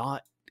just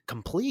not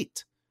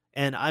complete.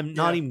 And I'm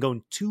not even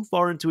going too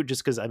far into it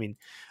just because, I mean,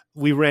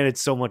 we ranted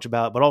so much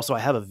about it, but also I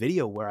have a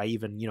video where I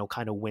even,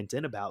 kind of went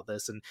in about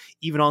this. And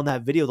even on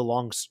that video, the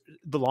long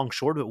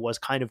short of it was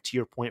kind of to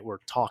your point, we're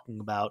talking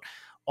about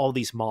all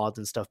these mods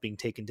and stuff being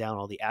taken down,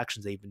 all the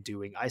actions they've been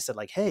doing. I said,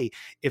 like, hey,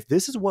 if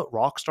this is what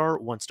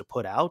Rockstar wants to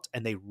put out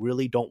and they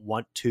really don't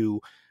want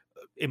to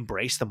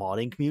embrace the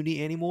modding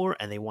community anymore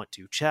and they want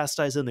to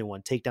chastise them, they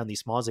want to take down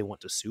these mods, they want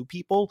to sue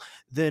people,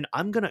 then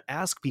I'm going to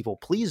ask people,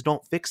 please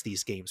don't fix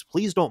these games.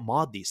 Please don't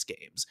mod these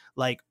games.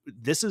 Like,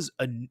 this is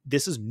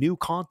new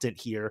content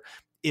here.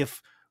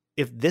 If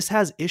this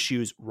has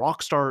issues,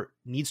 Rockstar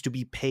needs to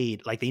be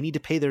paid. Like, they need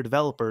to pay their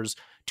developers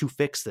to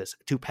fix this,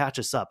 to patch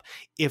us up.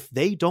 If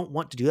they don't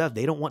want to do that,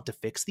 they don't want to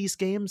fix these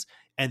games,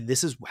 and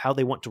this is how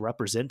they want to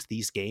represent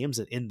these games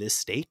in this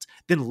state,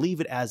 then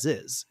leave it as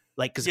is.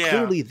 Like, because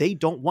clearly they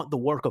don't want the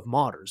work of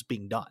modders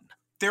being done.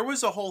 There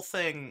was a whole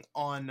thing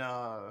on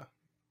Reddit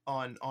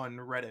on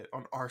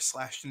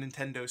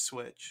r/Nintendo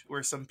Switch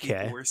where some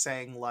people were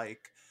saying,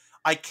 like,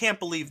 I can't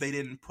believe they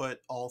didn't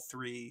put all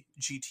 3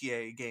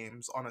 GTA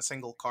games on a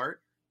single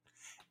cart.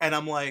 And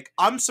I'm like,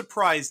 I'm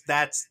surprised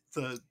that's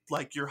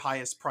your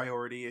highest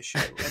priority issue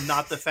and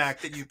not the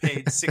fact that you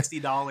paid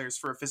 $60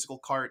 for a physical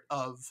cart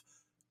of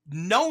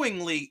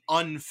knowingly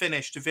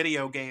unfinished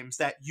video games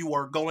that you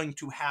are going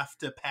to have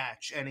to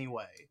patch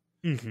anyway.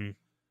 Mm-hmm.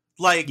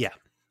 Like, yeah.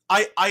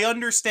 I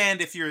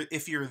understand if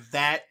you're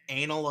that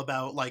anal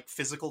about like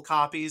physical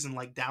copies and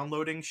like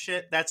downloading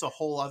shit, that's a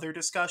whole other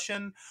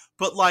discussion.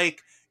 But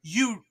like,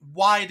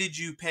 why did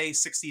you pay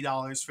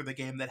 $60 for the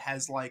game that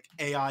has like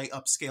AI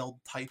upscaled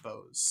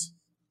typos?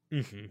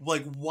 Mm-hmm.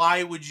 Like,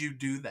 why would you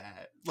do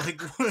that?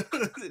 Like,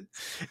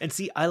 and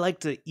see, I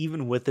like to,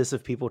 even with this,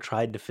 if people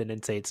try to defend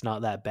and say it's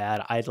not that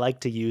bad, I'd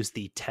like to use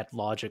the TED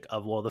logic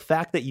of, well, the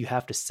fact that you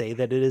have to say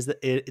that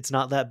it's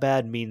not that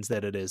bad means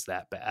that it is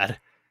that bad.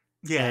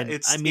 Yeah, and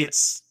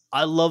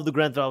I love the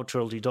Grand Theft Auto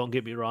trilogy. Don't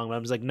get me wrong, but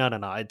I'm just like, no,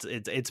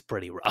 it's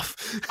pretty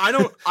rough. I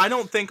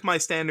don't think my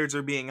standards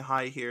are being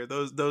high here.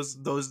 Those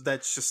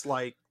that's just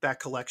like, that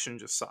collection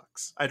just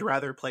sucks. I'd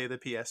rather play the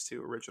PS2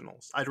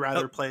 originals. I'd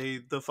rather play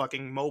the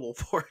fucking mobile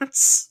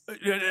ports.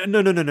 No.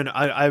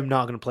 I'm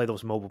not going to play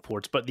those mobile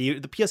ports, but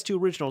the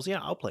PS2 originals, yeah,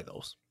 I'll play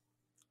those.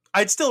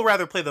 I'd still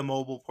rather play the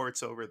mobile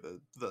ports over the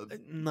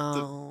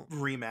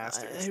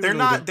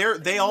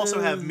remasters. They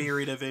also have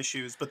myriad of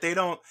issues, but they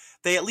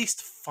at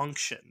least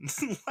function.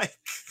 Like,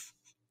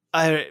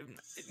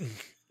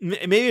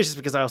 maybe it's just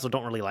because I also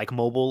don't really like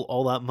mobile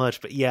all that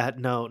much, but yeah,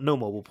 no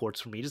mobile ports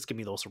for me. Just give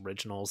me those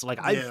originals. Like,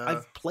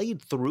 I've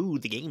played through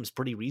the games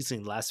pretty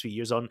recently the last few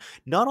years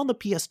not on the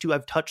PS2.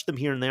 I've touched them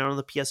here and there on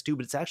the PS2,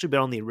 but it's actually been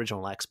on the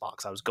original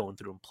Xbox. I was going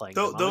through and playing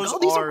them. Those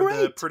like,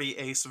 are the pretty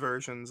ace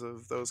versions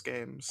of those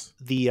games.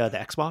 The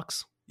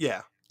Xbox?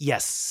 Yeah.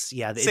 Yes.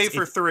 Yeah. Save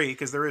for 3,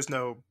 because there is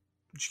no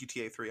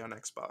GTA 3 on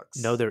Xbox.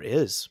 No, there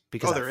is,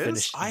 because there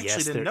is. I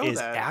actually didn't know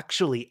that.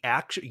 Actually,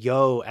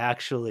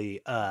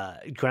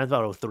 Grand Theft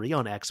Auto 3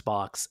 on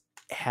Xbox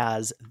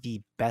has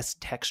the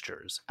best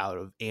textures out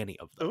of any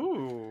of them.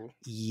 Ooh.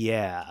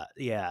 Yeah.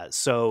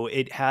 So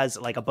it has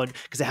like a bunch,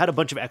 because it had a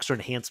bunch of extra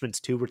enhancements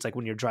too, where it's like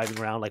when you're driving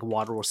around, like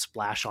water will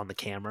splash on the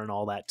camera and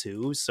all that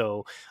too.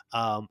 So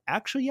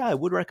actually, yeah, I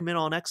would recommend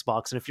on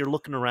Xbox. And if you're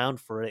looking around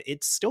for it,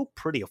 it's still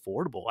pretty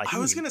affordable. I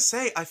was going to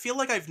say, I feel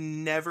like I've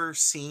never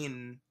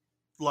seen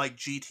like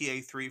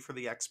GTA 3 for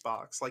the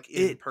Xbox, like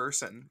in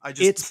person.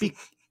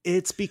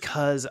 It's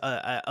because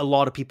a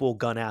lot of people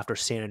gun after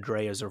San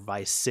Andreas or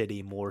Vice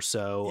City more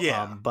so.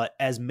 Yeah. But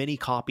as many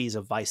copies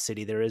of Vice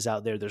City there is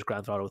out there's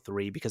Grand Theft Auto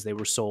 3, because they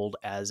were sold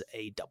as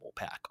a double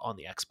pack on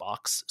the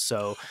Xbox.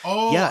 So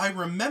yeah. I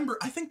remember.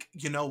 I think,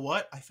 you know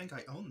what? I think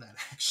I own that,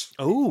 actually.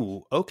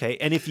 Oh, okay.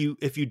 And if you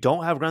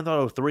don't have Grand Theft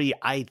Auto 3,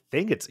 I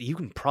think you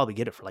can probably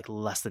get it for like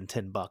less than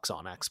 $10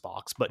 on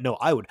Xbox. But no,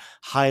 I would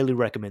highly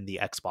recommend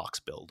the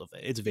Xbox build of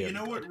it. It's very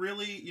good. What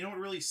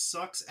really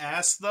sucks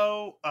ass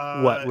though?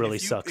 What really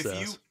sucks?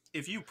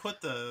 If you put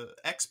the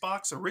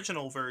Xbox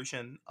original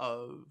version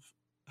of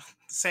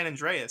San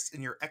Andreas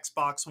in your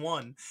Xbox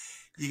One,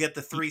 you get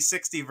the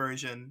 360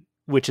 version,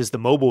 which is the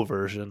mobile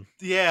version.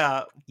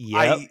 Yeah.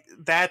 Yep.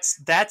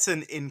 That's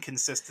an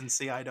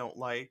inconsistency I don't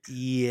like.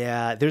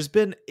 Yeah,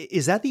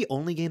 is that the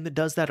only game that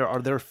does that, or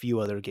are there a few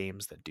other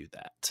games that do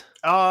that?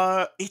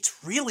 It's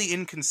really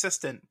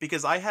inconsistent,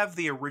 because I have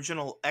the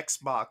original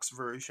Xbox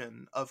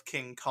version of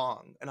King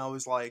Kong, and I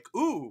was like,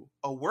 ooh,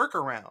 a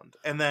workaround.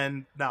 And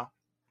then, no.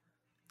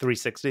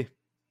 360?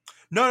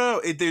 No,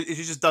 it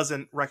just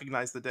doesn't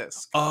recognize the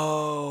disc.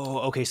 Oh,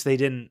 okay. So they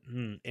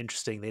didn't.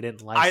 Interesting. They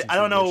didn't license. I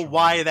don't know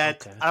why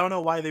that. Okay. I don't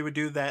know why they would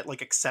do that,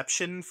 like,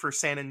 exception for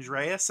San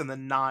Andreas and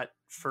then not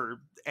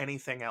for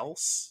anything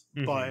else.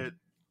 Mm-hmm. But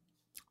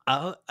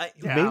Maybe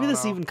don't this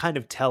is know. even kind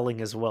of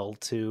telling as well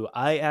too.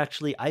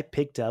 I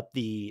picked up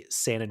the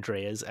San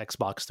Andreas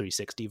Xbox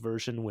 360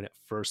 version when it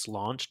first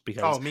launched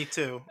because Oh, me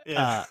too.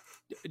 Yeah.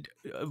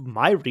 uh,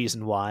 my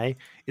reason why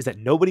is that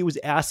nobody was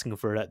asking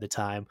for it at the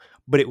time,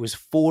 but it was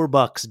 $4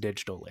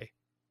 digitally.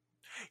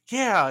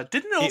 Yeah,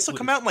 didn't it It also was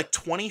come out in like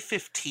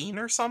 2015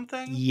 or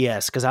something?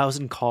 Yes, because I was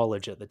in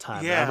college at the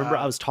time. And I remember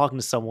I Yeah. was talking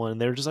to someone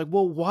and they were just like,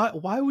 well,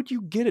 why would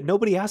you get it?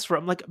 Nobody asked for it.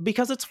 I'm like,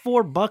 because it's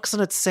 $4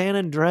 and it's San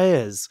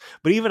Andreas.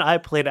 But even I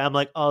played it, I'm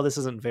like, oh, this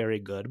isn't very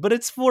good. But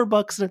it's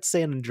 $4 and it's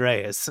San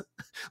Andreas.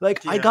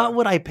 Like, I got Yeah.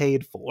 what I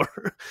paid for.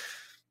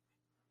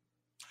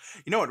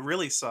 You know what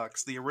really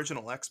sucks? The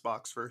original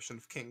Xbox version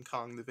of King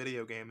Kong, the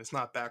video game, is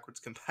not backwards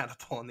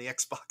compatible on the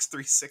Xbox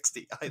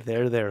 360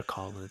 either. There,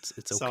 Colin. It's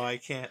So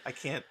okay. I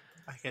can't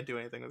do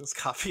anything with this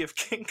copy of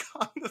King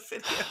Kong, the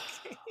video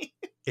game.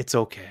 It's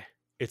okay.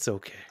 It's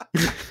okay.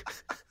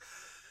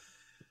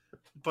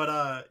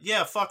 But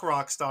yeah, fuck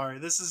Rockstar.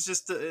 This is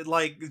just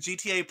like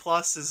GTA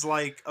Plus is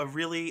like a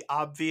really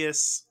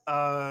obvious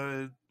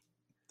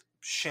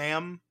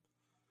sham.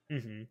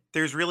 Mm-hmm.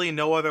 There's really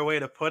no other way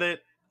to put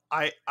it.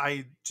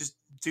 I just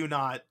do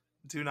not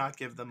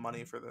give them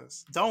money for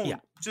this. Don't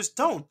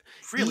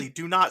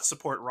do not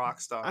support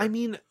Rockstar. I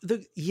mean,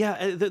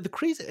 the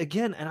crazy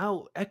again, and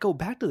I'll echo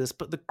back to this,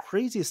 but the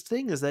craziest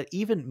thing is that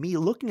even me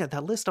looking at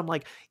that list, I'm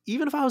like,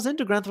 even if I was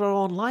into Grand Theft Auto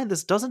Online,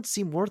 this doesn't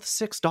seem worth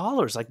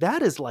 $6. Like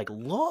that is like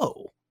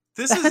low.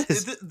 This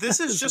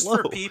is just low.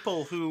 for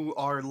people who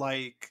are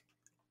like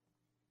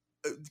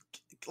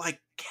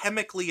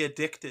chemically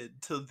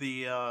addicted to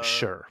the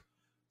Sure.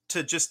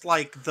 to just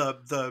like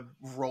the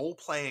role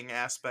playing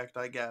aspect,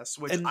 I guess.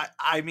 Which And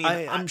I mean,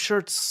 I'm sure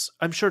it's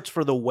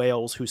for the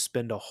whales who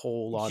spend a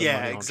whole lot of Yeah,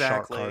 money on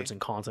exactly. shark cards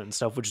and content and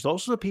stuff, which is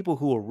also the people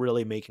who are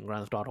really making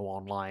Grand Theft Auto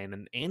Online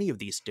and any of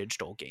these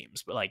digital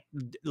games, but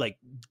like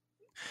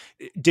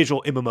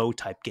digital MMO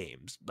type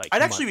games. Like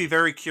I'd actually money. be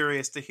very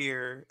curious to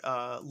hear.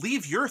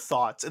 Leave your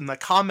thoughts in the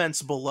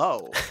comments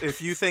below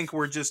if you think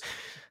we're just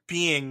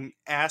being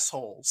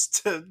assholes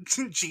to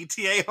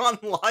GTA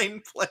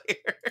Online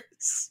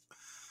players.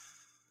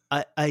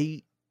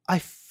 I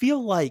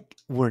feel like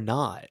we're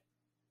not.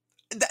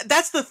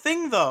 That's the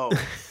thing, though,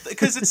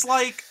 because it's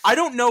like I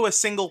don't know a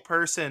single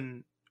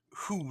person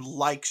who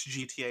likes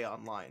GTA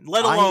Online,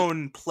 let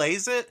alone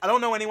plays it. I don't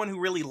know anyone who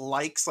really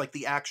likes like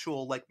the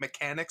actual like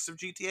mechanics of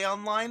GTA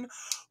Online,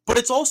 but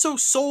it's also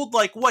sold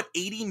like what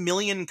 80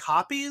 million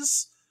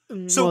copies.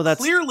 So Well,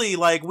 clearly,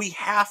 like we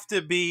have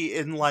to be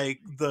in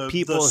like the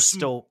people are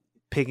still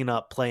picking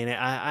up playing it.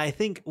 I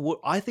think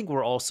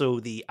we're also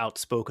the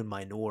outspoken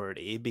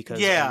minority because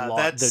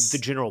the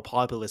general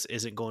populace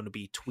isn't going to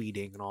be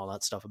tweeting and all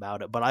that stuff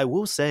about it. But I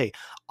will say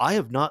I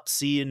have not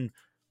seen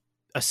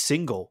a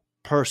single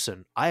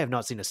person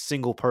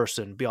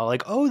be all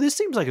like, oh, this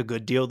seems like a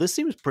good deal, this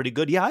seems pretty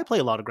good, yeah, I play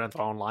a lot of Grand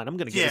Theft Auto Online, I'm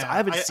gonna get this. I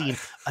haven't seen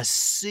a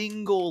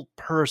single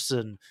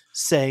person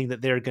saying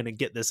that they're gonna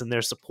get this and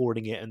they're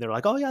supporting it and they're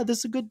like, oh yeah, this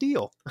is a good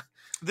deal.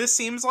 This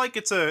seems like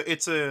this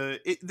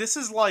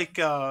is like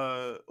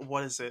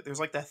what is it? There's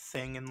like that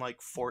thing in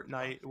like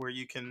Fortnite where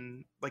you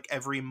can like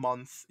every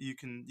month you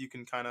can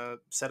kind of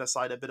set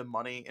aside a bit of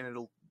money and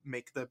it'll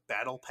make the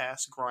battle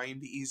pass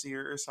grind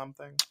easier or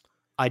something.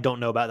 I don't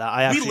know about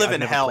that. We live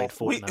in hell.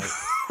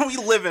 We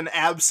live in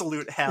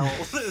absolute hell.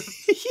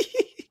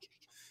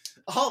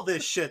 All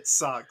this shit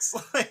sucks.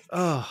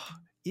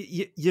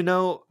 You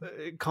know,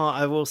 Colin,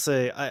 I will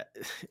say,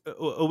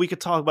 we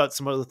could talk about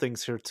some other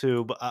things here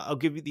too, but I'll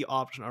give you the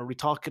option. Are we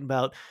talking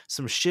about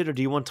some shit, or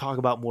do you want to talk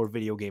about more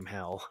video game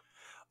hell?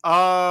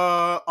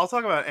 I'll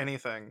talk about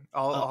anything.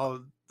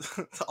 I'll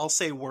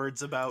say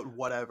words about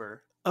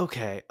whatever.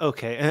 Okay,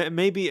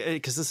 maybe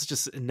because this is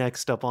just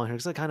next up on here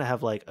because I kind of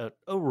have like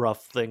a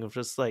rough thing of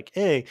just like,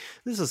 hey,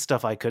 this is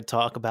stuff I could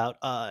talk about.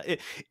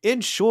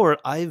 In short,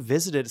 I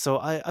visited. So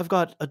I've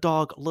got a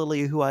dog,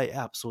 Lily, who I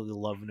absolutely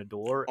love and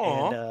adore.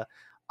 Aww. And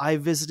I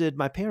visited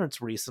my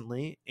parents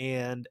recently,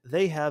 and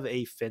they have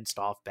a fenced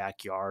off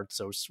backyard,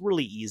 so it's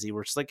really easy.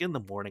 We're just like in the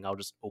morning, I'll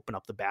just open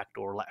up the back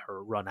door, let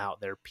her run out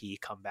there, pee,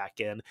 come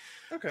back in.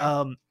 Okay.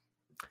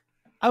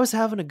 I was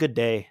having a good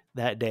day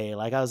that day.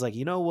 Like, I was like,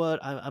 you know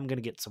what? I'm going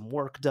to get some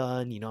work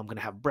done. You know, I'm going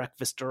to have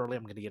breakfast early.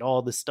 I'm going to get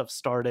all this stuff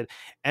started.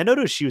 And I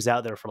noticed she was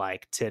out there for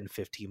like 10,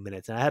 15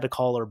 minutes. And I had to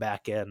call her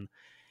back in.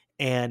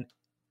 And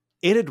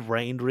it had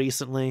rained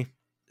recently.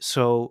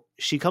 So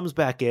she comes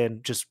back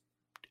in, just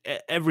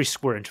every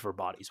square inch of her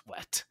body's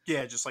wet.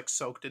 Yeah, just like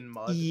soaked in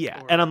mud.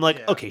 Yeah. And I'm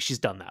like, okay, she's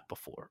done that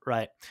before,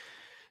 right?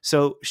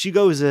 So she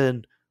goes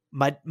in.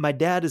 My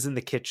dad is in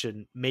the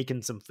kitchen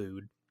making some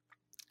food.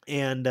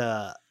 And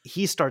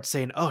he starts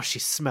saying, oh, she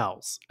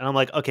smells. And I'm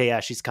like, okay, yeah,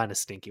 she's kind of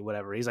stinky,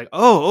 whatever. He's like,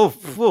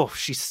 oh,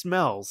 she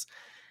smells.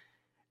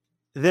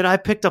 Then I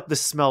picked up the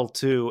smell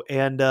too.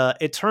 And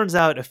it turns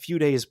out a few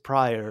days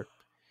prior,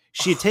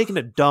 she had taken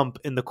a dump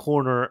in the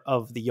corner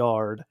of the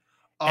yard.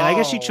 And I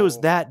guess she chose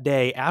Oh, that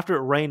day after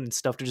it rained and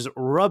stuff to just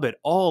rub it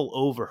all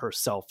over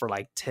herself for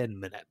like 10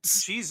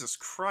 minutes. Jesus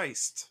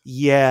Christ.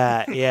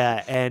 Yeah,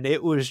 yeah. And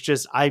it was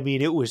just, I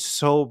mean, it was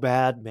so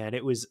bad, man.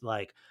 It was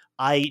like,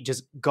 I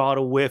just got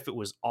a whiff. It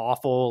was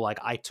awful. Like,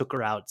 I took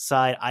her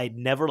outside. I'd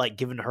never like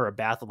given her a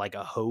bath with like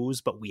a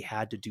hose, but we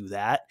had to do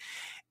that.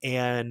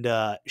 And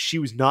she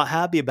was not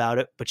happy about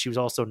it, but she was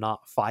also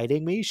not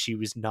fighting me. She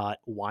was not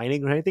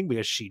whining or anything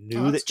because she Oh,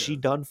 knew that's that she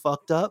good. done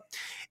fucked up.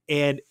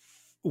 And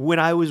when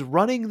I was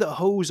running the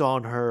hose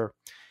on her,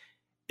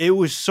 it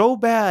was so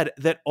bad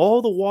that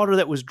all the water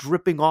that was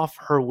dripping off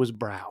her was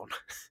brown.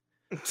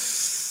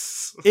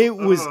 It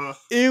was Ugh.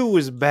 it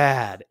was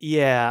bad.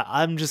 Yeah,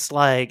 I'm just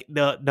like,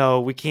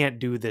 no, we can't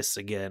do this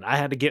again. I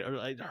had to get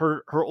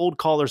her old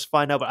collars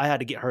fine out, but I had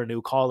to get her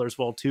new collar as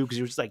well too because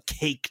it was just like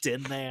caked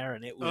in there,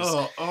 and it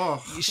was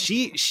Oh.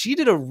 she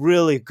did a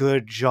really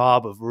good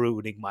job of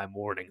ruining my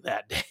morning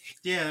that day.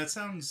 Yeah, that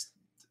sounds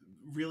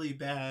really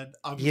bad.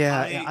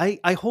 Yeah,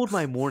 I hold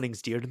my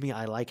mornings dear to me.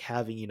 I like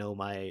having,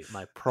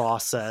 my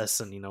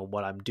process and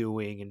what I'm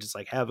doing and just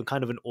like having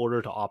kind of an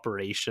order to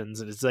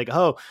operations. And it's like,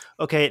 oh,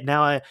 okay,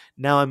 now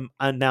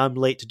I'm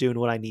late to doing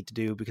what I need to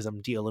do because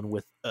I'm dealing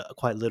with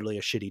quite literally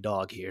a shitty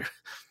dog here.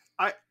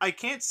 I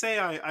can't say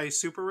I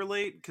super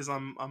relate because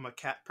I'm a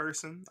cat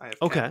person. I have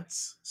Okay.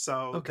 cats,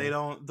 so Okay. they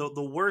don't.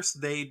 The worst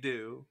they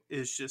do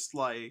is just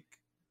like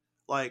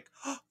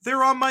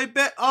they're on my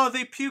bed. Oh,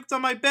 they puked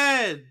on my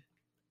bed.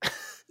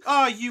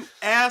 Oh, you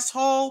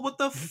asshole! What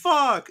the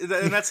fuck? And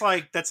that's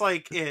like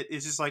it.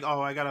 It's just like,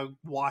 oh, I gotta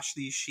wash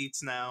these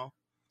sheets now.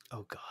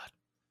 Oh God.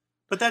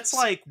 But that's S-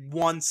 like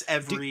once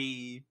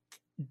every.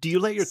 Do you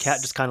let your cat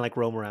just kind of like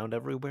roam around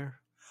everywhere?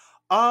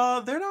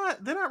 They're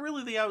not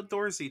really the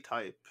outdoorsy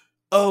type.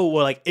 Oh,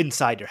 well, like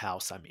inside your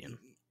house, I mean.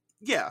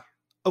 Yeah,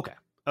 Okay.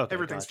 Okay.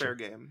 everything's Gotcha. fair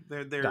game.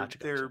 They're Gotcha.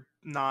 they're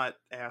not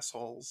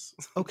assholes.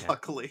 Okay.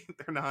 Luckily,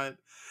 they're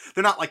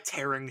not like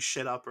tearing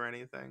shit up or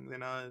anything. They're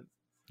not.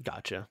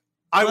 Gotcha.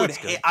 I Well, would that's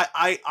hate.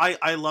 good.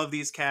 I love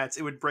these cats.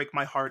 It would break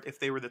my heart if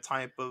they were the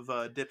type of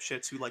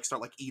dipshits who like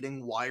start like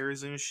eating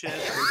wires and shit.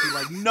 I would be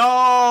like,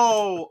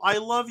 no, I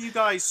love you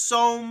guys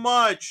so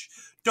much.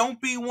 Don't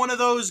be one of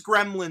those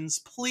gremlins,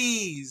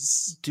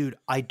 please. Dude,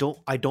 I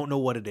don't know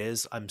what it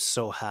is. I'm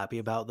so happy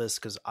about this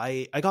because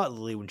I got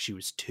Lily when she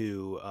was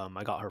 2.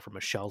 I got her from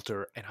a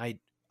shelter, and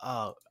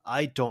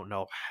I don't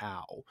know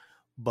how,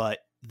 but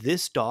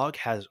this dog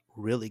has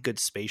really good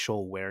spatial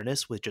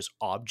awareness with just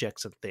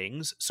objects and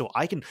things. So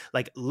I can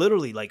like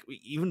literally like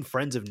even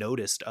friends have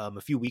noticed. A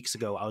few weeks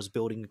ago, I was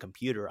building a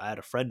computer. I had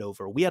a friend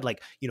over. We had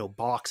like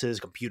boxes,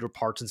 computer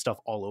parts, and stuff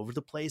all over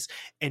the place,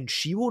 and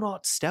she will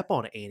not step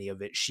on any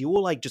of it. She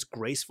will like just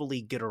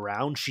gracefully get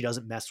around. She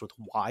doesn't mess with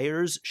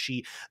wires.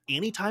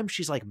 Anytime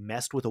she's like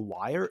messed with a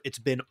wire, it's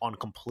been on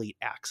complete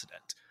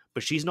accident.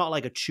 But she's not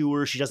like a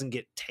chewer. She doesn't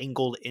get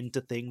tangled into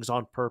things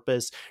on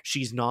purpose.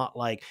 She's not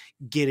like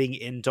getting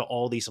into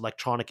all these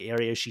electronic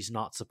areas she's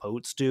not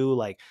supposed to.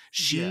 Like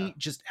she Yeah.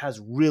 just has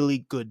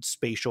really good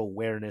spatial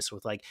awareness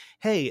with like,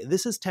 hey,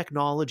 this is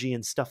technology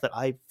and stuff that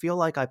I feel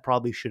like I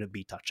probably shouldn't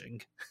be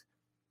touching.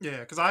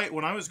 Yeah, because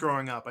when I was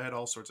growing up, I had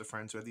all sorts of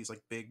friends who had these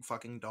like big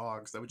fucking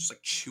dogs that would just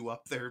like chew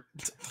up their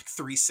like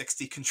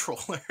 360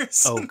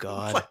 controllers. Oh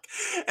God.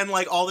 and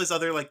all this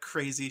other like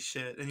crazy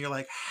shit, and you're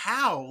like,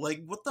 how?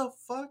 Like, what the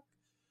fuck?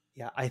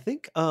 Yeah, I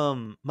think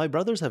my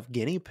brothers have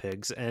guinea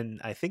pigs, and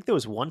I think there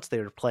was once they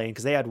were playing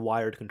because they had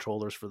wired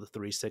controllers for the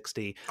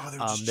 360. Oh, they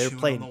were just They're chewing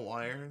playing on the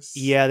wires.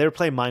 Yeah, they were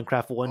playing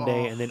Minecraft one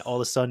day, Oh, and then all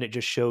of a sudden it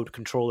just showed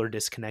controller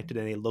disconnected,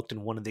 and they looked,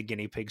 and one of the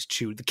guinea pigs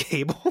chewed the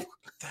cable.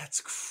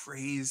 that's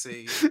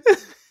crazy.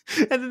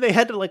 And then they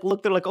had to like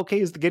look. They're like,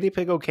 okay, is the guinea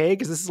pig okay?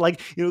 Because this is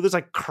like there's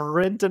like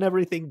current and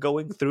everything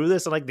going through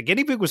this, and like the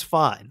guinea pig was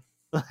fine.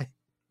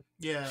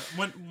 Yeah,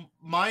 when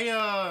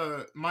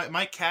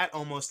my cat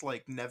almost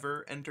like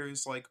never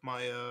enters like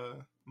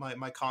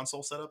my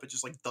console setup. It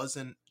just like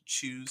doesn't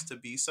choose to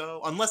be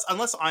so unless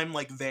I'm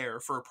like there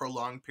for a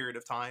prolonged period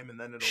of time, and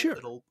then Sure.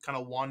 it'll kind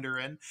of wander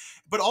in.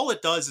 But all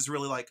it does is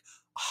really like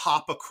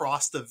hop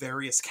across the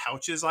various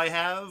couches I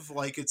have,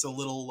 like it's a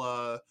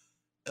little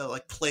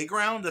like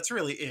playground. That's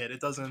really it. It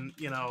doesn't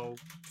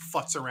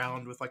futz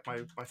around with like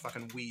my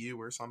fucking Wii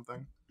U or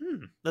something.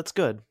 That's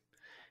good.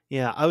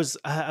 Yeah, I was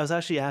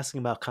actually asking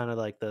about kind of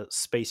like the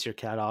space your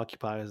cat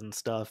occupies and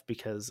stuff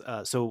because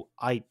so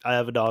I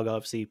have a dog.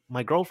 Obviously,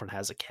 my girlfriend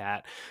has a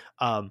cat.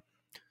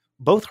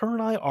 Both her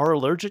and I are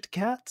allergic to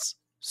cats,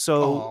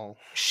 so Oh.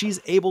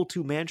 she's able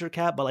to manage her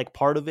cat. But like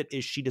part of it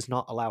is she does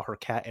not allow her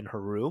cat in her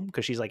room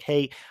because she's like,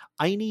 hey,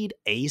 I need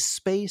a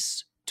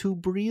space to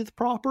breathe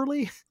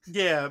properly.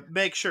 Yeah,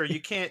 make sure you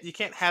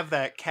can't have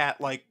that cat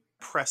like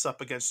press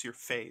up against your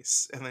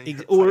face and then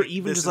you're Or like,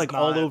 even this just is like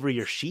all not. over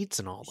your sheets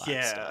and all that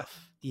Yeah.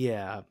 stuff.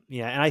 Yeah,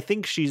 and I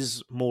think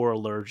she's more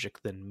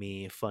allergic than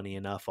me, funny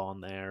enough,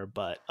 on there.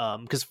 But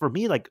because for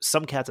me, like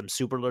some cats I'm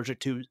super allergic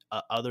to,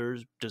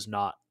 others does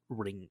not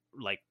ring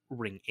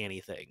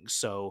anything.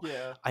 So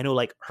Yeah. I know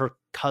like her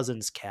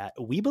cousin's cat,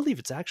 we believe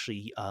it's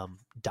actually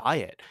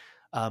diet.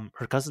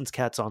 Her cousin's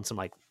cat's on some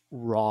like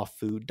raw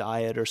food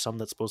diet or something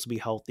that's supposed to be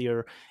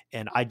healthier.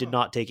 And I did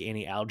not take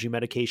any allergy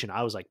medication.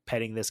 I was like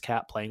petting this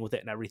cat, playing with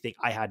it and everything.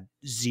 I had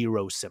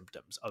zero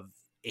symptoms of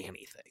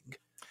anything.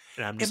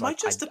 And I'm just It might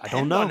just I don't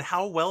depend know. on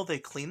how well they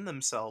clean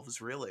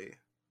themselves, really.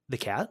 The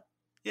cat?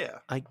 Yeah.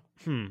 I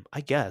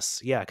guess.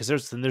 Yeah, because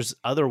there's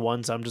other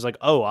ones I'm just like,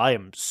 oh, I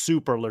am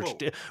super allergic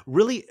to.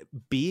 Really,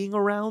 being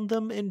around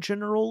them in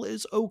general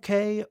is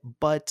okay,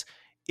 but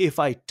if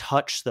I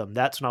touch them,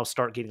 that's when I'll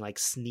start getting like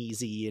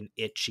sneezy and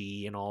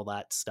itchy and all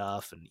that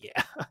stuff. And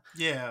yeah.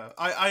 Yeah.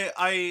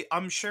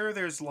 I'm sure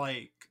there's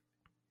like,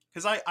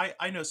 because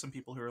I know some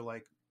people who are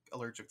like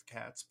allergic to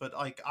cats, but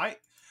like I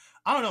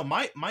don't know,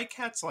 my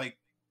cat's like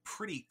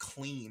pretty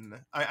clean.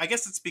 I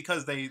guess it's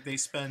because they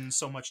spend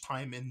so much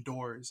time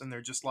indoors and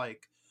they're just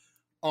like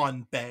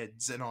on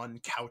beds and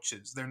on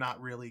couches. They're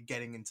not really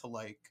getting into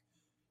like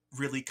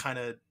really kind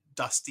of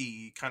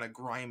dusty, kind of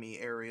grimy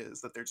areas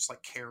that they're just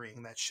like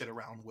carrying that shit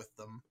around with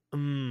them.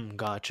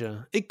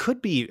 Gotcha. It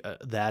could be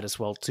that as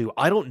well too.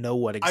 I don't know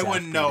what exactly. I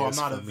wouldn't know. It I'm is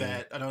not a for me.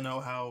 vet. I don't know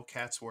how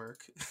cats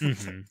work.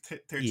 Mhm.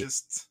 They're Yeah.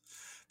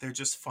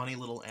 just funny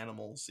little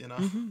animals, you know.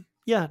 Mhm.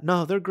 Yeah,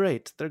 no, they're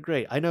great. They're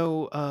great. I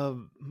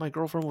know my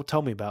girlfriend will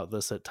tell me about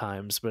this at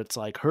times, but it's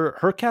like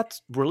her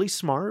cat's really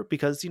smart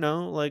because,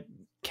 like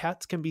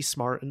cats can be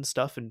smart and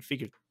stuff and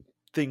figure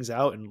things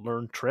out and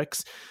learn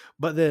tricks.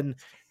 But then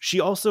she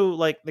also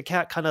like the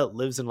cat kind of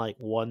lives in like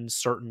one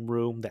certain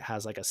room that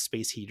has like a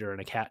space heater and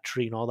a cat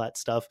tree and all that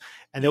stuff.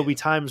 And there'll be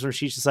times where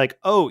she's just like,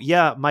 "Oh,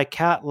 yeah, my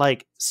cat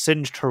like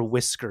singed her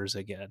whiskers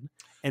again."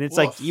 And it's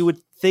like Woof. you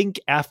would think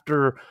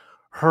after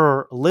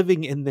her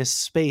living in this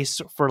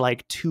space for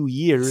like 2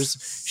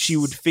 years, she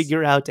would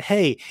figure out,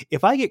 hey,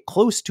 if I get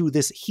close to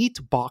this heat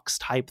box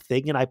type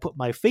thing and I put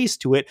my face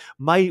to it,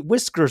 my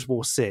whiskers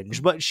will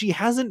singe. But she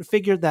hasn't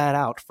figured that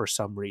out for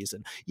some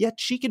reason.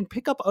 Yet she can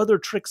pick up other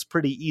tricks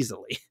pretty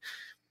easily.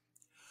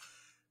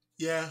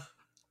 Yeah.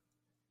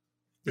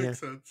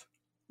 Makes sense.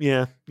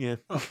 Yeah.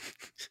 Oh,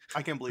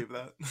 I can't believe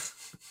that.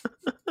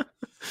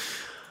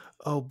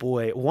 Oh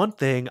boy. One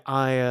thing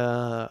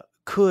I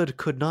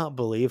could not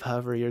believe,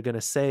 however you're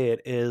gonna say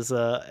it, is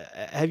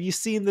have you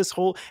seen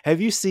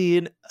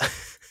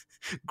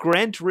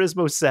Gran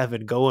Turismo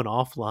 7 going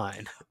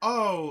offline?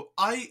 Oh,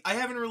 I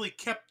haven't really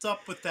kept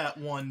up with that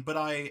one, but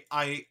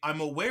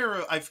I'm aware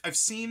of, I've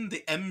seen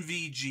the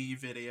MVG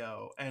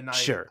video, and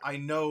I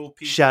know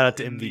people. Shout out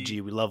to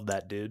MVG. We love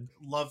that dude.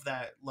 Love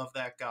that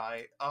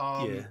guy.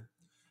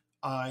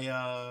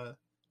 Yeah.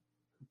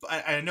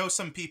 I know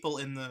some people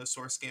in the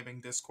Source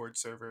Gaming Discord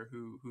server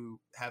who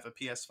have a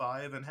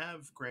PS5 and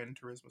have Gran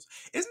Turismo.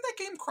 Isn't that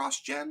game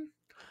cross-gen?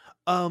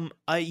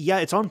 Yeah,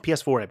 it's on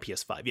PS4 and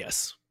PS5.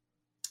 Yes.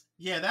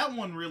 Yeah, that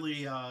one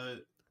really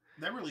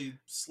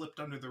slipped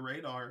under the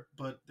radar,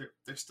 but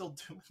they're still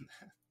doing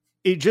that.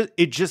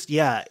 It just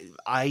yeah,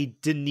 I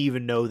didn't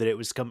even know that it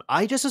was coming.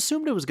 I just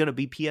assumed it was going to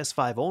be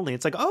PS5 only.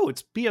 It's like, oh,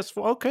 it's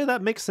PS4. Okay,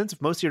 that makes sense.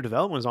 If most of your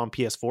development is on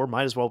PS4,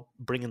 might as well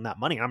bring in that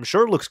money. I'm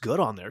sure it looks good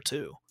on there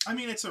too. I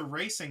mean, it's a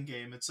racing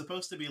game. It's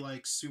supposed to be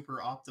like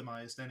super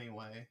optimized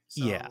anyway.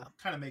 So Yeah,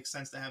 kind of makes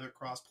sense to have it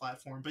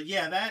cross-platform. But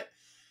yeah,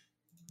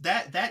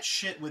 that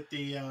shit with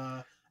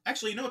the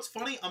actually, what's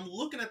funny? I'm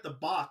looking at the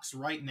box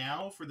right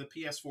now for the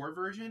PS4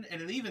 version, and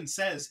it even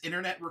says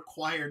internet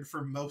required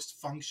for most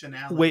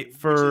functionality. Wait,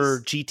 for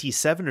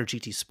GT7 or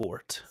GT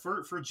Sport?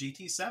 For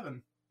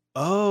GT7.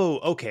 Oh,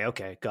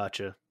 okay,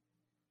 gotcha.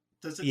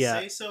 Does it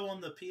say so on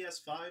the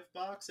PS5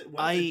 box? It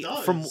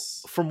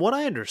does. From what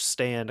I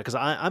understand, because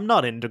I'm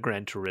not into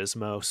Gran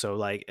Turismo, so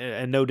like,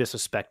 and no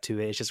disrespect to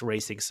it, it's just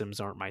racing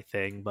sims aren't my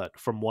thing. But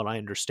from what I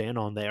understand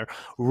on there,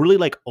 really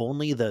like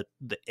only the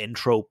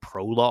intro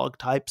prologue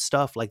type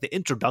stuff, like the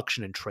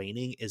introduction and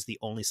training, is the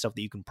only stuff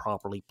that you can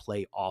properly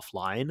play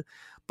offline.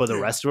 But the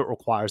rest of it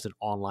requires an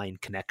online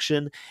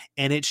connection,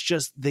 and it's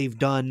just they've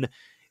done.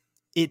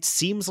 It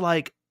seems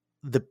like.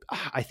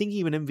 I think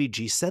even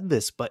MVG said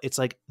this, but it's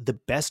like the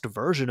best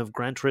version of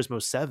Gran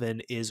Turismo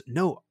 7 is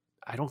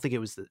I don't think it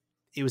was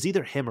it was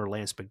either him or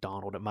Lance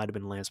McDonald. It might have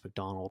been Lance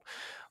McDonald,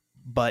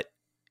 but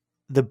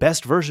the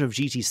best version of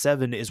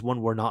GT7 is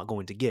one we're not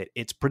going to get.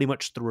 It's pretty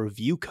much the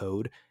review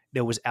code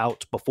that was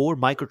out before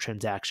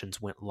microtransactions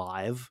went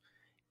live,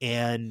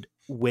 and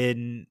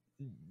when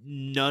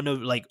none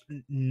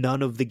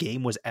of the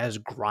game was as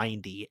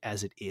grindy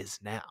as it is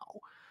now.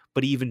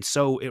 But even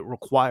so, it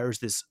requires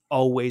this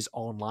always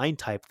online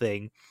type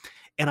thing.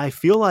 And I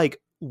feel like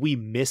we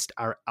missed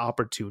our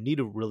opportunity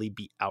to really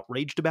be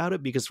outraged about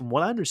it, because from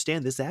what I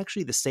understand, this is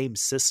actually the same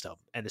system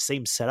and the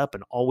same setup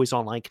and always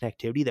online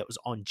connectivity that was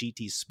on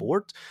GT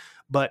Sport.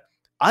 But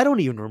I don't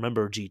even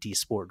remember GT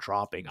Sport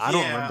dropping. I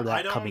don't remember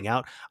that coming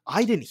out.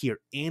 I didn't hear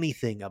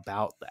anything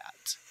about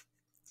that.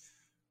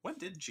 When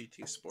did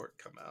GT Sport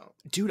come out?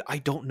 Dude, I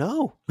don't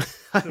know.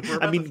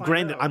 I mean,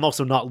 granted, I'm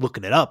also not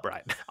looking it up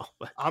right now.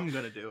 But... I'm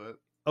gonna do it.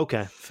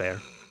 Okay, fair.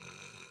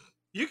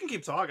 You can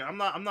keep talking. I'm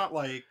not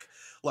like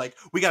Like,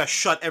 we gotta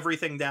shut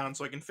everything down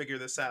so I can figure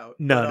this out.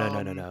 No,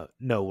 But,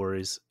 no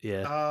worries.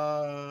 Yeah.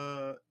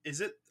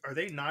 Are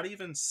they not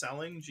even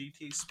selling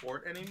GT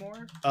Sport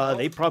anymore?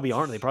 They probably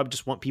aren't. They probably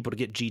just want people to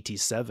get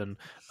GT7.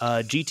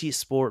 GT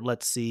Sport,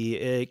 let's see.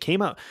 It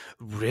came out,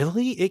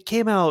 really? It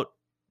came out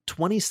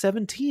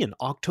 2017,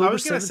 October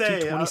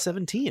 17,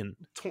 2017.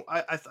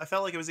 I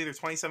felt like it was either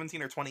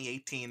 2017 or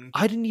 2018.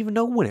 I didn't even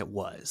know when it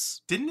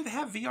was. Didn't it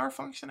have VR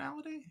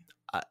functionality?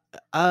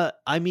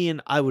 I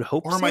mean, I would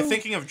hope so. Or am I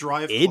thinking of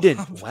Drive Club? It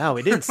didn't. Wow,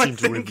 it didn't seem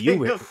to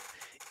review it.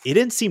 It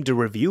didn't seem to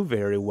review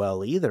very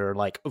well either.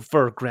 Like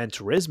for a Gran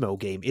Turismo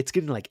game, it's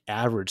getting like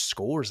average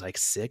scores, like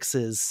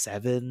 6s,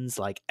 7s,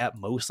 like at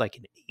most like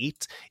an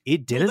 8.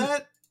 It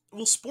didn't.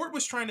 Well, Sport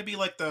was trying to be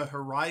like the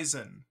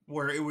Horizon,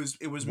 where it was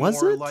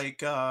more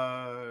like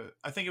I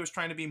think it was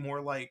trying to be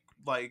more like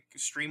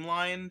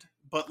streamlined,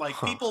 but like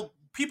people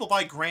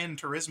buy Gran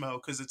Turismo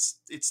because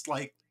it's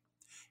like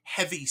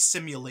heavy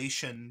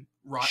simulation,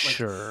 right? Like,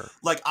 sure.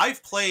 Like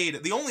I've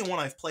played, the only one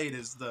I've played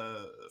is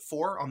the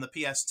 4 on the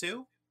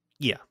PS2.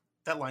 Yeah.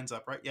 That lines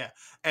up, right? Yeah.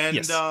 And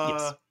yes.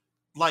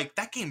 like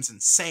that game's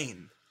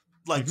insane.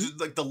 Like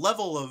like the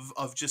level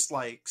of just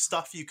like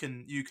stuff you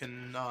can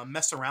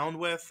mess around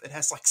with. It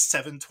has like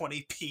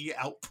 720p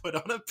output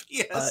on a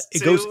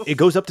PS2. It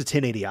goes up to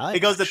 1080i. It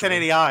goes to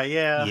 1080i,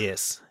 yeah.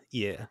 Yes.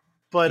 Yeah.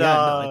 But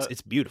yeah, no,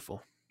 it's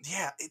beautiful.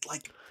 Yeah, it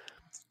like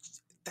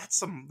that's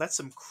some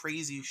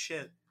crazy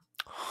shit.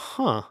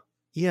 Huh.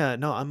 Yeah,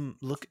 no, I'm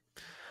looking.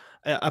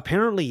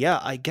 Apparently, yeah,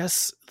 I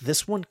guess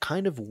this one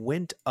kind of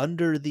went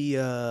under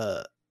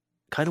the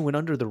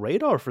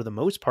radar for the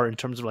most part in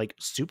terms of like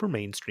super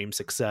mainstream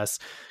success,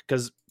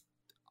 because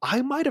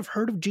I might have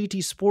heard of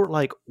GT Sport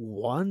like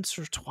once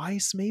or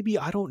twice, maybe,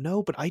 I don't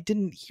know, but I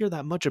didn't hear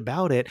that much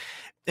about it.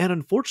 And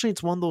unfortunately,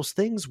 it's one of those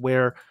things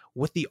where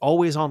with the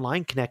always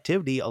online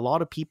connectivity, a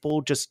lot of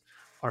people just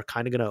are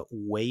kind of gonna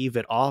wave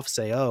it off,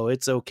 say, oh,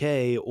 it's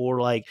okay,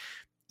 or like,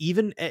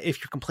 even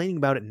if you're complaining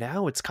about it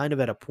now, it's kind of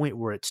at a point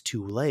where it's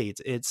too late.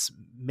 It's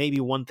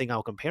maybe one thing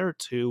I'll compare it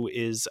to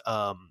is,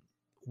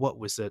 what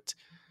was it?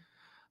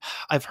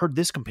 I've heard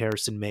this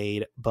comparison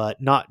made,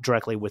 but not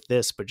directly with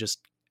this, but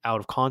just out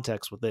of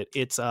context with it.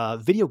 It's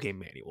video game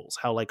manuals,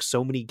 how like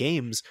so many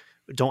games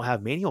don't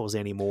have manuals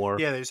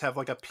anymore. Yeah, they just have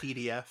like a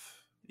PDF.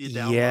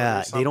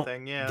 Yeah, they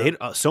don't. Yeah, they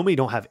so many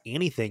don't have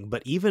anything.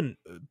 But even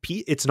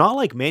it's not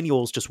like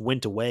manuals just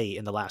went away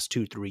in the last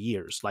 2-3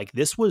 years. Like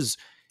this was.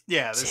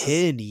 Yeah,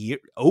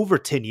 over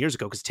 10 years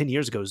ago, because 10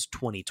 years ago is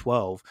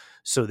 2012.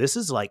 So this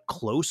is like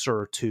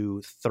closer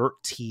to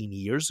 13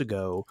 years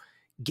ago.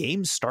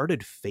 Games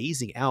started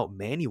phasing out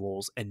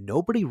manuals and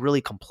nobody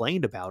really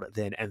complained about it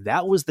then. And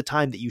that was the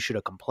time that you should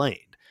have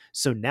complained.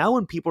 So now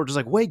when people are just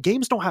like, wait,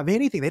 games don't have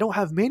anything, they don't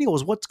have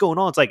manuals, what's going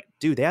on? It's like,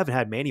 dude, they haven't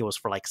had manuals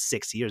for like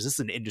 6 years. This is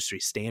an industry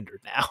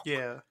standard now.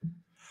 Yeah.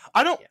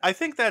 I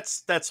think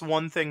that's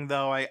one thing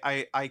though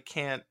I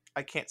can't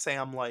say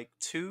I'm like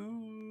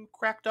too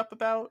cracked up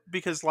about,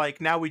 because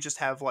like now we just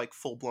have like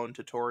full-blown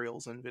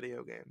tutorials in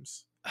video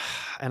games.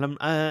 And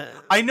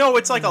I know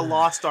it's like a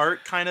lost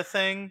art kind of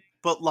thing,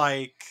 but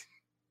like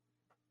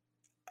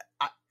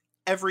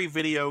every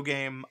video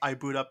game I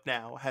boot up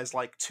now has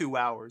like 2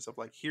 hours of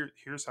like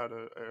here's how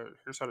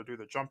to do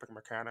the jumping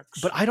mechanics.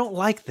 But I don't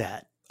like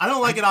that. I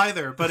don't like it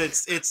either, but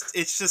it's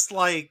just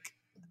like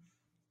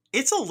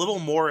it's a little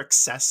more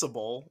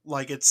accessible.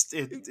 Like it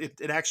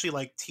actually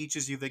like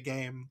teaches you the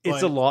game.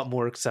 It's a lot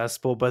more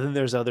accessible, but then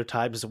there's other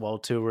times as well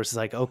too where it's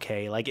like,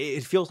 okay, like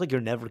it feels like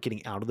you're never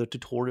getting out of the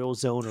tutorial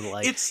zone, or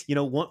like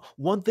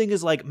one thing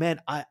is like, man,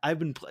 I've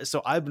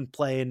been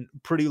playing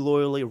pretty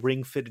loyally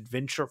Ring Fit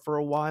Adventure for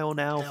a while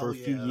now, for a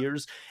few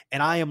years,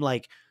 and I am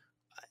like,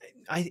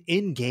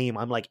 in game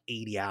I'm like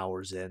 80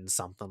 hours in,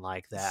 something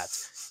like that,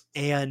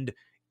 and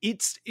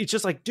it's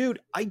just like, dude,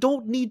 I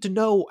don't need to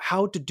know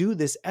how to do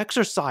this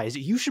exercise.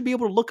 You should be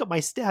able to look at my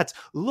stats.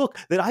 Look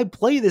that I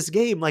play this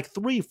game like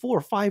 3, 4,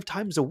 5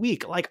 times a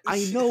week. Like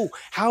I know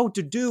how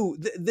to do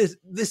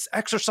this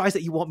exercise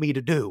that you want me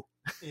to do.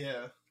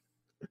 Yeah.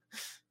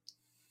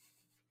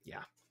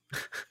 Yeah.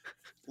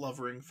 Love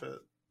Ring Fit.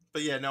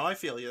 But yeah, no, I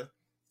feel you.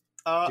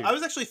 I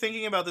was actually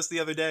thinking about this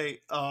the other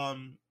day.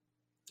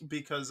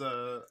 Because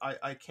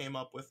I came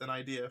up with an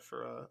idea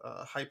for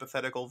a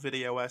hypothetical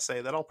video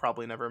essay that I'll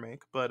probably never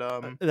make, but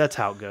that's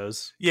how it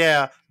goes.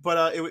 Yeah,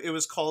 but it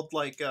was called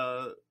like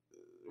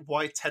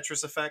why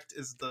Tetris Effect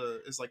is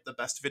like the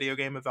best video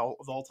game of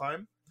all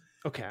time.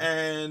 Okay.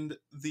 And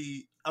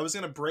I was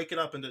gonna break it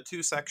up into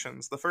 2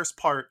 sections. The first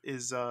part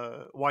is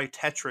why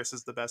Tetris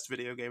is the best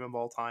video game of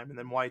all time, and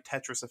then why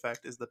Tetris Effect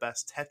is the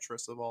best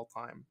Tetris of all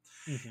time.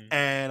 Mm-hmm.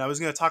 And I was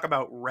gonna talk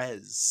about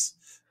Rez,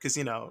 because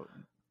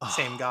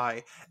same Oh,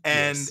 guy,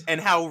 yes. and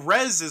how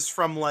Rez is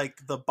from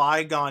like the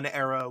bygone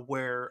era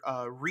where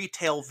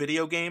retail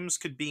video games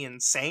could be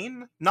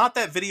insane. Not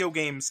that video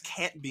games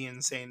can't be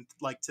insane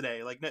like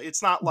today. Like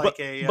it's not But like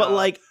a but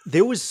like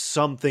there was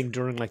something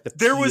during like the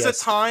there was a PS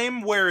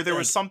time where there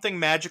was like something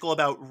magical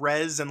about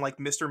Rez and like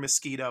Mr.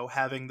 Mosquito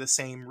having the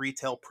same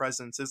retail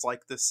presence as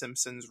like The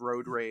Simpsons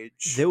Road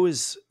Rage. there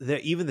was there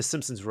even the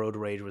Simpsons Road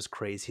Rage was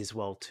crazy as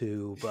well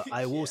too. But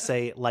I will Yeah.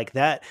 say like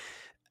that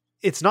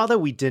it's not that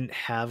we didn't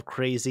have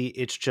crazy,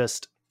 it's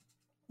just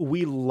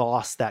we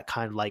lost that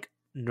kind of like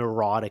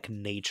neurotic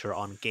nature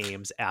on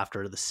games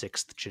after the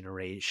 6th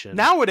generation.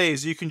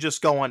 Nowadays, you can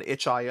just go on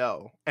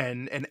itch.io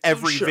and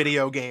every Sure.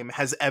 video game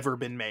has ever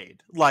been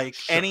made. Like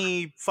Sure.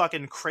 any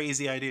fucking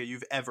crazy idea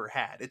you've ever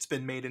had, it's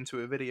been made into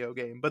a video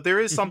game. But there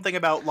is Mhm. something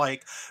about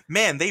like,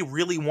 man, they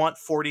really want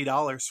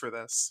 $40 for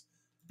this.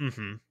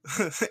 Mm-hmm.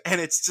 And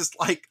it's just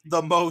like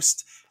the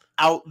most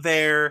out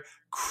there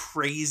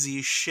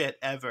crazy shit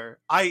ever.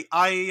 I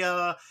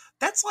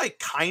that's like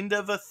kind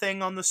of a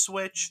thing on the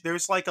Switch.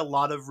 There's like a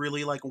lot of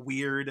really like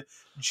weird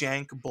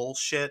jank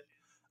bullshit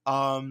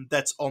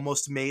that's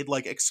almost made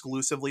like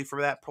exclusively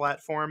for that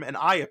platform, and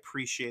I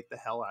appreciate the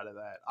hell out of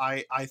that.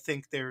 I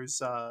think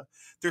there's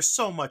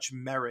so much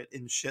merit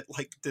in shit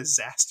like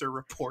Disaster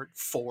Report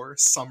 4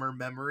 Summer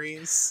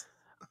Memories.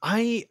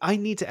 I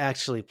need to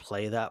actually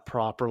play that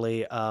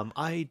properly.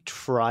 I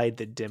tried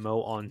the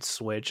demo on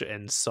Switch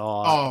and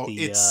saw Oh,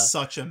 the it's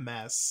such a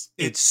mess.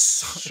 it's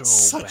so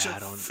so such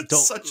bad a on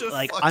such a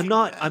like fucking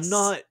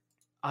mess.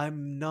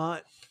 I'm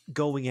not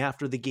going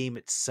after the game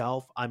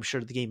itself. I'm sure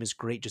the game is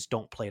great, just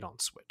don't play it on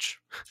Switch.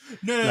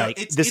 No,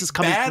 Like it's this it's is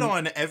coming bad from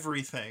on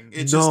everything.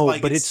 It's just no,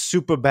 like but it's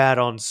super bad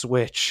on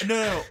Switch.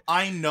 no,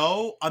 I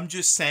know. I'm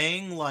just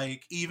saying,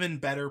 like, even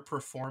better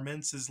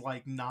performance is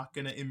like not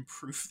gonna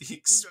improve the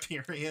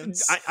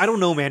experience. I don't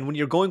know, man. When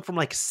you're going from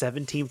like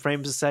 17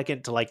 frames a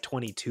second to like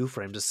 22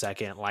 frames a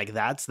second, like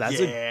that's a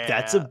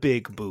Yeah.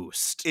 big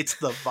boost. It's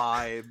the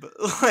vibe.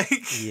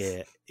 Like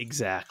Yeah,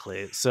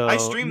 exactly. So I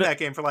streamed no, that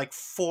game for like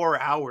 4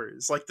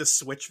 hours, like the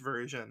Switch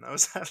version. I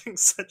was having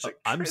such a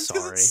I'm because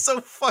sorry. it's so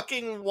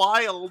fucking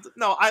wild.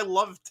 No, I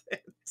loved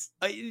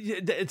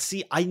it.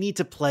 See, I need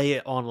to play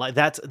it on like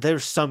that's.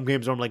 There's some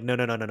games where I'm like, no.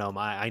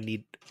 I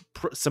need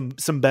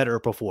some better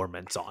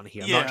performance on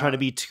here. I'm not trying to Yeah.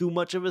 be too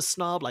much of a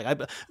snob.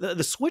 Like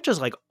the Switch is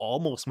like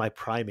almost my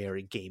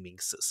primary gaming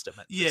system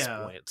at this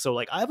Yeah. point. So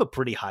like I have a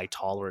pretty high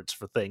tolerance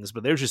for things,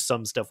 but there's just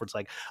some stuff where it's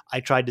like I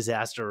tried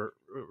Disaster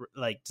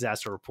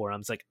Report.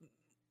 I'm just like,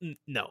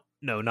 no,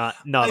 not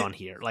I- on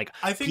here. Like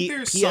I think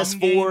there's PS4, some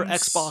games,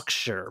 Xbox,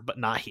 sure, but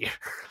not here.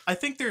 I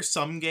think there's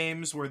some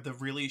games where the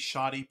really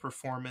shoddy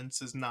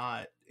performance is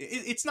not.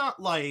 It's not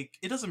like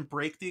it doesn't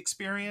break the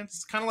experience.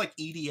 It's kind of like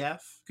EDF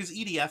because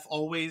EDF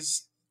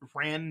always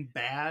ran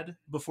bad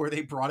before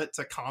they brought it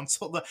to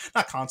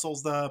not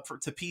consoles,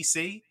 to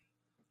PC.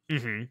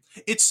 Mm-hmm.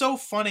 It's so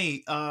funny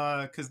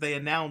because they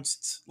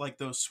announced like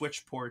those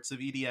Switch ports of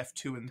EDF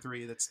 2 and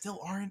 3 that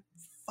still aren't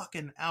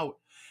fucking out,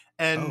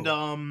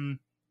 and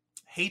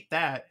hate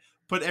that.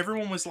 But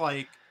everyone was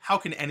like, "How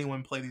can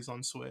anyone play these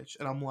on Switch?"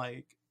 And I'm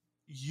like,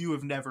 "You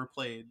have never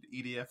played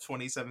EDF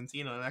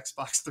 2017 on an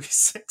Xbox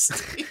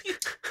 360."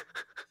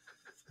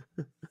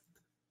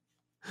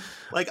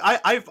 Like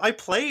I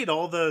played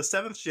all the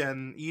 7th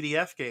gen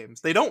EDF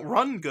games. They don't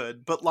run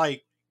good, but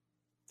like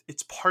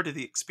it's part of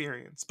the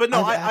experience. But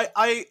no,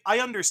 I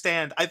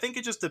understand. I think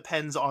it just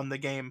depends on the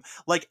game.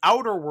 Like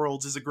Outer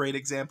Worlds is a great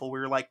example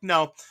where you're like,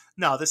 no,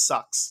 this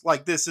sucks.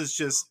 Like this is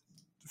just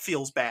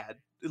feels bad.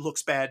 It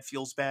looks bad,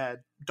 feels bad.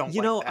 Don't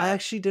You like know, that. I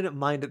actually didn't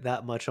mind it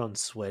that much on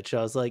Switch.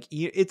 I was like,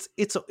 it's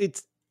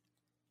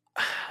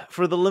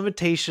for the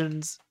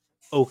limitations,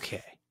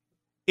 okay.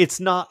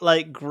 It's not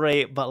like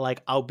great, but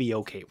like I'll be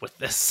okay with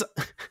this.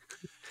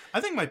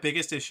 I think my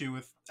biggest issue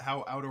with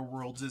how Outer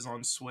Worlds is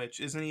on Switch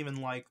isn't even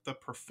like the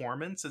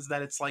performance, is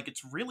that it's like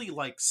it's really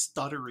like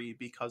stuttery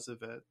because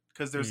of it.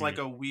 Because there's like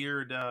a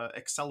weird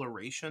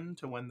acceleration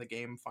to when the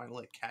game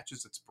finally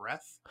catches its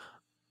breath.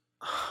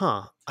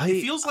 Huh. It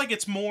feels like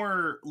it's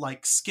more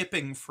like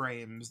skipping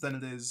frames than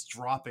it is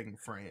dropping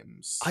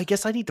frames. I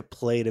guess I need to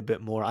play it a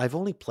bit more. I've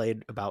only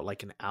played about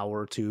like an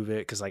hour or two of it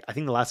because like I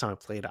think the last time I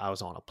played it, I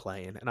was on a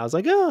plane and I was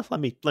like, oh, let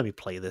me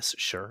play this.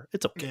 Sure,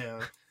 it's okay.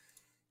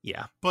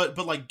 Yeah. But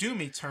like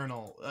Doom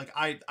Eternal, like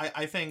I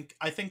think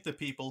the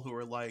people who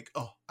are like,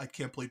 oh, I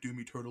can't play Doom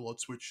Eternal on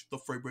Switch, the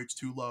frame rate's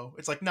too low.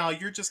 It's like, no,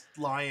 you're just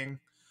lying.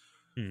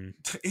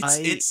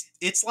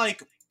 It's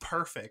like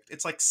perfect.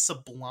 It's like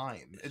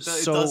sublime. It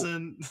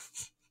doesn't.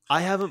 I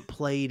haven't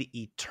played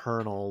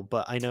Eternal,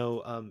 but I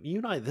know you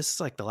and I. This is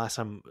like the last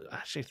time.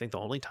 Actually, I think the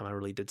only time I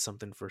really did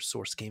something for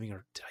Source Gaming,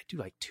 or did I do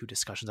like 2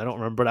 discussions? I don't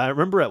remember. But I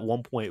remember at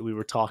one point we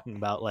were talking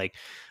about like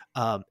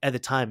at the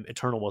time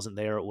Eternal wasn't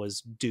there. It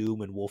was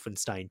Doom and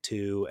Wolfenstein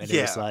 2, and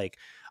it was like.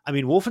 I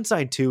mean,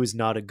 Wolfenstein 2 is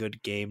not a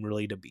good game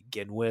really to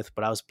begin with,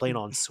 but I was playing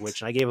on Switch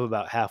and I gave it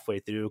about halfway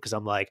through because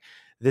I'm like,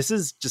 this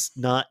is just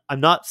not. I'm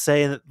not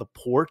saying that the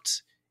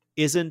port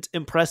isn't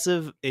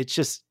impressive. It's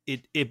just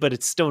but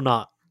it's still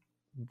not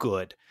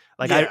good.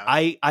 Like Yeah.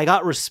 I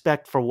got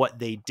respect for what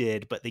they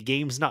did, but the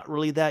game's not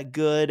really that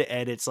good,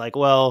 and it's like,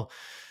 well,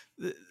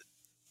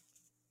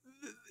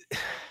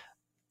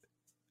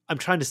 I'm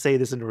trying to say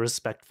this in a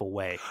respectful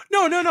way.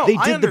 No, They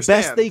I did the best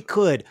they understand.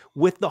 could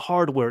with the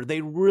hardware.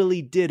 They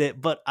really did it,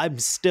 but I'm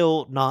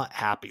still not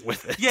happy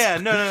with it. Yeah,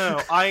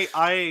 no.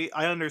 I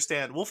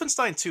understand.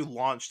 Wolfenstein 2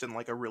 launched in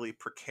like a really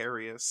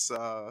precarious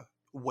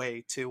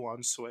way too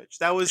on Switch.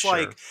 That was Sure.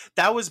 like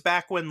that was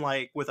back when,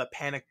 like, with a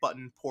panic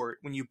button port,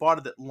 when you bought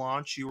it at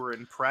launch, you were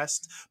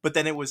impressed, but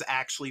then it was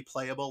actually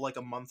playable like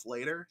a month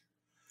later.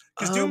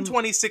 Because Doom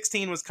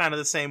 2016 was kind of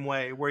the same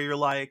way, where you're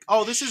like,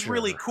 oh, this is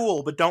really Sure.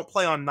 cool, but don't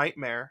play on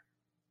Nightmare.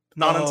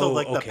 Not until Oh,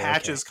 like the okay.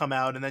 patches come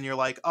out, and then you're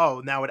like,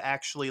 oh, now it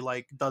actually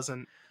like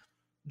doesn't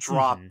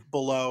drop Mhm.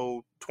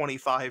 below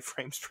 25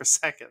 frames per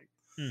second.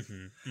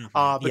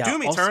 But Yeah,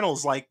 Doom also,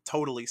 Eternal's like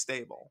totally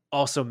stable.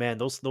 also, man,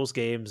 those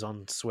games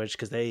on Switch,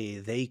 because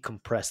they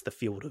compress the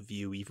field of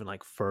view even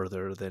like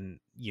further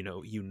than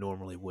you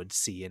normally would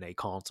see in a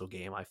console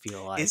game. I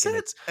feel like, Is and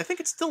it? I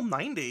think it's still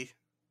 90.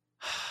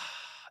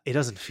 it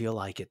doesn't feel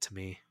like it to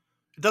me.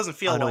 It doesn't I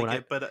feel don't know, like when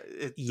it, but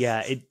it.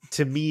 Yeah,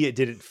 to me it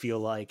didn't feel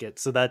like it.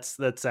 So that's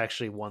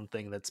actually one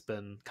thing that's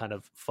been kind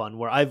of fun,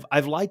 where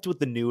I've liked with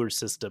the newer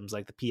systems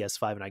like the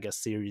PS5 and I guess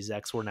Series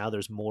X, where now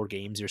there's more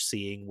games you're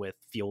seeing with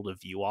field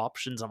of view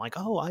options. I'm like,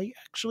 oh, I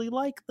actually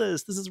like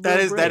this. This is real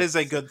That great. is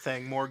a good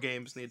thing. More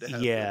games need to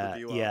have field of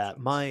view options.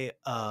 My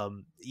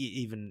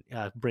even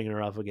bringing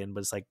her up again,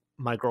 but it's like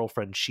my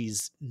girlfriend,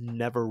 she's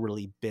never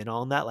really been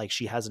on that. Like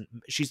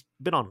she's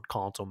been on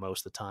console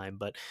most of the time,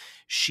 but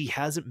she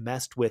hasn't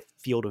messed with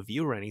field of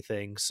view or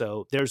anything.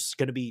 So there's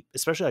going to be,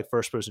 especially like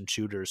first person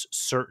shooters,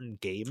 certain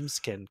games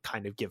can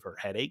kind of give her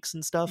headaches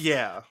and stuff.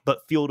 Yeah.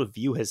 But field of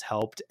view has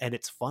helped. And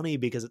it's funny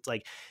because it's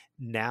like,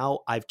 now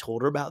I've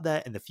told her about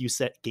that, and the few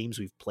set games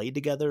we've played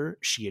together,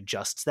 she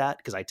adjusts that,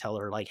 because I tell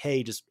her like,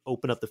 hey, just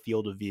open up the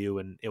field of view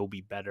and it'll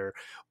be better.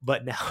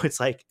 But now it's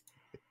like,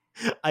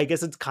 I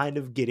guess it's kind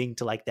of getting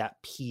to like that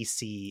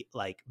PC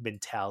like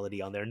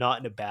mentality on there, not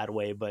in a bad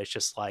way, but it's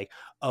just like,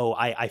 oh,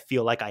 I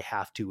feel like I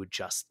have to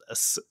adjust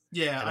this.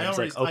 Yeah, And I was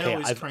always, like, okay, I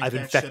always crank I've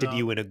that infected shit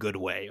you up. in a good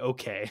way.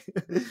 Okay.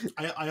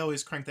 I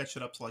always crank that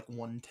shit up to like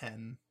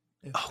 110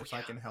 if yeah.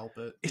 I can help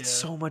it. It's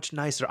Yeah. so much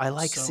nicer. I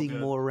like So seeing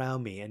good. more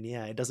around me, and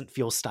yeah, it doesn't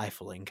feel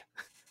stifling.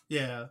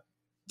 Yeah.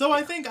 Though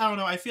I think, I don't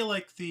know, I feel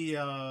like the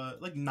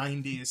like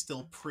 90 is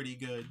still pretty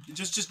good.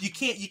 Just you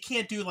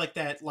can't do like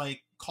that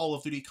like Call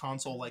of Duty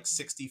console like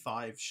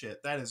 65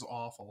 shit. That is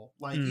awful.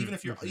 Like even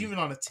if you're even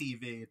on a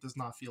TV, it does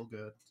not feel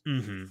good.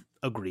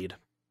 Agreed.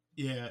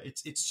 Yeah,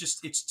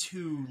 it's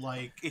too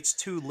like It's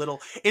too little.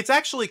 It's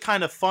actually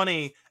kind of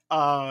funny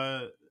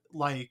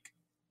like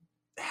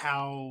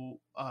how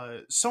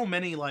so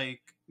many like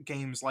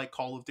games like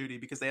Call of Duty,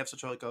 because they have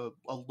such a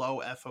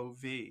low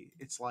FOV,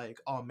 it's like,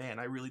 oh man,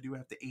 I really do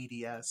have to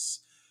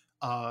ADS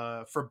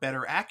for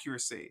better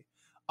accuracy.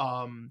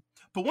 But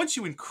once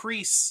you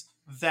increase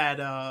that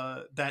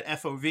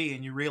FOV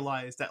and you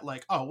realize that,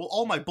 like, oh well,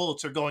 all my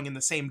bullets are going in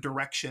the same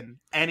direction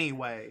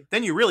anyway,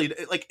 then you really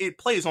like, it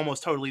plays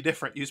almost totally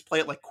different. You just play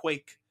it like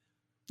Quake.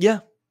 Yeah,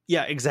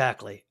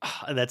 exactly.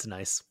 That's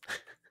nice.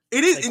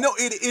 It is, Like,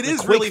 it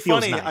is Quake really feels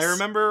funny. nice. I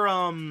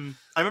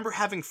remember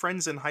having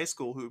friends in high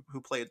school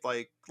who played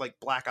like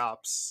Black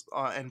Ops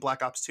and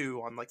Black Ops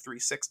 2 on like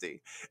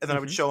 360, and then I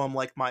would show them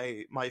like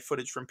my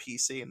footage from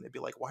PC, and they'd be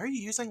like, "Why are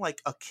you using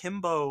like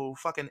akimbo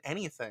fucking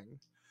anything?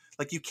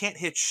 Like, you can't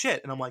hit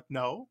shit." And I'm like,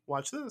 "No,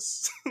 watch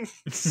this."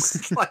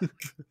 It's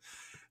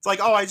like,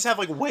 oh, I just have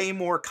like way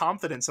more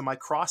confidence in my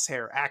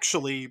crosshair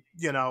actually,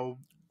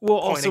 Well,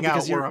 also pointing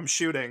because out where I'm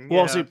shooting.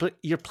 Well, Yeah. also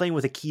you're playing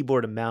with a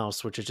keyboard and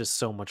mouse, which is just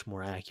so much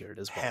more accurate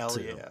as well. Hell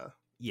too. yeah.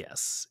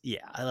 Yes.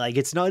 Yeah. Like,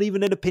 it's not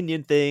even an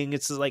opinion thing.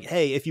 It's just like,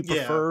 hey, if you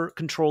prefer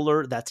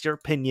controller, that's your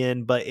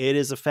opinion, but it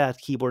is a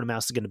fact keyboard and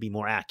mouse is going to be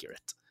more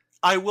accurate.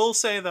 I will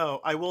say though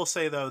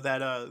that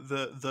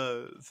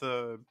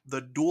the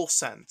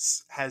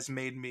DualSense has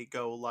made me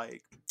go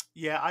like,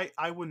 yeah,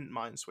 I wouldn't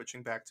mind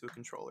switching back to a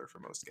controller for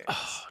most games.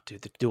 Oh,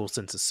 dude, the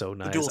DualSense is so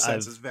nice. The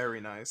DualSense is very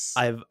nice.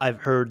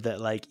 I've heard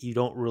that like you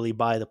don't really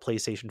buy the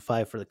PlayStation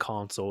 5 for the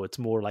console. It's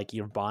more like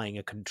you're buying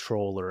a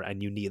controller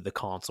and you need the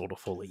console to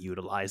fully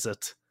utilize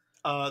it.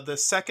 The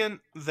second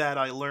that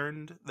I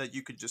learned that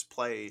you could just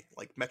play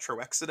like Metro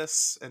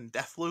Exodus and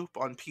Deathloop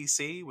on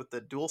PC with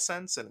the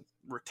DualSense and it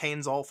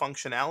retains all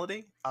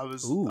functionality,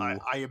 I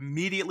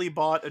immediately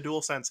bought a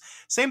DualSense.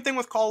 Same thing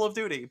with Call of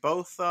Duty.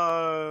 Both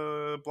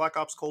Black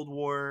Ops Cold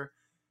War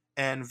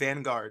and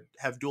Vanguard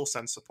have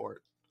DualSense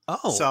support.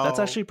 Oh, so, that's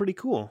actually pretty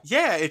cool.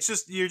 Yeah, it's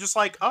just, you're just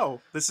like,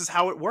 oh, this is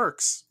how it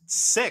works.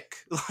 Sick.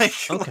 Like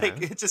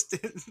it just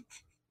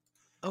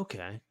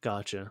Okay,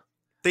 gotcha.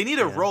 They need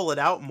to roll it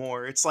out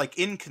more. It's like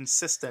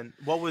inconsistent.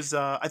 What was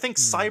I think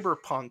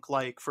Cyberpunk,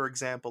 like, for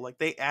example, like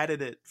they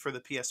added it for the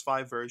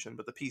PS5 version,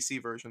 but the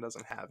PC version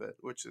doesn't have it,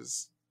 which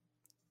is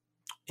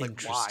like,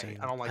 interesting.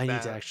 Why? I don't like that. I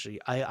need to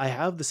actually I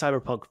have the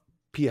Cyberpunk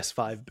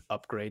PS5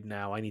 upgrade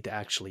now. I need to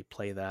actually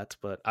play that,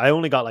 but I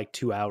only got like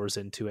 2 hours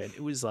into it.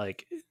 It was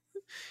like,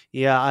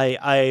 Yeah,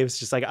 I was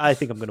just like, I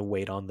think I'm gonna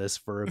wait on this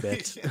for a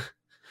bit. Yeah.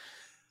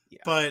 Yeah.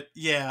 But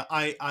yeah,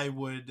 I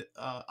would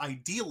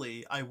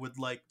ideally I would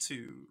like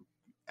to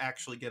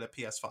actually get a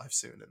PS5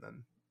 soon and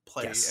then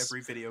play Yes.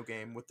 every video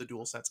game with the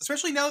DualSense,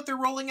 especially now that they're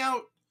rolling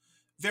out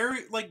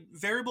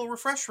variable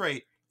refresh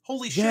rate.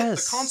 Holy shit, the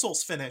Yes.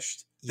 console's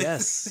finished.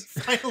 Yes.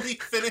 They finally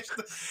finished.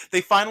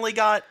 They finally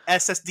got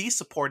SSD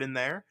support in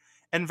there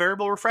and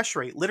variable refresh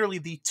rate. Literally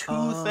the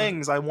two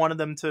things I wanted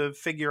them to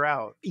figure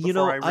out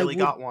before I really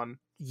got one.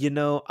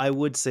 I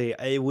would say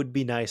it would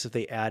be nice if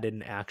they added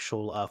an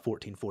actual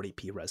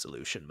 1440p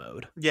resolution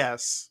mode.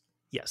 Yes.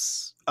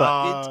 Yes,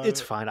 but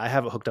it's fine. I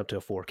have it hooked up to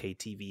a 4K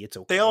TV. It's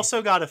okay. They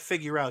also got to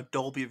figure out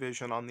Dolby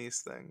Vision on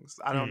these things.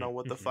 I don't know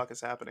what the fuck is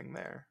happening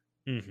there.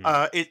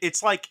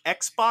 It's like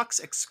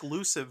Xbox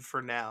exclusive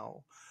for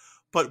now.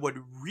 But what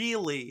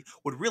really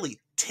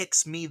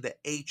ticks me the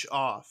H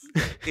off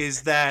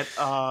is that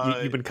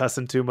you've been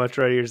cussing too much,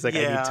 right? You're just like,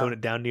 I need to tone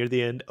it down near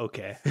the end.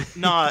 Okay.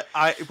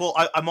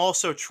 I'm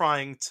also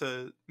trying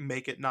to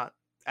make it not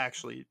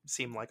actually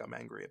seem like I'm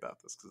angry about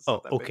this because it's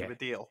not that big of a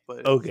deal.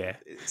 But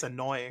it's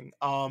annoying.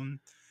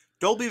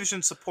 Dolby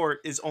Vision support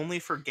is only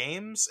for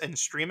games and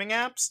streaming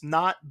apps,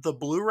 not the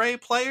Blu-ray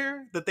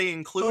player that they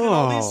include in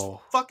all these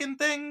fucking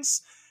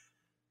things.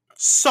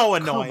 So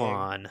annoying. Come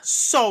on.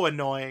 So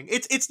annoying.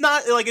 It's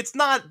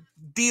not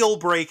deal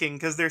breaking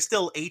because there's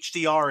still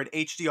HDR and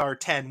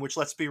HDR10, which,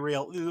 let's be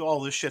real,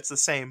 all this shit's the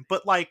same.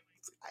 But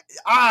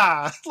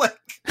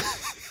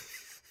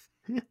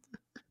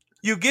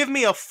you give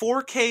me a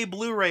 4K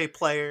Blu-ray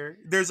player,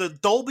 there's a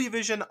Dolby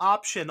Vision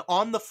option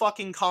on the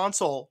fucking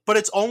console, but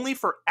it's only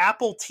for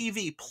Apple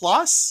TV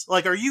Plus?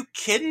 Like, are you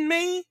kidding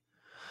me?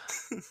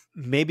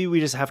 Maybe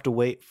we just have to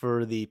wait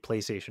for the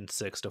PlayStation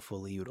 6 to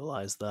fully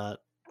utilize that.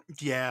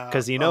 Yeah,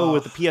 because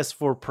with the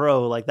PS4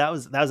 Pro, like that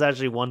was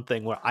actually one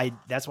thing where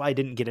that's why I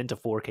didn't get into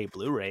 4K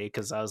Blu-ray,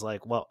 because I was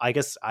like, well, I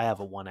guess I have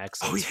a 1X,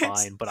 so it's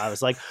fine. But I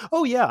was like,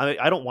 oh yeah,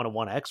 I don't want a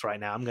 1X right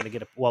now. I'm gonna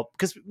get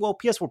because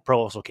PS4 Pro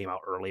also came out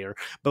earlier.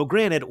 But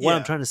granted, what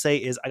I'm trying to say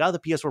is, I got the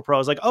PS4 Pro. I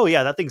was like, oh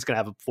yeah, that thing's gonna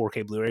have a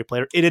 4K Blu-ray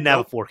player. It didn't have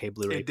a 4K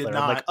Blu-ray player.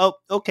 I'm like, oh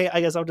okay,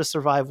 I guess I'll just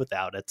survive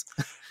without it.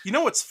 You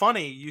know what's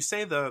funny? You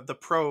say the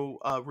Pro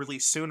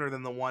released sooner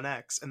than the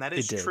 1X, and that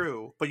is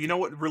true. But you know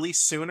what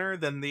released sooner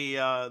than the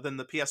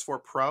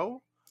PS4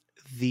 Pro?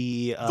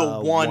 The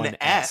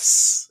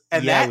 1S.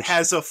 And that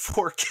has a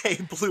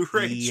 4K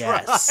Blu-ray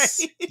drive.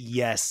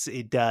 Yes,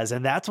 it does.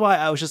 And that's why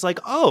I was just like,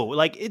 oh,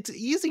 like it's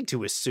easy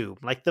to assume.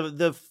 Like the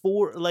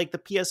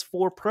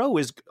PS4 Pro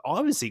is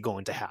obviously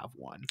going to have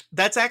one.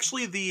 That's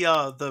actually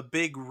the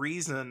big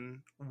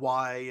reason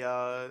why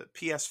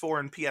PS4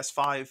 and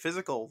PS5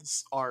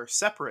 physicals are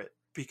separate,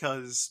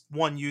 because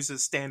one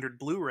uses standard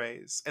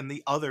Blu-rays and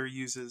the other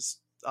uses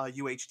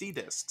UHD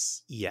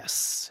discs.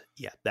 Yes.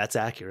 Yeah, that's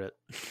accurate.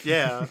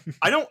 Yeah.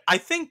 I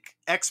think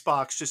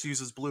Xbox just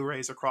uses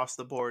Blu-rays across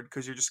the board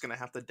because you're just going to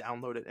have to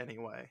download it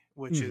anyway,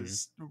 which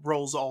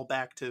rolls all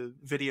back to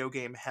video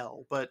game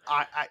hell. But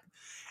I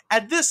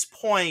at this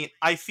point,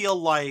 I feel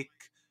like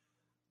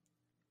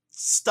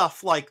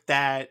stuff like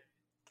that,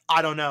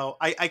 I don't know.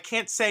 I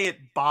can't say it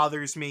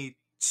bothers me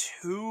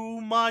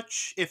too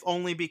much, if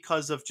only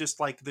because of just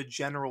like the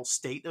general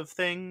state of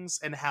things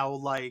and how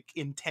like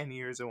in 10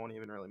 years it won't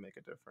even really make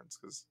a difference,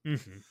 because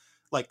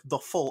like the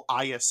full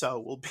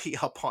ISO will be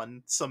up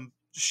on some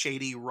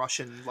shady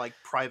Russian like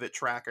private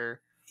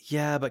tracker.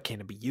 Yeah, but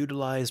can it be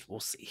utilized? We'll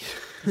see.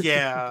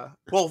 Yeah.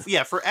 Well,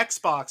 yeah, for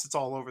Xbox it's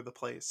all over the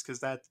place,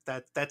 because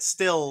that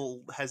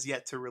still has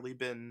yet to really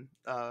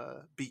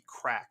be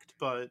cracked.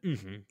 But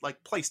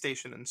like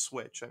PlayStation and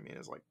Switch, I mean,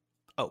 is like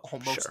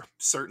almost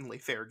certainly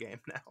fair game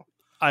now.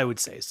 I would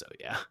say so,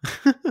 yeah.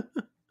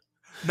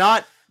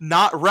 Not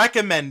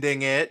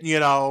recommending it,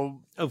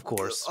 of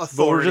course.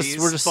 Authorities,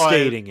 we're just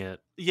stating it.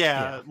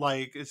 Yeah,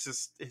 like it's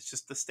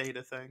just the state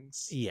of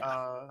things.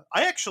 Yeah.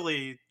 I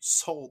actually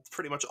sold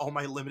pretty much all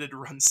my limited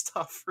run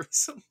stuff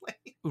recently.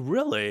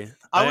 Really?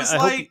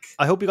 I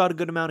hope you got a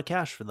good amount of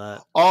cash for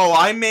that. Oh,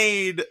 I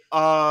made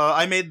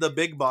the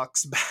big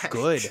bucks back.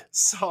 Good.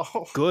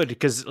 So good,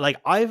 because like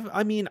I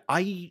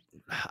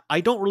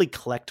don't really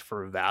collect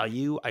for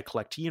value. I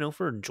collect,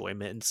 for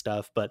enjoyment and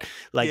stuff. But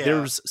like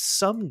there's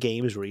some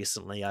games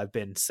recently I've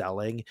been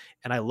selling,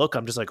 and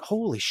I'm just like,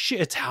 holy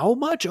shit, how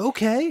much?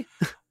 Okay.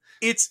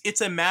 It's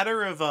a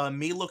matter of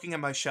me looking at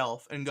my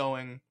shelf and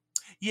going,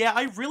 yeah,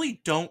 I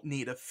really don't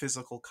need a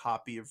physical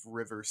copy of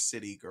River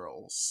City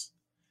Girls.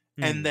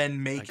 And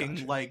then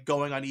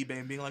going on eBay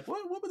and being like,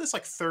 what would this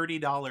like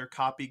 $30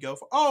 copy go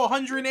for? Oh,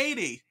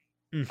 180.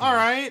 All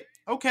right.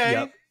 Okay.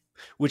 Yep.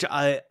 Which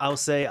I'll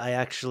say I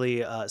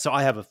actually so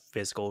I have a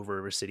physical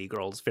River City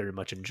Girls, very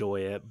much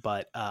enjoy it,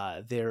 but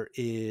there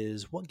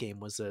is, what game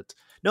was it?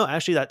 No,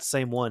 actually that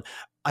same one.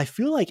 I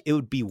feel like it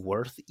would be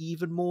worth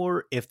even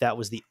more if that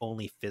was the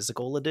only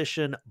physical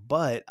edition,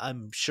 but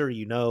I'm sure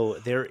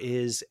there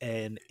is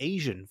an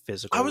Asian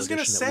physical edition. I was going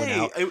to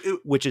say,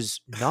 which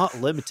is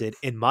not limited.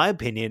 In my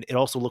opinion, it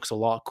also looks a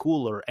lot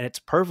cooler, and it's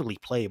perfectly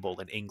playable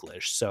in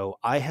English. So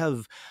I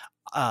have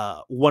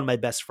one of my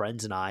best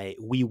friends and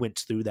we went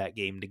through that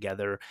game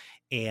together,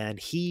 and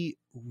he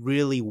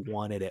really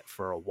wanted it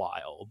for a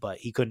while, but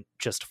he couldn't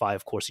justify,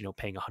 of course,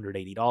 paying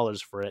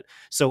 $180 for it.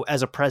 So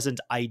as a present,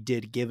 I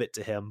did give it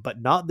to him,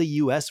 but not the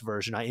US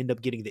version. I ended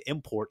up getting the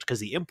import because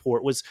the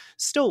import was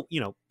still,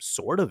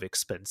 sort of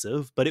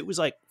expensive, but it was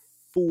like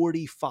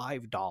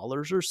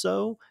 $45 or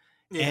so.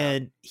 Yeah.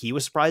 And he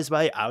was surprised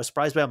by it. I was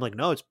surprised by it. I'm like,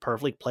 no, it's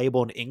perfectly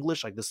playable in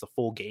English. Like, this is the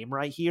full game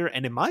right here.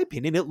 And in my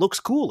opinion, it looks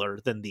cooler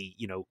than the,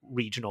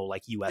 regional,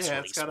 like, US Yeah,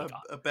 release. it's got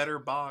a better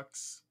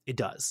box. It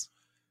does.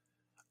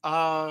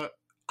 I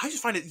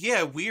just find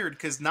it, weird,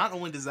 because not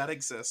only does that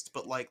exist,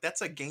 but, like,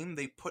 that's a game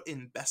they put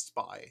in Best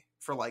Buy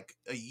for, like,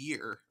 a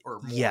year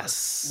or more.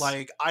 Yes.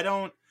 Like,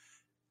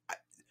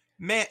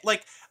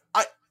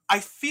 I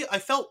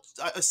felt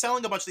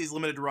selling a bunch of these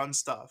limited run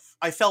stuff.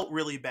 I felt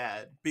really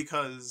bad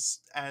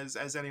because,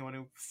 as anyone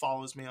who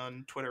follows me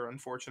on Twitter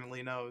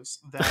unfortunately knows,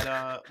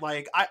 that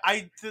like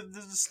the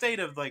state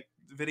of like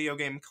video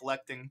game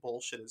collecting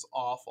bullshit is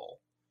awful.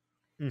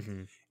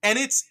 Mm-hmm. And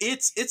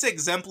it's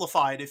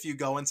exemplified if you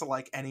go into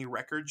like any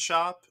record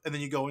shop and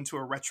then you go into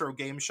a retro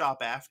game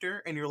shop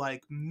after, and you're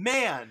like,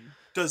 man,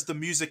 does the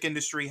music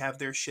industry have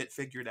their shit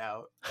figured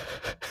out?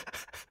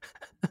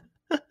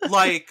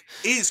 Like,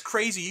 it is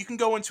crazy. You can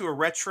go into a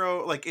record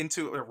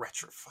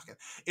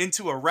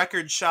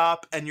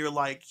shop, and you're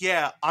like,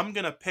 yeah, I'm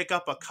gonna pick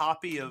up a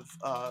copy of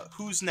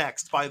Who's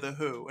Next by The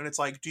Who, and it's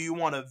like, do you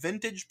want a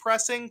vintage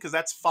pressing? Because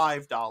that's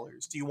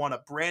 $5. Do you want a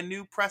brand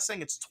new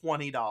pressing? It's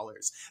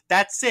 $20.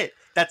 That's it.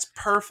 That's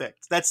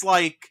perfect. That's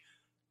like,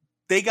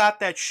 they got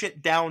that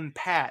shit down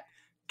pat.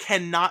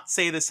 Cannot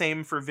say the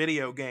same for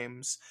video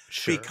games.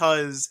 Sure.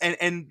 Because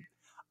and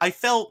I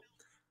felt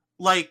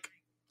like,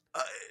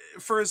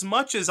 for as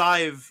much as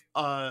I've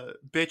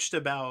bitched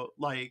about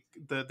like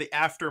the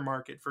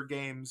aftermarket for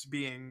games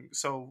being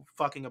so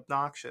fucking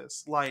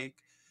obnoxious, like,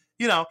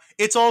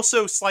 it's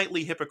also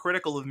slightly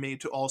hypocritical of me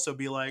to also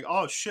be like,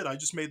 oh shit, I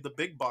just made the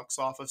big bucks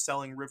off of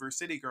selling River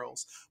City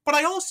Girls. But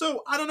I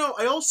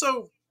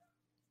also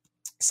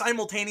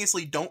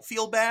simultaneously don't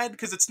feel bad,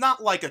 because it's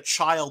not like a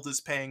child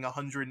is paying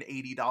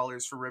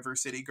 $180 for River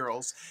City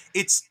Girls.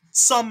 It's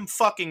some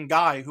fucking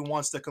guy who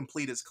wants to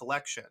complete his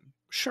collection.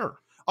 Sure.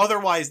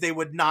 Otherwise, they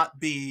would not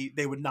do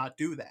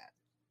that.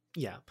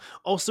 Yeah.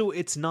 Also,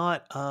 it's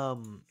not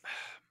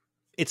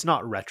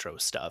retro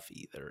stuff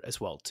either, as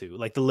well too.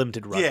 Like the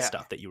limited run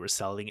stuff that you were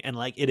selling, and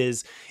like it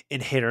is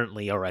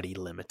inherently already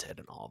limited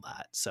and all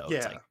that. So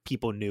it's like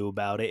people knew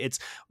about it. It's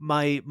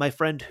my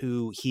friend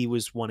who he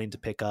was wanting to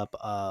pick up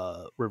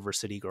River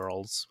City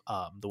Girls,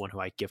 the one who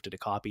I gifted a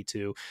copy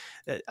to.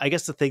 I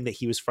guess the thing that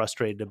he was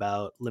frustrated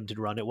about limited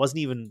run, it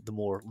wasn't even the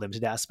more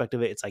limited aspect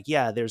of it. It's like,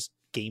 yeah, there's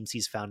games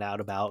he's found out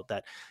about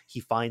that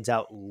he finds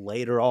out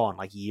later on,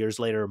 like years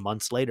later,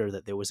 months later,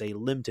 that there was a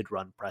limited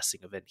run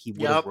pressing of it. He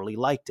would have really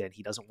liked it.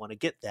 He doesn't want to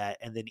get that.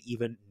 And then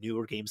even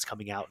newer games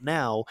coming out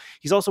now,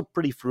 he's also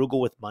pretty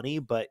frugal with money,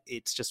 but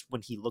it's just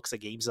when he looks at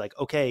games, like,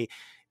 okay,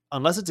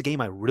 unless it's a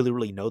game I really,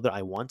 really know that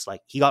I want,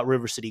 like he got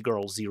River City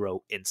Girls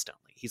 0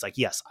 instantly. He's like,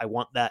 yes, I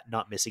want that,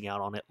 not missing out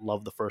on it.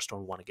 Love the first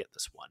one, want to get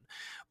this one.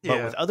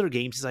 But with other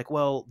games, he's like,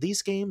 well,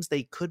 these games,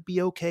 they could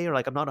be okay, or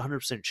like, I'm not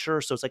 100%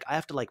 sure. So it's like, I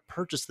have to like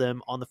purchase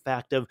them on the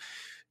fact of,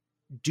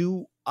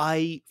 do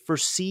I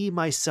foresee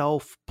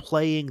myself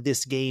playing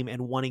this game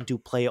and wanting to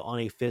play it on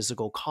a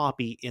physical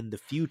copy in the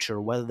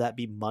future, whether that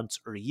be months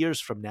or years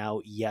from now,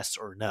 yes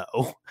or no?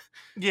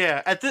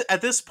 Yeah,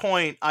 at this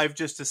point, I've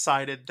just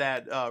decided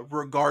that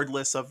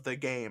regardless of the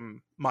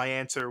game, my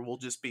answer will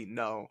just be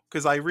no,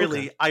 because I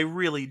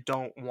really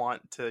don't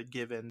want to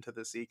give in to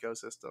this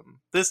ecosystem.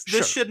 This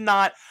should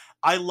not.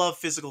 I love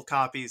physical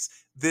copies.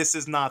 This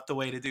is not the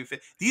way to do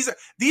it.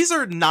 These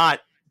are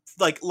not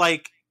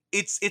like.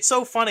 It's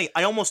so funny.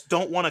 I almost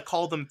don't want to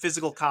call them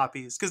physical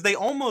copies, because they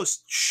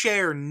almost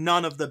share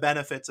none of the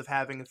benefits of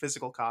having a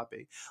physical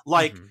copy.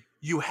 Like,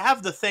 you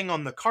have the thing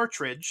on the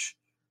cartridge.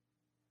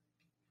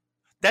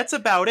 That's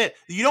about it.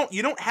 You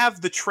don't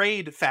have the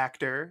trade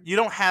factor. You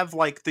don't have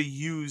like the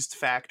used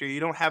factor.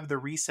 You don't have the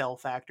resale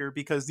factor,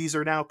 because these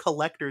are now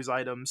collector's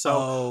items.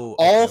 So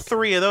all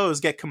three of those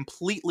get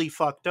completely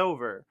fucked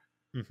over.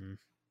 Mm-hmm.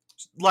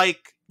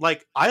 Like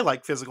I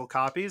like physical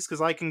copies, because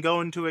I can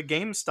go into a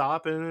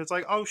GameStop and it's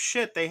like, oh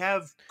shit, they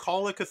have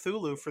Call of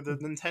Cthulhu for the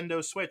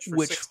Nintendo Switch for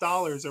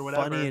 $6 or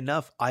whatever. Funny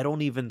enough, I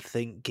don't even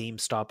think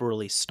GameStop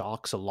really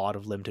stocks a lot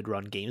of limited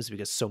run games,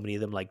 because so many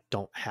of them like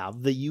don't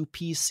have the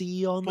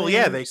UPC on there. Well,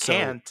 yeah, they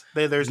can't.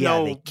 There's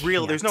no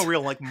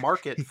real like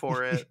market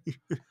for it.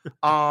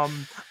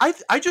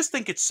 I just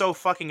think it's so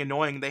fucking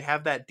annoying. They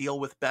have that deal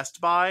with Best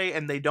Buy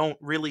and they don't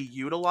really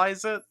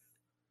utilize it.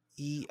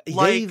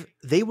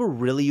 They were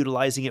really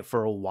utilizing it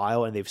for a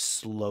while, and they've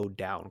slowed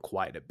down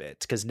quite a bit,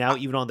 because now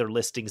even on their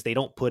listings they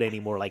don't put any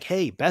more like,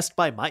 hey, Best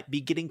Buy might be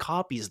getting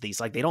copies of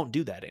these. Like, they don't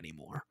do that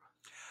anymore.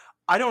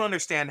 I don't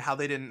understand how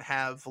they didn't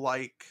have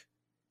like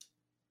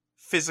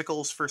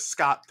physicals for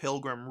Scott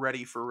Pilgrim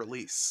ready for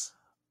release.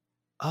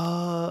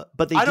 But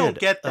I don't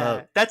get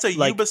that. That's a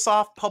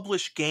Ubisoft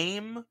published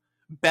game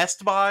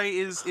Best Buy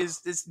is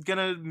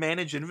gonna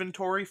manage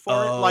inventory for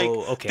it. Like,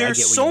 Okay, I there's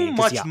get what you so mean. 'Cause,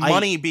 much yeah,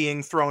 money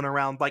being thrown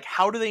around. Like,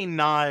 how do they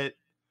not?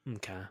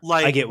 okay, I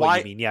Like, get what you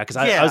why? mean. Yeah, because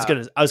Yeah,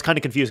 I was kind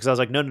of confused because I was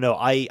like, no,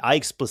 I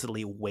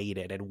explicitly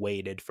waited and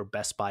waited for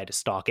Best Buy to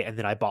stock it, and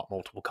then I bought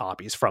multiple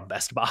copies from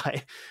Best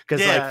Buy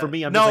because, like, for yeah.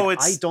 me, I'm just No, like,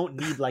 I it's don't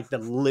need like the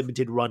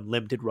limited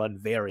run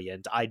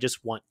variant. I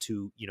just want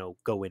to,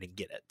 go in and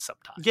get it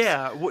sometimes.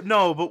 yeah.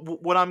 No,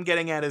 but what I'm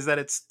getting at is that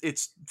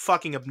it's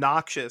fucking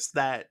obnoxious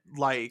that,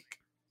 like,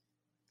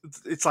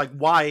 it's like,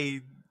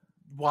 why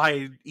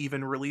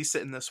even release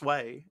it in this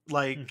way?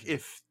 Like, Mhm.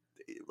 if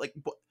like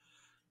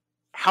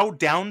how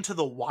down to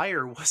the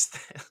wire was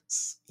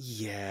this?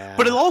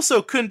 But it Yeah.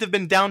 also couldn't have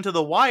been down to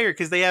the wire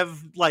because they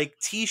have like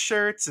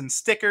t-shirts and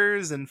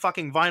stickers and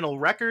fucking vinyl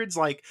records.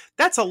 Like,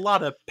 that's a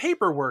lot of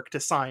paperwork to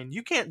sign.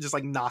 You can't just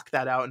like knock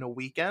that out in a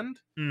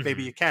weekend.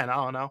 Maybe Hmm. you can, I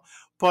don't know.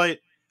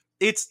 But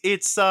it's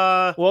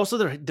Well, also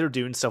they're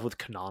doing stuff with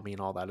Konami and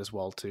all that as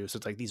well too. So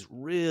it's like these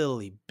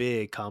really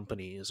big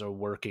companies are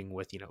working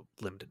with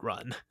limited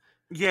run.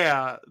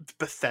 yeah,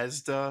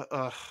 Bethesda.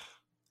 Ugh.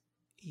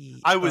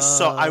 E- I Uh,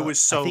 was I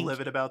so think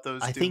livid about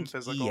those I Doom think EA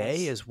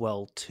physicals. as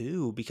well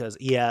too because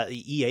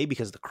EA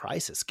because of the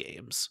Crisis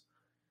games.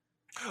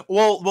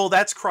 Well,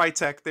 that's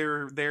Crytek.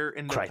 They're Crytek, yeah.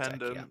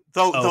 independent.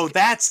 Though Okay.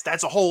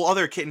 that's a whole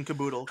other kit and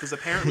caboodle because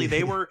apparently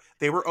they were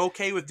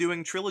okay with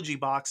doing trilogy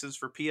boxes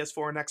for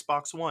PS4 and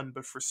Xbox One,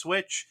 but for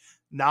Switch,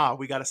 nah,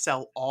 we got to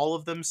sell all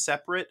of them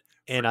separate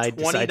for And I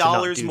twenty decided to not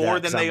dollars do that more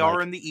because than they I'm are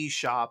like, in the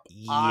eShop.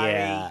 I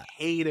yeah,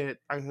 hate it.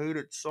 I hate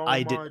it so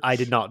I much.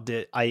 did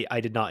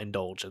not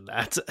indulge in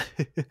that.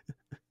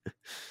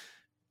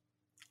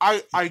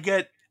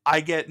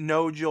 I get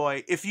no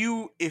joy. If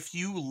you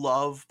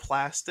love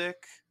plastic,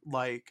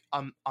 like,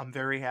 I'm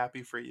very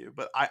happy for you,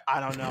 but I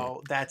don't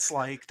know.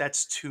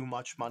 That's too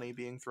much money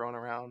being thrown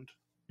around.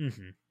 Hmm.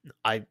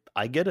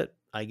 I get it.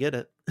 I get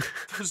it.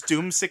 Those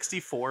Doom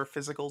 64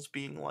 physicals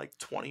being like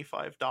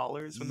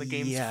 $25 when the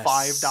game's Yes.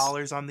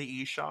 $5 on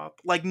the eShop.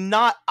 Like,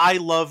 not I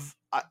love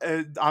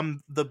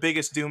I'm the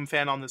biggest Doom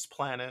fan on this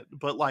planet,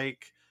 but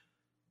like,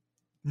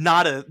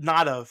 not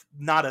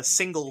a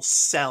single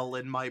cell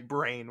in my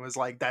brain was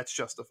like, that's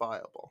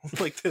justifiable.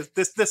 Like,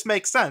 this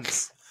makes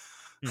sense.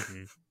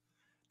 Hmm.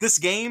 This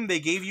game they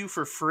gave you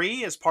for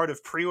free as part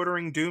of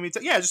pre-ordering Doom.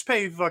 Yeah, just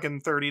pay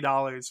fucking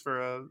 $30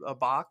 for a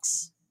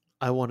box.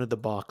 I wanted the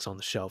box on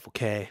the shelf.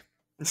 Okay.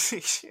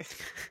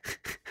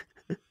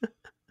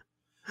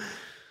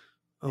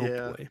 Oh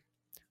Yeah. boy.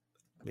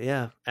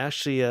 Yeah,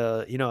 actually,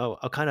 I'll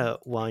kind of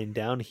wind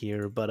down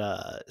here,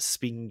 but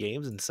speaking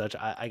games and such,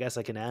 I guess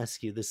I can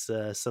ask you this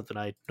something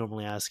I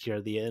normally ask here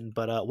at the end.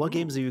 But what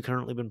games have Ooh. you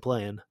currently been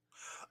playing?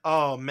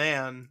 Oh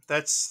man,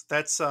 that's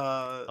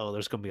Oh,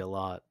 there's gonna be a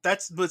lot.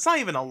 but it's not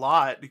even a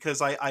lot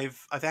because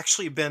I've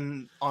actually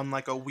been on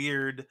like a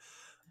weird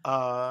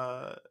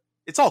uh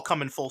it's all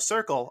coming full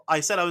circle.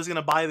 I said I was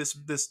gonna buy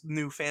this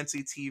new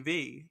fancy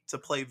TV to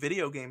play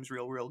video games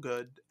real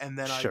good, and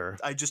then I Sure.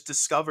 I just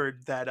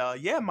discovered that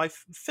yeah, my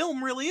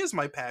film really is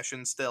my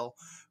passion still.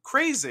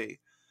 Crazy.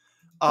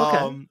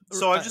 Okay.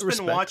 So I've just been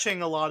Respect.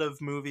 watching a lot of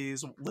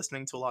movies,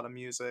 listening to a lot of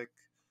music.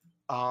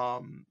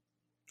 Um,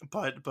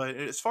 but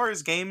as far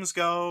as games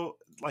go,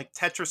 like,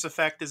 Tetris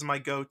Effect is my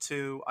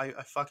go-to. I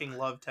fucking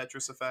love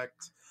Tetris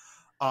Effect.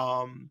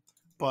 Um,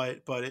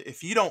 but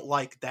if you don't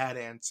like that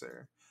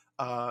answer,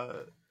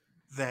 uh,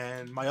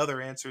 then my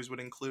other answers would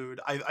include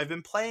I've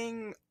been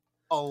playing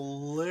a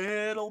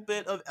little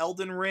bit of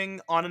Elden Ring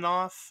on and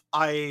off.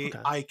 I Okay.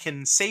 I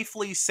can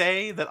safely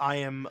say that I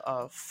am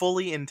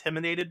fully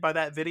intimidated by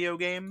that video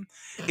game.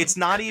 It's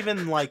not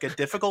even like a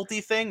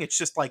difficulty thing. It's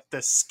just like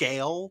the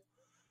scale.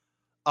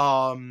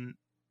 Um,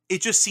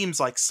 it just seems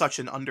like such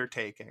an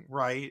undertaking,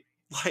 right?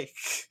 Like,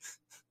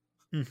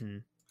 Hmm.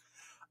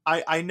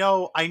 I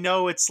know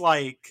it's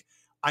like,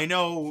 I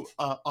know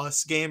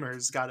us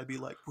gamers got to be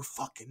like, we're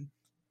fucking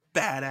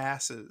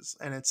badasses,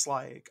 and it's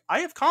like, I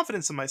have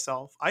confidence in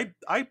myself. I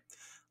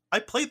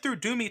played through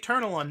Doom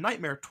Eternal on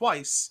Nightmare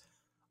twice.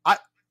 I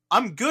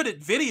I'm good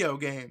at video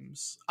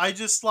games. I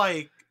just,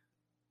 like,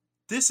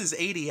 this is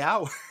 80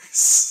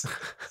 hours.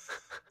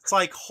 It's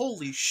like,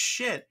 holy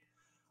shit.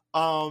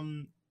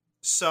 Um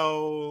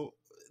so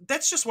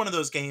that's just one of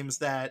those games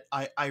that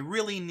I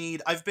really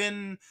need.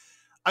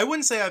 I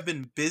wouldn't say I've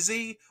been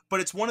busy, but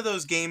it's one of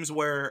those games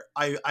where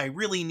I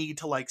really need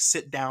to, like,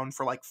 sit down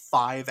for like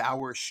 5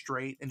 hours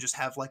straight and just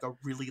have like a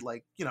really,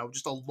 like,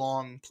 just a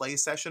long play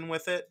session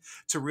with it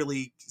to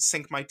really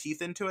sink my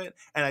teeth into it.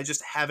 And I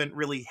just haven't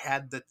really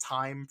had the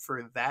time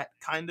for that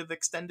kind of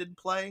extended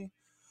play.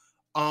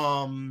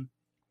 Um,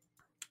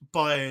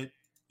 but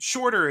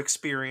shorter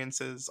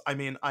experiences. I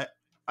mean, I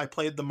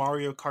played the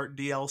Mario Kart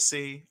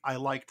DLC. I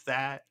liked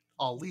that.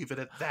 I'll leave it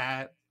at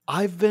that.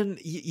 I've been,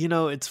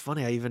 it's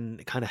funny. I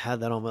even kind of had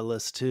that on my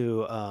list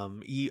too.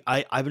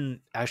 I've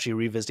been actually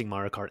revisiting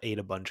Mario Kart 8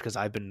 a bunch because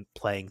I've been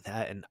playing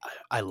that, and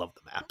I love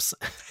the maps.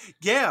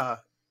 Yeah,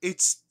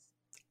 it's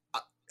uh,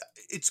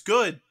 it's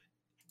good.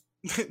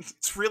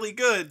 It's really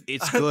good.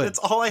 It's That's good.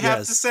 all I have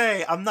to Yes.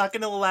 say. I'm not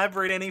going to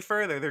elaborate any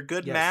further. They're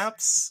good Yes.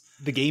 maps.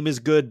 The game is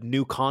good.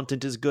 New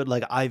content is good.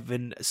 Like I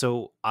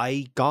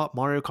got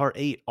Mario Kart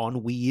 8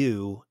 on Wii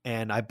U,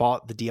 and I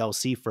bought the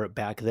DLC for it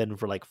back then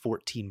for like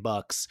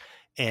 $14.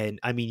 And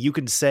I mean, you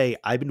can say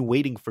I've been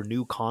waiting for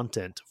new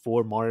content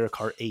for Mario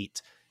Kart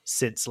 8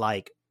 since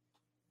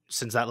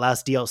that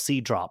last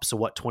DLC drop. So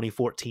what,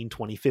 2014,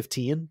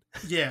 2015?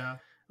 Yeah.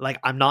 Like,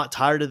 I'm not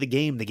tired of the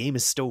game. The game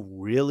is still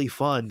really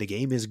fun. The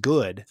game is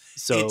good.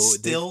 So it's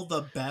still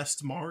the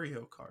best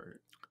Mario Kart.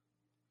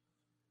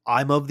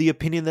 I'm of the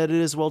opinion that it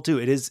is well too.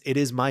 It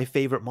is my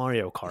favorite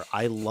Mario Kart.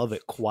 I love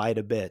it quite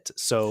a bit.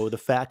 So the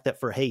fact that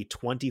for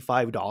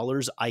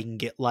 $25 I can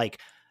get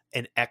like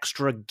an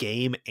extra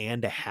game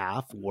and a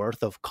half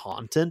worth of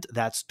content,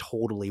 that's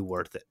totally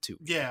worth it too.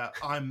 Yeah,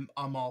 I'm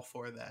all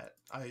for that.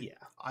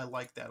 I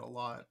like that a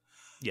lot.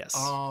 Yes.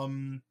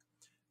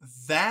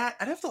 That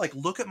I'd have to like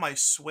look at my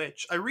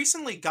Switch. I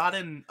recently got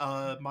in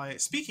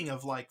speaking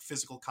of like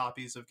physical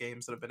copies of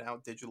games that have been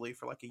out digitally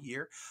for like a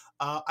year.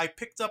 I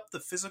picked up the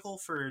physical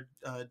for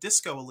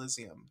Disco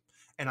Elysium,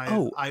 and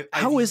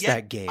how is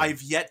that game?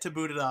 I've yet to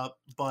boot it up,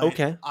 but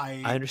okay,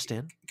 I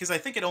understand because I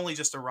think it only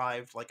just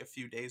arrived like a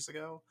few days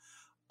ago.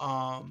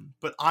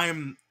 But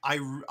I'm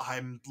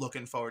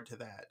looking forward to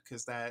that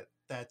because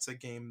that's a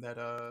game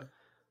that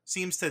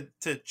seems to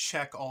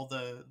check all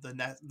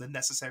the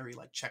necessary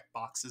like check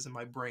boxes in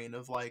my brain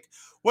of like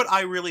what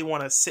I really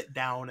want to sit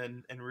down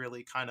and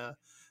really kind of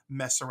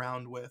mess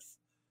around with.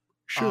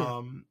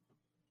 Sure.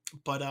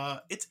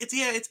 But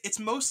it's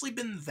mostly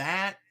been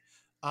that.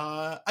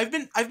 I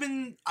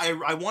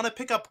want to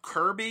pick up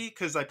Kirby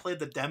because I played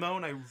the demo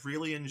and I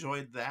really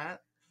enjoyed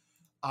that.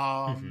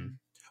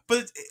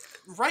 But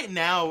right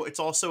now, it's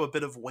also a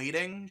bit of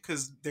waiting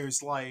because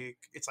there's like,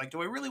 it's like, do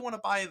I really want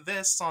to buy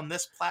this on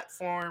this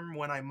platform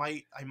when I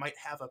might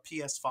have a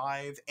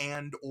PS5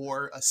 and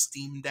or a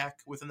Steam Deck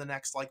within the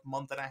next like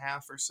month and a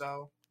half or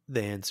so?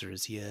 The answer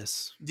is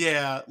yes.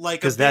 Yeah,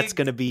 like because that's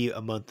going to be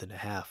a month and a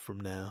half from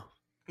now.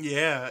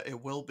 Yeah,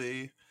 it will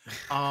be.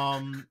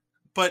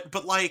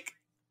 But like,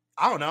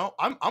 I don't know.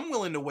 I'm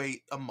willing to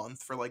wait a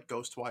month for like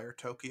Ghostwire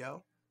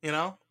Tokyo. You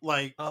know,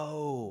 like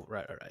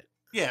right.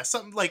 Yeah,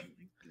 something like,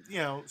 you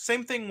know,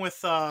 same thing with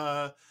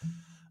like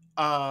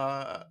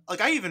I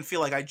even feel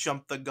like I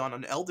jumped the gun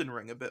on Elden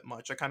Ring a bit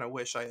much. I kind of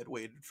wish I had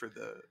waited for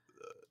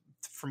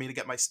for me to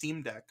get my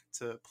Steam Deck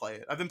to play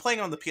it. I've been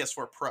playing on the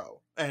PS4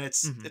 Pro, and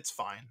it's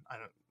fine. I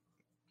don't.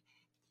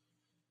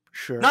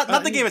 Sure.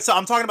 Not the game itself.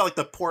 I'm talking about like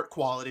the port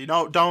quality.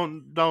 No,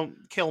 don't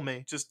kill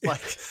me. Just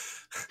like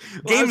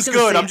game's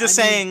good. I'm just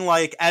saying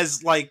like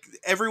as like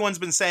everyone's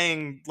been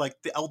saying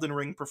like the Elden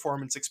Ring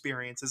performance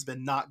experience has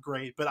been not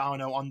great, but I don't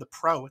know, on the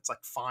Pro it's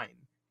like fine.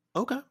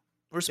 Okay.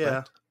 Respect.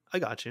 Yeah. I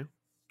got you.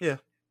 Yeah.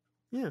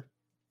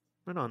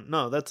 Right on.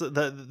 No, that's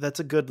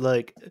a good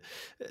like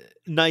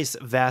nice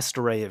vast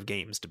array of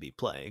games to be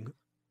playing.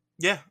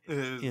 Yeah,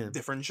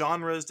 different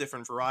genres,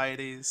 different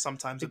varieties.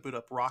 Sometimes I boot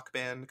up Rock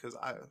Band because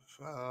I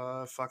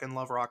fucking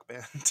love Rock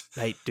Band.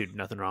 Hey, dude,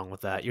 nothing wrong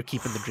with that. You're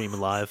keeping the dream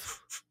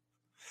alive.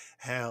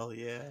 Hell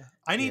yeah!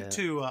 I need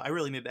to. I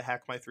really need to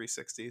hack my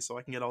 360 so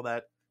I can get all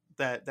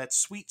that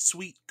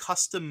sweet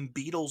custom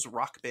Beatles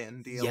Rock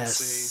Band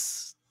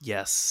DLC.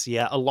 Yes.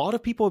 Yeah. A lot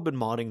of people have been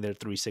modding their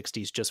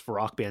 360s just for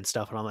Rock Band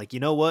stuff. And I'm like, you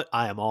know what?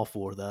 I am all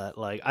for that.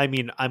 Like, I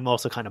mean, I'm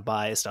also kind of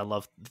biased. I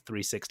love the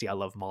 360. I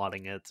love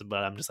modding it.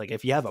 But I'm just like,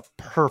 if you have a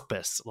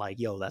purpose, like,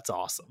 yo, that's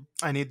awesome.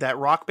 I need that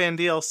Rock Band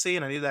DLC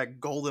and I need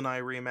that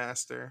GoldenEye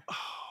remaster.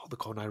 Oh, the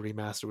GoldenEye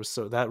remaster was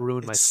that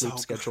ruined my sleep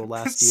schedule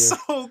last year.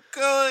 So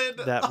good.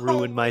 That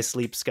ruined my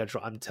sleep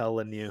schedule. I'm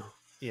telling you.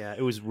 Yeah,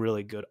 it was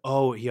really good.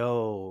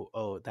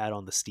 That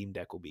on the Steam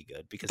Deck will be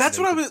good because that's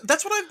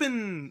what I've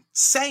been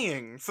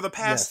saying for the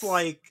past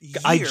like year.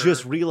 I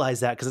just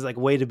realized that because it's like,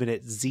 wait a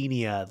minute,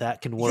 Xenia,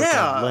 that can work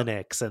on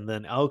Linux, and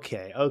then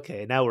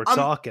okay, now we're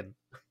talking.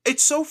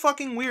 It's so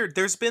fucking weird.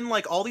 There's been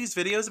like all these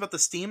videos about the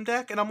Steam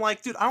Deck, and I'm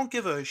like, dude, I don't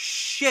give a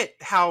shit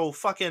how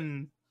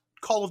fucking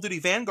Call of Duty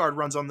Vanguard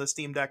runs on the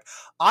Steam Deck.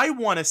 I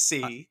want to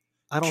see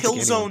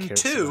Killzone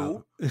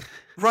 2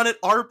 run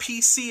at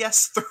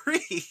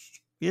RPCS3.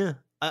 Yeah.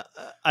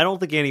 I don't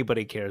think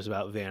anybody cares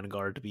about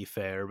Vanguard, to be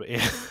fair, but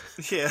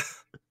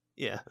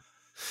yeah.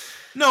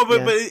 No,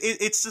 but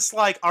it's just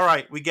like, all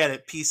right, we get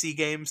it. PC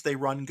games, they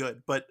run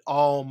good, but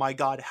oh my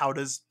god, how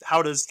does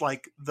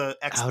like the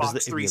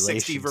Xbox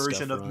 360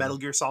 version of Metal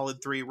Gear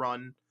Solid 3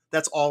 run?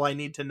 That's all I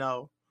need to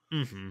know.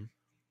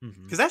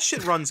 Because that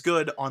shit runs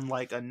good on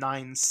like a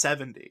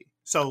 970.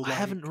 So I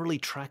haven't really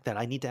tracked that.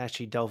 I need to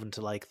actually delve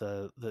into like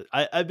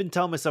I've been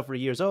telling myself for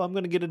years, I'm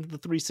going to get into the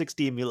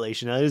 360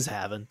 emulation. I just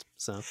haven't.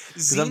 So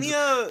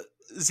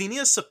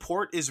Xenia's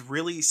support is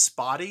really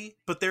spotty,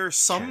 but there are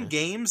some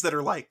games that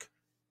are like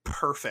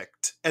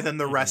perfect, and then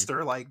the rest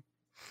are like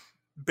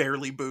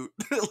barely boot.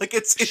 Like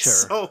it's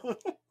so.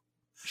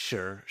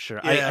 Sure.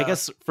 Yeah. I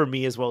guess for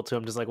me as well too,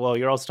 I'm just like, well,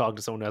 you're also talking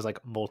to someone who has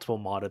like multiple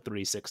modded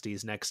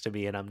 360s next to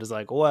me, and I'm just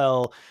like,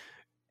 well,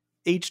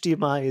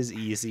 HDMI is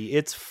easy.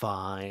 It's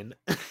fine.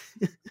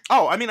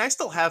 Oh, I mean, I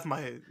still have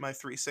my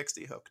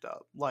 360 hooked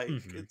up. Like,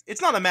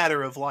 it's not a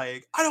matter of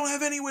like, I don't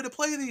have any way to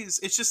play these.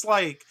 It's just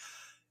like,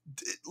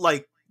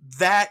 like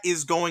that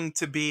is going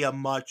to be a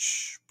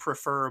much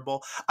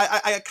preferable.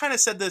 I kind of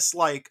said this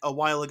like a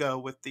while ago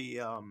with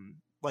the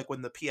like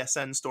when the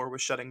PSN store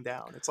was shutting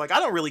down. It's like I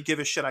don't really give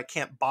a shit. I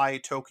can't buy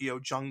Tokyo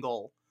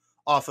Jungle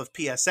off of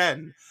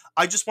PSN.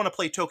 I just want to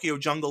play Tokyo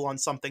Jungle on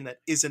something that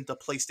isn't a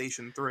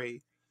PlayStation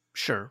 3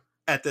 Sure.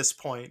 at this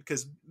point,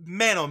 because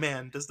man, oh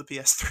man, does the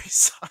PS3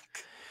 suck.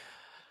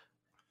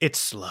 It's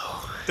slow.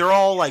 They're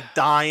all like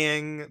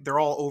dying. They're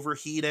all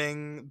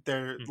overheating.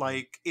 They're Mhm.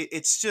 like,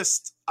 it's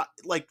just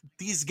like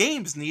these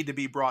games need to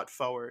be brought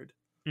forward.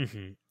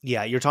 Mm-hmm.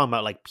 Yeah, you're talking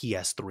about like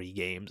PS3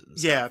 games and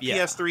Yeah, stuff.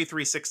 PS3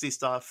 360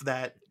 stuff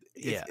that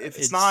Yeah, if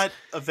it's not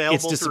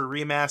available just through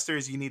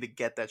remasters, you need to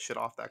get that shit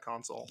off that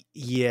console.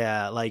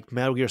 Yeah, like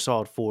Metal Gear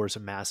Solid 4 is a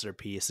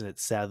masterpiece, and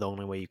it's sad the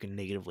only way you can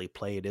natively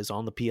play it is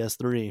on the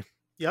PS3.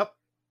 Yep.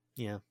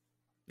 Yeah.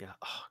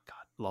 Oh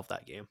god, love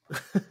that game.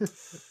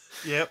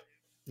 Yep.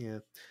 Yeah.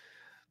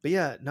 But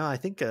yeah, no, I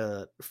think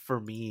for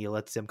me,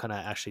 let's see, I'm kind of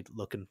actually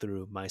looking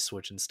through my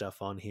Switch and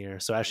stuff on here.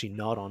 So actually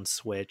not on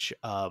Switch.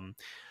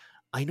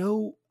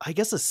 I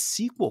guess a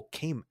sequel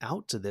came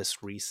out to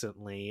this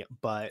recently,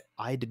 but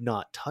I did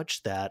not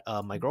touch that.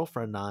 My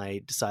girlfriend and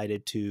I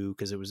decided to,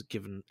 because it was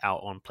given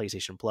out on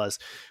PlayStation Plus,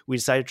 we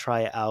decided to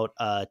try out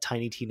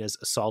Tiny Tina's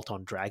Assault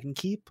on Dragon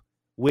Keep,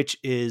 which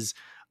is,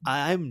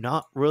 I'm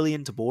not really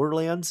into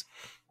Borderlands.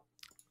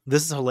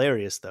 This is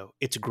hilarious though.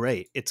 It's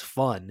great. It's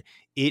fun.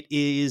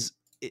 It's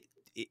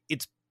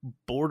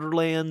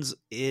Borderlands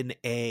in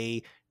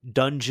a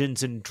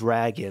Dungeons and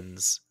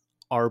Dragons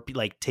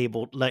like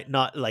table, like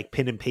not like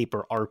pen and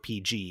paper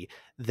RPG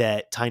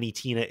that Tiny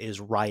Tina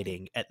is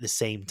writing at the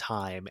same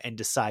time and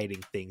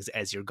deciding things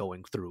as you're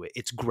going through it.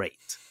 It's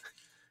great.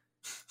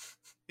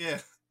 Yeah.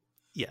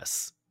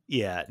 Yes.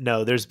 Yeah.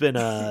 No, there's been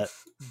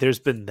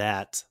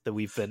that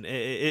we've been.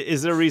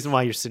 Is there a reason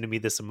why you're sending me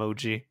this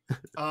emoji?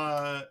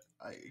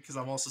 Because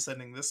I'm also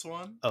sending this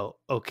one. Oh,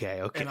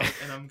 okay. And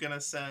I'm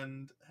gonna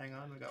send. Hang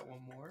on, we got one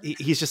more.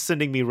 He's just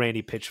sending me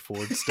Randy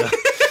Pitchford stuff.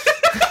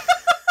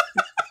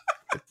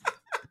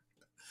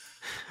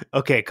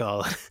 Okay,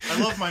 Colin.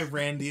 I love my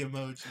Randy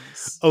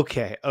emojis.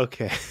 Okay.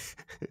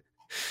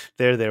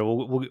 There.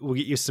 We'll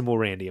get you some more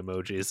Randy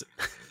emojis.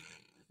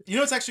 You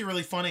know, it's actually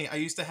really funny. I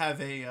used to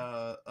have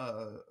a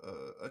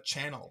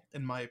channel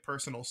in my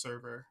personal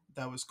server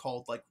that was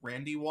called like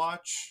Randy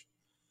Watch.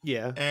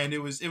 Yeah, and it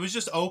was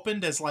just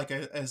opened as like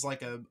a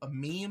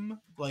meme.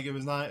 Like it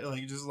was not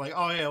like just like,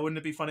 oh yeah, wouldn't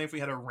it be funny if we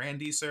had a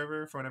Randy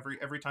server for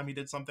every time he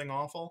did something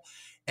awful?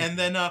 And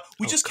then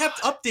we just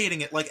kept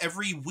updating it like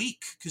every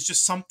week because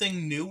just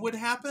something new would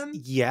happen.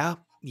 Yeah.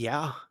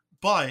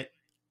 But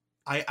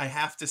I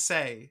have to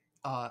say,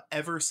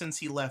 ever since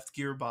he left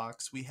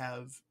Gearbox,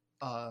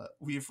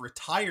 we've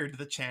retired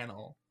the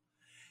channel.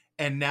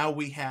 And now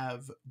we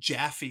have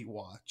Jaffe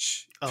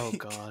Watch. Oh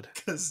god.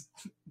 Because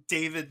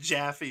David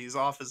Jaffe is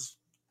off his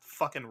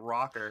fucking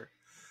rocker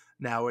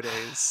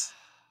nowadays.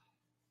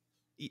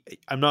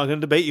 I'm not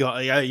gonna debate you.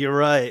 Yeah, you're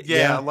right.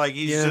 Yeah. Like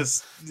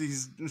he's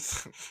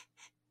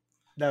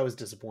that was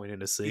disappointing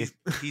to see.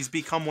 He's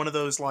become one of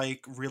those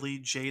like really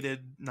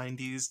jaded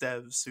 90s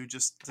devs who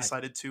just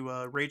decided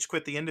to rage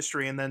quit the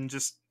industry and then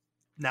just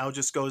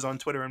goes on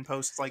Twitter and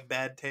posts like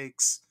bad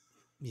takes.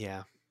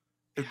 Yeah.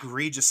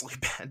 Egregiously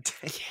bad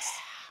takes.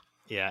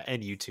 Yeah,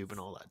 and YouTube and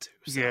all that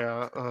too. So.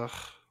 Yeah. Ugh.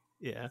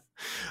 Yeah.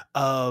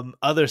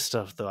 Other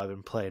stuff though I've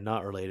been playing,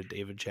 not related to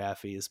David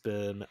Jaffe, has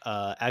been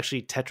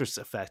actually Tetris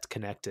Effect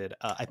Connected.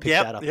 I picked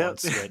that up on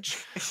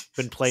Switch.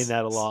 Been playing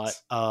that a lot.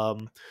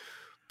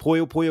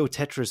 Puyo Puyo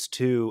Tetris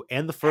 2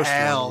 and the first one.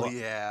 Hell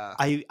yeah.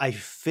 I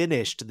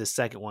finished the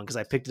second one because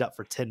I picked it up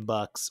for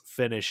 $10,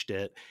 finished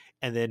it,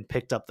 and then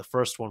picked up the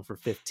first one for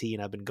 $15.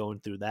 I've been going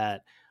through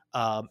that.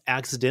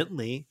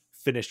 Accidentally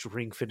finished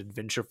Ring Fit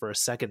Adventure for a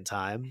second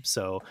time,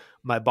 so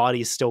my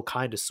body is still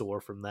kind of sore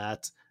from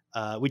that.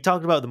 We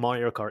talked about the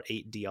Mario Kart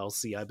 8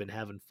 DLC. I've been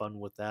having fun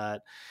with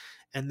that.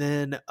 And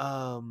then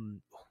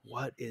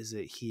what is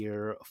it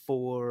here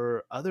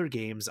for other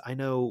games? I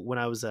know when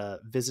I was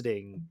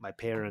visiting my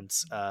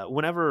parents,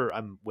 whenever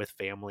I'm with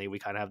family, we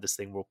kind of have this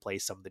thing where we'll play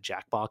some of the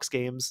Jackbox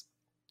games.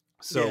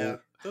 So yeah,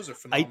 those are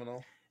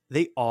phenomenal.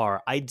 They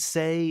are. I'd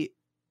say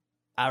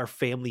our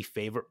family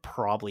favorite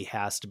probably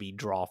has to be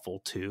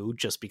Drawful 2,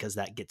 just because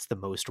that gets the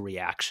most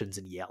reactions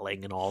and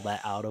yelling and all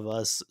that out of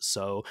us.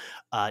 So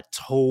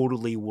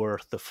totally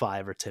worth the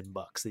 $5 or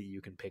 $10 that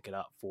you can pick it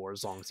up for,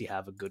 as long as you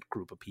have a good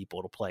group of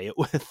people to play it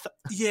with.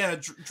 Yeah,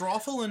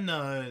 Drawful and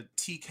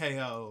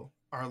TKO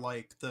are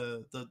like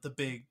the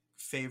big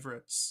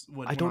favorites.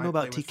 I don't know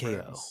about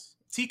TKO.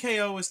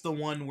 TKO is the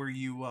one where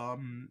you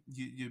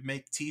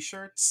make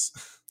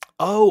t-shirts.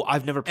 Oh,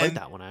 I've never played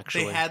that one,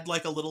 actually. They had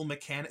like a little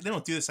mechanic. They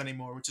don't do this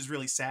anymore, which is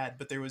really sad,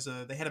 but they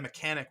had a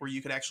mechanic where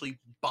you could actually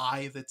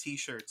buy the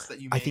t-shirts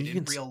that you made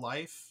in real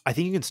life. I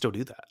think you can still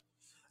do that.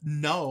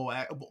 No,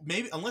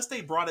 maybe unless they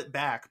brought it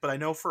back, but I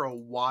know for a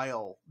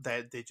while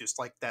that they just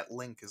like that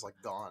link is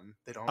like gone.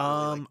 They don't really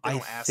like they I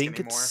don't ask think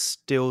anymore. it's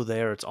still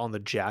there. It's on the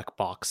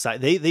Jackbox site.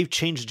 They've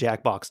changed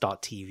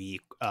Jackbox.tv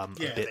a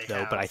Yeah, bit they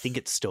though, but I have. think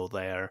it's still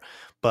there.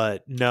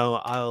 But no,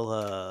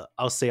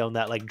 I'll say on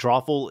that, like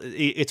Drawful,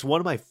 it's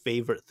one of my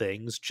favorite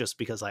things just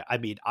because I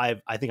mean I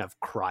think I've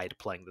cried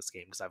playing this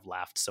game because I've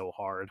laughed so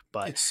hard.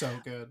 But It's so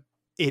good.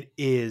 it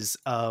is,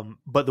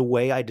 but the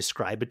way I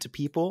describe it to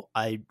people,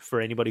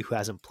 for anybody who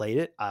hasn't played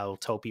it, I'll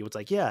tell people it's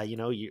like, yeah,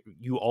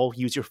 you all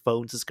use your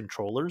phones as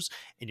controllers,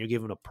 and you're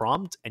given a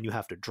prompt, and you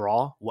have to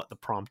draw what the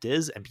prompt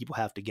is, and people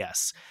have to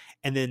guess.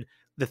 And then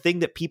the thing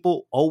that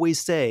people always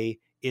say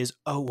is,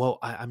 "Oh, well,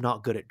 I'm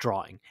not good at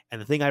drawing,"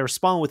 and the thing I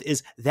respond with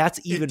is, "That's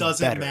even It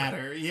doesn't better."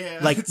 matter. Yeah.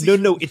 Like, it's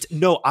no,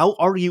 even- I'll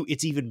argue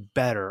it's even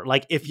better.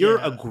 Like, if you're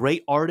a Yeah.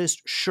 great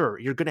artist, sure,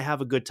 you're gonna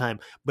have a good time.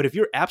 But if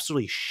you're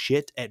absolutely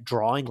shit at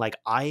drawing, like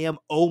I am,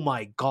 oh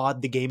my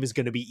god, the game is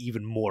gonna be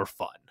even more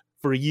fun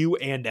for you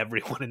and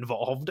everyone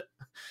involved.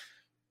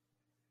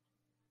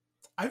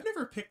 I've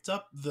never picked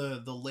up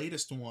the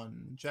latest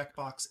one,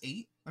 Jackbox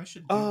 8. I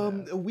should do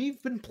that.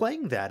 We've been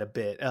playing that a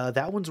bit.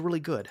 That one's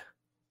really good.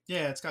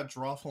 Yeah, it's got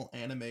Drawful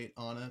Animate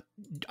on it.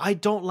 I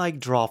don't like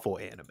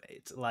Drawful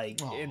Animate. Like,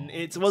 and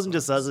it wasn't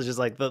just us, it's just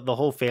like the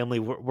whole family,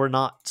 we're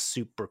not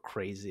super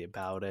crazy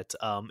about it.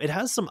 It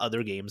has some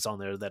other games on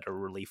there that are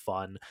really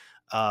fun.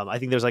 I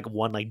think there's like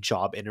one like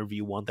job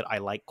interview one that I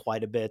like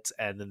quite a bit,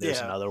 and then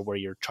there's another where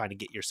you're trying to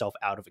get yourself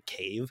out of a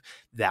cave.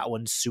 That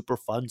one's super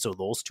fun, so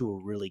those two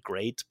are really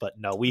great. But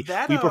no,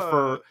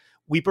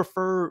 we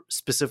prefer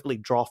specifically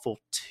Drawful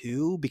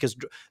 2 because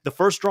the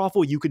first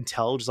Drawful, you can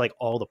tell just like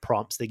all the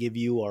prompts they give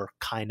you are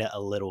kind of a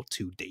little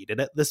too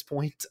dated at this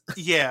point.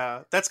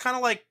 Yeah, that's kind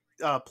of like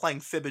playing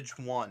Fibbage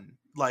 1.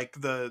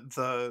 Like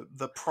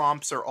the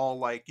prompts are all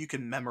like you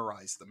can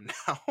memorize them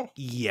now.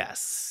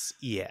 Yes,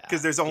 yeah,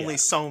 because there's only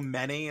so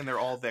many and they're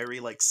all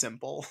very like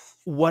simple.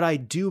 What I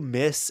do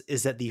miss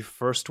is that the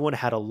first one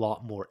had a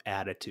lot more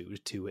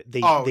attitude to it.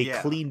 They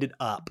cleaned it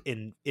up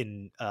in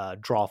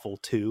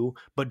Drawful 2,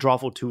 but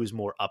Drawful 2 is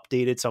more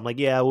updated, so I'm like,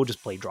 yeah, we'll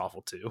just play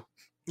Drawful 2.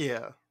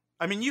 Yeah,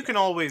 I mean, you can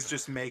always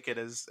just make it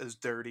as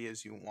dirty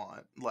as you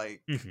want.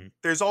 Like,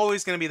 there's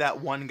always going to be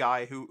that one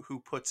guy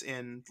who puts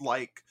in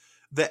like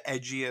the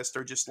edgiest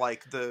or just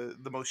like the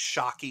most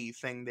shocky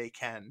thing they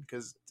can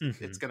because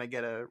it's going to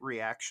get a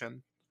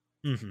reaction.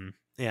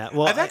 Yeah,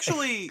 well, I've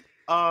actually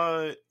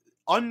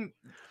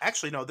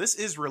actually no, this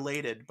is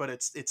related, but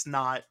it's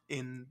not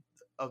in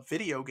a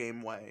video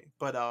game way.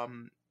 But I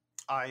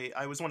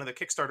was one of the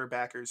Kickstarter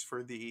backers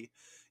for the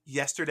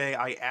Yesterday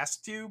I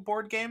Asked You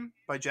board game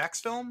by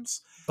Jax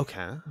Films.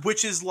 Okay.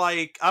 Which is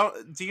like,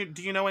 do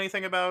you know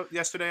anything about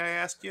Yesterday I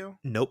Asked You?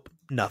 Nope,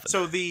 nothing.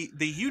 So the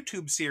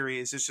YouTube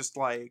series is just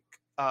like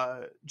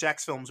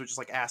Jax Films would just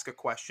like ask a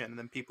question, and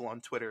then people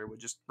on Twitter would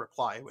just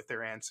reply with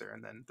their answer,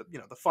 and then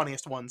the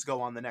funniest ones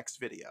go on the next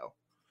video.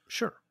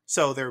 Sure.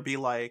 So there would be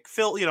like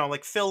fill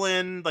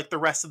in like the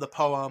rest of the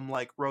poem,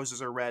 like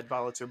roses are red,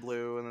 violets are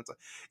blue, and it's like,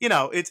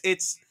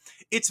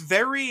 it's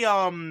very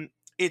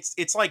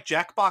it's like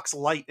Jackbox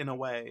Lite in a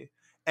way,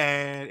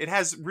 and it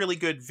has really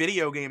good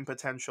video game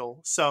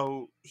potential.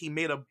 So he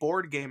made a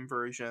board game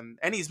version,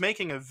 and he's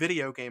making a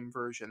video game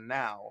version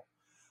now.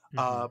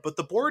 But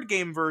the board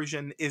game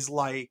version is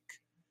like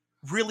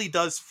really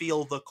does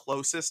feel the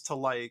closest to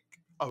like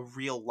a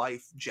real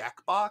life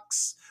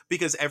Jackbox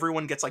because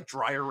everyone gets like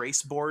dry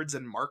erase boards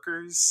and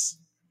markers,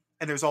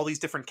 and there's all these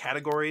different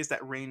categories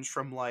that range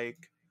from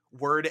like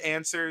word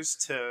answers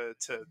to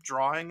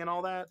drawing and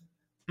all that.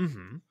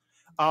 And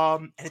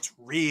it's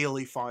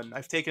really fun.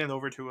 I've taken it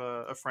over to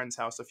a friend's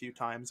house a few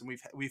times, and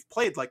we've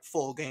played like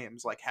full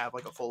games, like have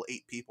like a full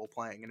 8 people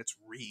playing, and it's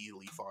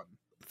really fun.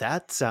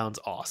 That sounds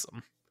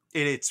awesome.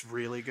 It's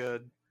really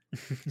good.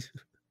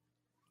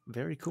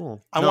 Very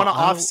cool. I want to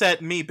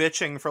offset me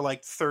bitching for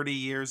like 30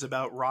 years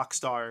about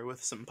Rockstar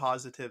with some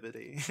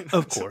positivity.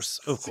 Of course.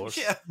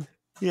 Yeah.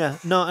 Yeah,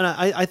 no, and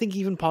I think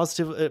even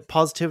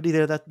positivity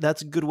there,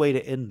 that's a good way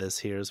to end this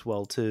here as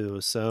well too.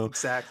 So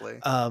exactly.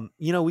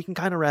 We can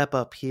kind of wrap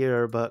up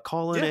here, but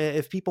Colin,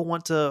 if people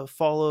want to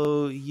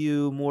follow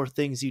you, more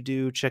things you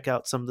do, check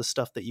out some of the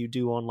stuff that you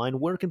do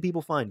online, where can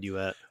people find you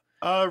at?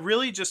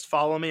 Really just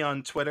follow me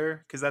on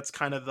Twitter, because that's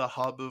kind of the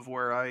hub of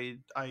where I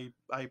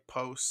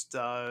post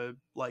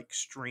like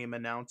stream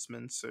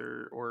announcements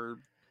or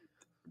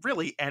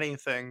really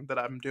anything that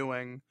I'm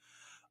doing.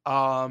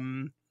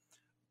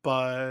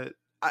 But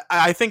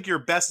I think your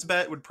best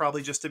bet would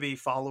probably just to be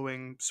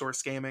following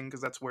Source Gaming,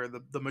 because that's where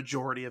the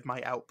majority of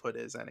my output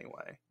is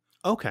anyway.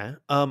 Okay.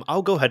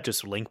 I'll go ahead,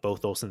 just link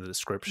both those in the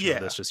description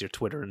of this, just your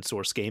Twitter and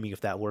Source Gaming,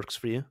 if that works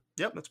for you.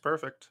 Yep, that's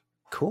perfect.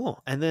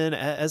 Cool. And then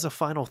as a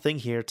final thing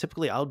here,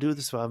 typically I'll do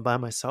this if I'm by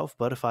myself,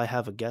 but if I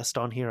have a guest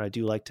on here, I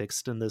do like to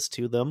extend this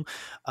to them.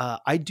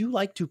 I do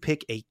like to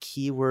pick a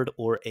keyword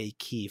or a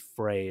key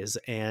phrase.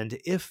 And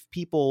if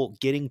people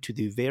getting to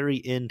the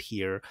very end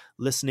here,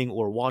 listening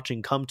or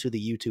watching, come to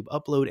the YouTube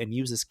upload and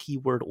use this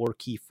keyword or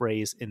key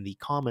phrase in the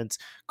comments,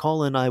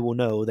 Colin, I will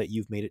know that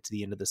you've made it to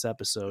the end of this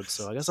episode.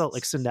 So I guess I'll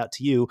extend out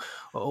to you.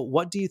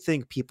 What do you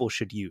think people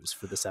should use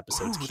for this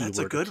episode's Ooh, keyword that's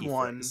a good or key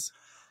one. phrase?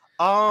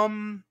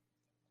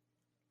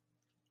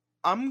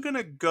 I'm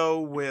gonna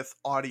go with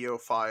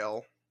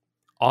audiophile.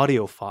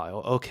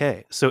 Audiophile.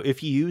 Okay. So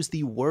if you use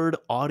the word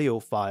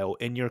audiophile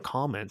in your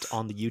comment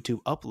on the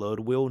YouTube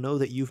upload, we'll know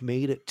that you've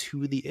made it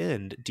to the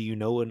end. Do you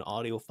know what an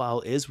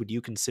audiophile is? Would you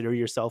consider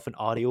yourself an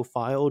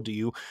audiophile? Do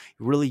you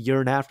really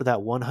yearn after that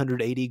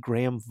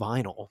 180-gram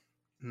vinyl?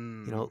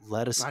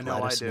 Let us I know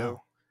let I us do.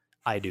 know.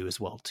 I do as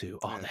well too.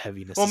 Oh, Yeah. the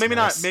heaviness. Well, is maybe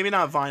nice.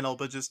 not vinyl,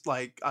 but just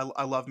like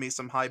I love me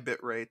some high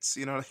bit rates.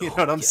 You know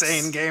what I'm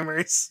saying,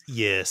 gamers?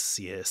 Yes.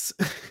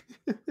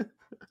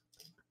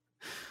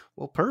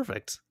 Well,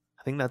 perfect.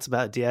 I think that's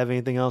about it. Do you have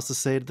anything else to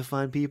say to the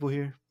fine people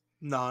here?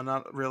 No,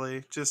 not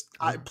really. Just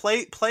I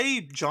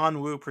play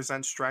John Woo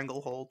Presents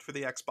Stranglehold for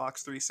the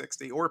Xbox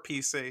 360 or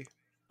PC.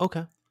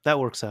 Okay, that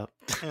works out.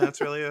 Yeah,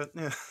 that's really it.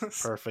 Yeah.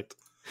 Perfect.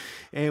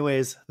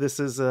 Anyways, this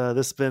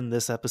has been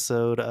this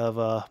episode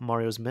of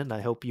Mario's Min.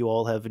 I hope you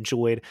all have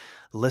enjoyed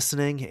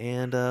listening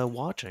and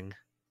watching.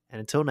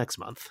 And until next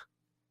month.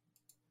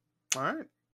 All right.